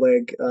like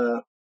bootleg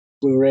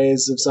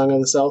Blu-rays of Song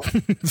of the South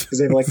because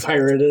they've like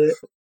pirated it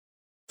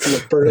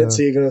and burn it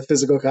so you can have a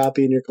physical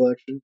copy in your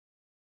collection.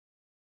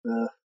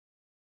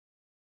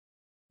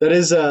 That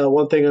is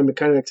one thing I'm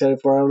kind of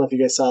excited for. I don't know if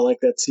you guys saw like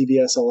that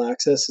CBS All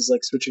Access is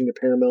like switching to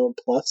Paramount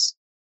Plus.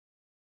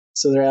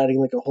 So they're adding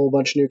like a whole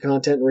bunch of new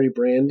content and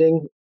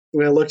rebranding.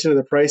 When I looked into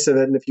the price of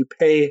it, and if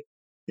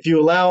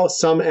you allow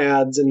some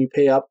ads and you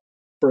pay up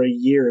for a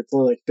year, it's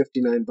only like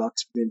 $59 for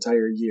the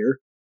entire year,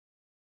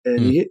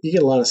 and you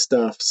get a lot of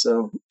stuff.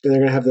 So and they're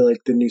gonna have the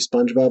new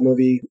SpongeBob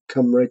movie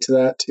come right to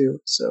that too.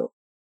 So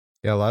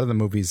yeah, a lot of the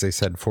movies they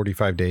said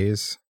 45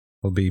 days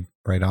will be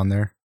right on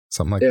there,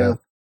 something like that.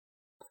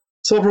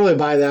 So I'll probably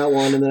buy that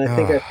one, and then I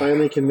think I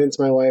finally convinced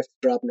my wife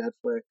to drop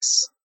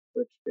Netflix,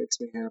 which makes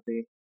me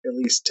happy, at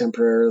least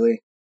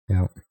temporarily.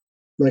 Yeah,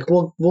 like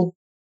we'll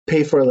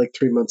pay for it like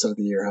 3 months out of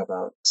the year. How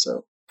about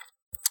so?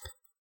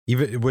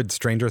 Even would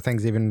Stranger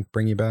Things even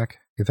bring you back,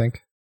 you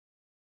think?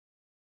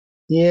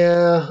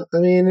 Yeah, I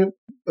mean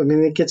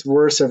it gets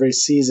worse every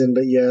season,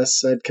 but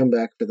yes, I'd come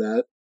back for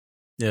that.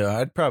 Yeah,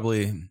 I'd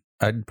probably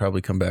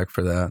come back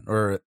for that,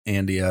 or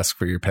Andy ask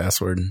for your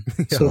password.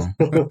 So.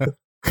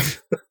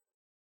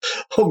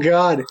 Oh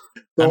God!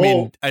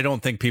 I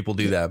don't think people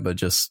do that, but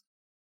just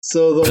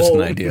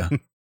an idea.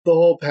 The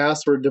whole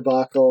password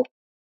debacle.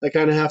 I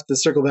kind of have to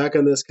circle back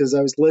on this because I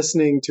was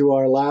listening to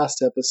our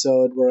last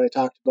episode where I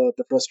talked about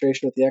the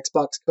frustration with the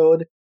Xbox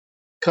code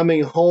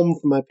coming home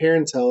from my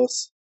parents'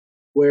 house,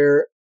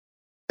 where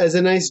as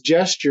a nice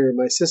gesture,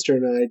 my sister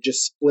and I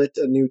just split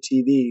a new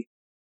TV,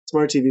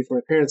 smart TV for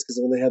my parents because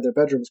when they had their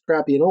bedrooms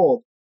crappy and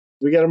old,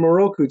 we got a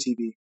Roku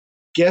TV.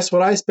 Guess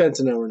what I spent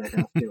an hour and a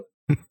half doing?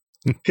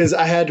 Because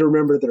I had to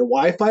remember their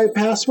Wi-Fi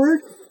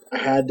password. I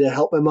had to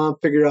help my mom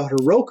figure out her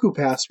Roku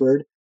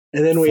password.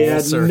 And then we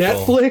had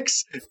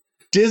Netflix,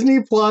 Disney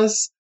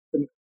Plus,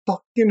 and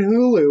fucking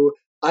Hulu.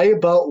 I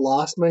about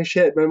lost my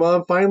shit. My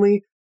mom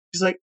finally,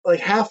 she's like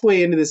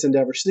halfway into this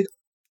endeavor. She's like,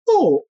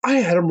 oh, I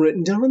had them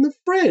written down in the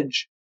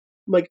fridge.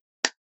 I'm like,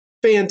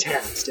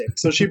 fantastic.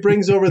 So she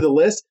brings over the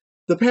list.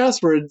 The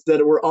passwords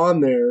that were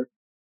on there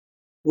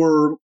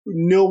were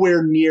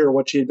nowhere near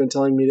what she had been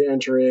telling me to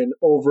enter in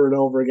over and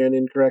over again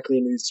incorrectly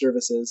into these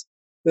services.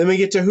 Then we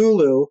get to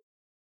Hulu,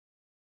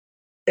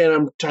 and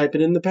I'm typing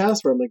in the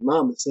password. I'm like,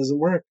 Mom, this doesn't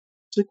work.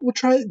 She's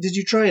like, did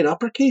you try an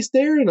uppercase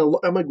there? And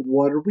I'm like,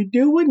 what are we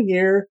doing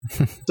here?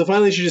 So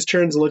finally she just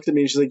turns and looks at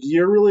me, and she's like,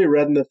 you're really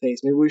red in the face.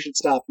 Maybe we should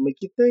stop. I'm like,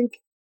 you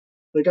think?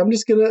 Like, I'm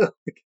just going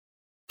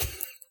to...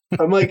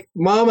 I'm like,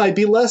 Mom, I'd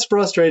be less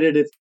frustrated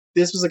if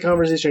this was a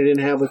conversation I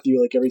didn't have with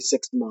you like every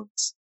 6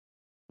 months.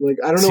 Like,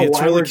 I don't know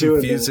why we're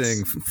doing this. It's really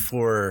confusing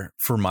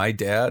for my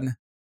dad.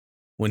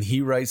 When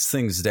he writes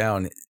things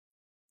down,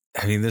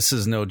 I mean, this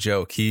is no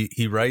joke.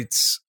 He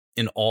writes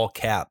in all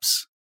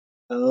caps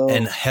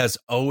and has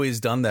always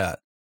done that.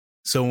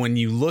 So when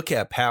you look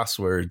at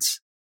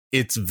passwords,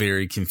 it's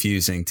very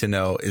confusing to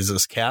know, is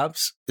this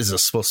caps? Is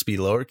this supposed to be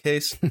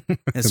lowercase?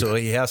 And so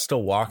he has to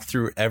walk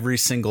through every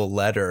single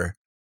letter,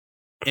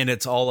 and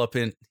it's all up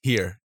in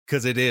here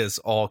because it is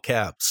all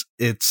caps.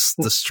 It's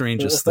the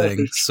strangest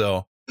thing.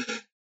 So...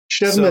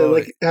 Should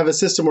have a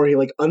system where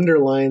he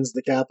underlines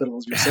the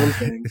capitals or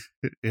something.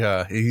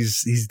 Yeah,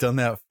 he's done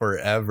that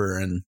forever,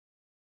 and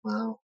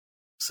wow.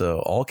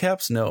 So all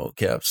caps, no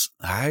caps.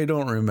 I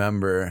don't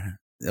remember.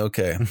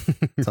 Okay,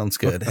 sounds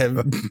good.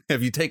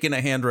 Have you taken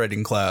a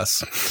handwriting class?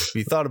 Have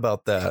you thought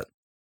about that?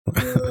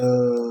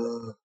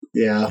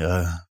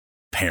 Yeah.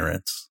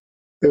 Parents.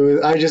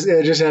 I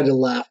just had to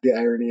laugh at the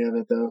irony of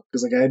it though,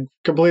 because like I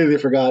completely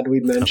forgot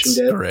we'd mentioned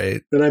it.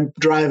 Great. Then I'm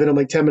driving. I'm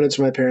like 10 minutes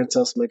from my parents'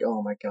 house. I'm like,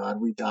 oh my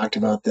god, we talked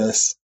about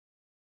this.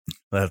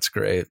 That's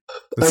great.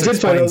 This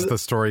explains the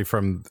story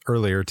from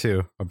earlier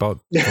too about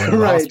going to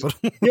the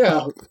hospital.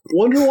 Yeah.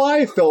 Wonder why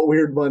I felt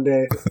weird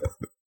Monday.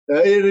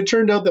 It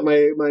turned out that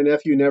my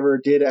nephew never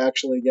did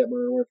actually get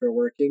Modern Warfare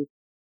working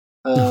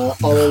all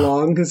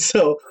along.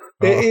 So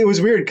it was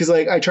weird because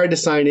like I tried to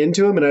sign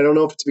into him, and I don't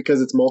know if it's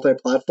because it's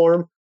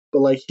multi-platform, but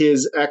like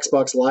his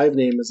Xbox Live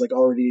name is like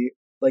already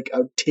like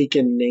a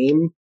taken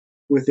name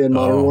within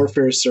Modern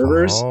Warfare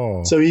servers.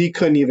 So he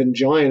couldn't even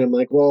join. I'm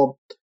like, well,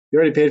 you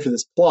already paid for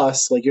this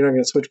plus, like you're not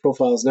going to switch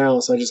profiles now.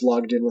 So I just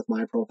logged in with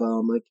my profile.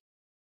 I'm like,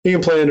 you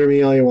can play under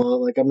me all you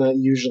want. Like I'm not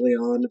usually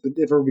on. If it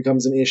ever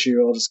becomes an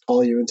issue, I'll just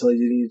call you until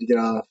you need to get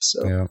off.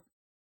 So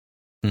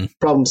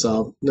problem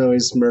solved. No,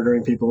 he's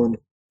murdering people in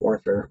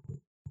Warfare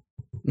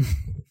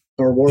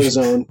or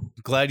Warzone.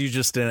 Glad you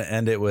just didn't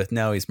end it with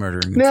now he's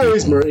murdering. No, people.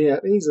 He's murdering. Yeah,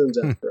 he's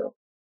in death row.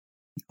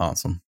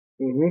 Awesome.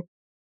 Mm-hmm.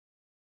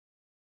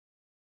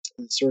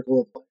 The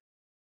circle of life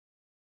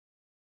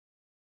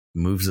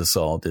moves us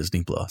all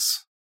Disney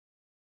Plus.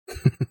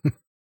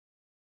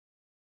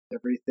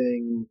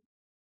 Everything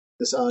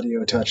this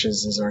audio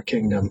touches is our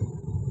kingdom.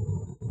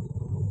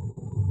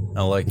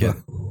 I like it.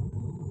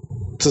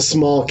 It's a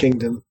small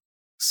kingdom.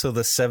 So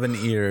the 7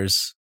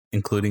 ears,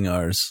 including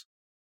ours.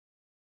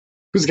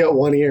 Who's got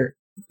 1 ear?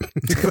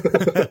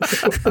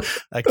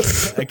 I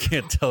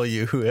can't tell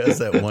you who has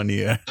that 1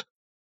 ear.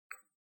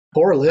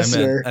 Poor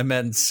listener. I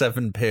meant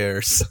 7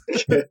 pairs.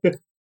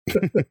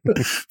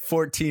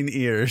 14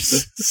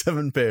 ears,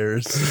 7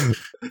 pairs.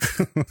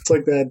 It's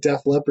like that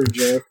Def Leppard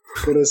joke.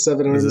 Go to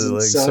 7 arms and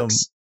like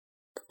sucks.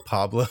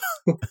 Pablo.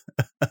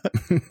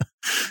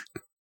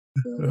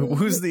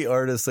 Who's the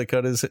artist that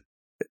cut his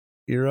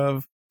ear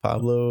off?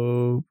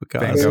 Pablo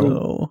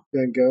Picasso.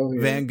 Van Gogh.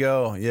 Yeah. Van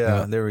Gogh.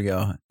 Yeah, there we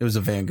go. It was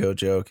a Van Gogh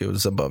joke. It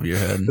was above your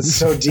head. It's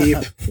so deep.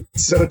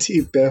 So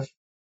deep, Biff.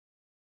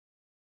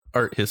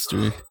 Art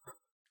history.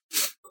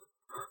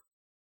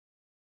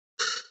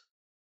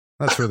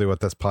 That's really what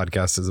this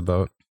podcast is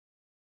about.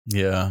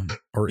 Yeah.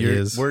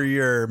 We're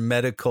your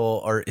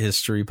medical art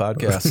history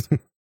podcast.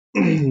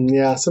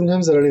 Yeah,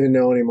 sometimes I don't even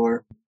know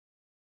anymore.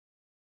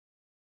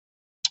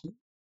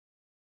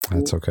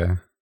 That's okay.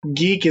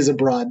 Geek is a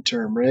broad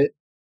term, right?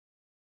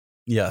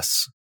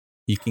 Yes.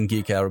 You can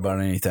geek out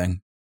about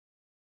anything.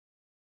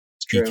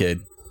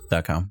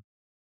 Geekade.com.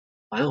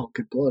 Wow,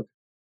 good plug.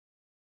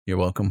 You're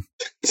welcome.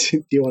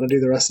 Do you want to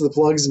do the rest of the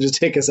plugs and just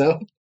take us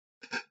out?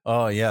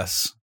 Oh,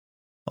 yes.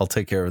 I'll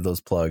take care of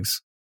those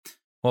plugs.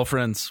 Well,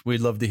 friends,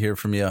 we'd love to hear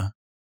from you.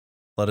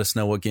 Let us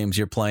know what games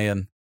you're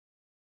playing.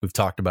 We've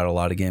talked about a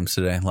lot of games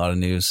today, a lot of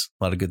news,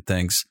 a lot of good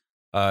things.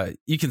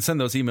 You can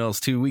send those emails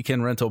to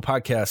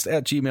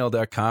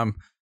weekendrentalpodcast@gmail.com.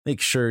 Make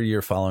sure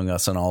you're following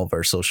us on all of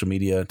our social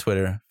media,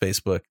 Twitter,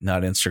 Facebook,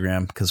 not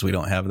Instagram, because we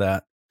don't have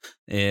that.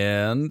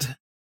 And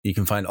you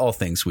can find all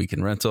things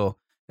Weekend Rental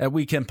at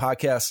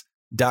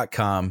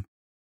weekendpodcast.com.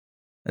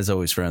 As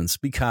always, friends,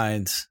 be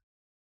kind.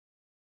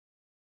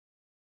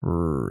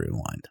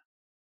 Rewind.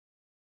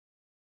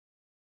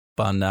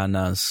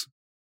 Bananas.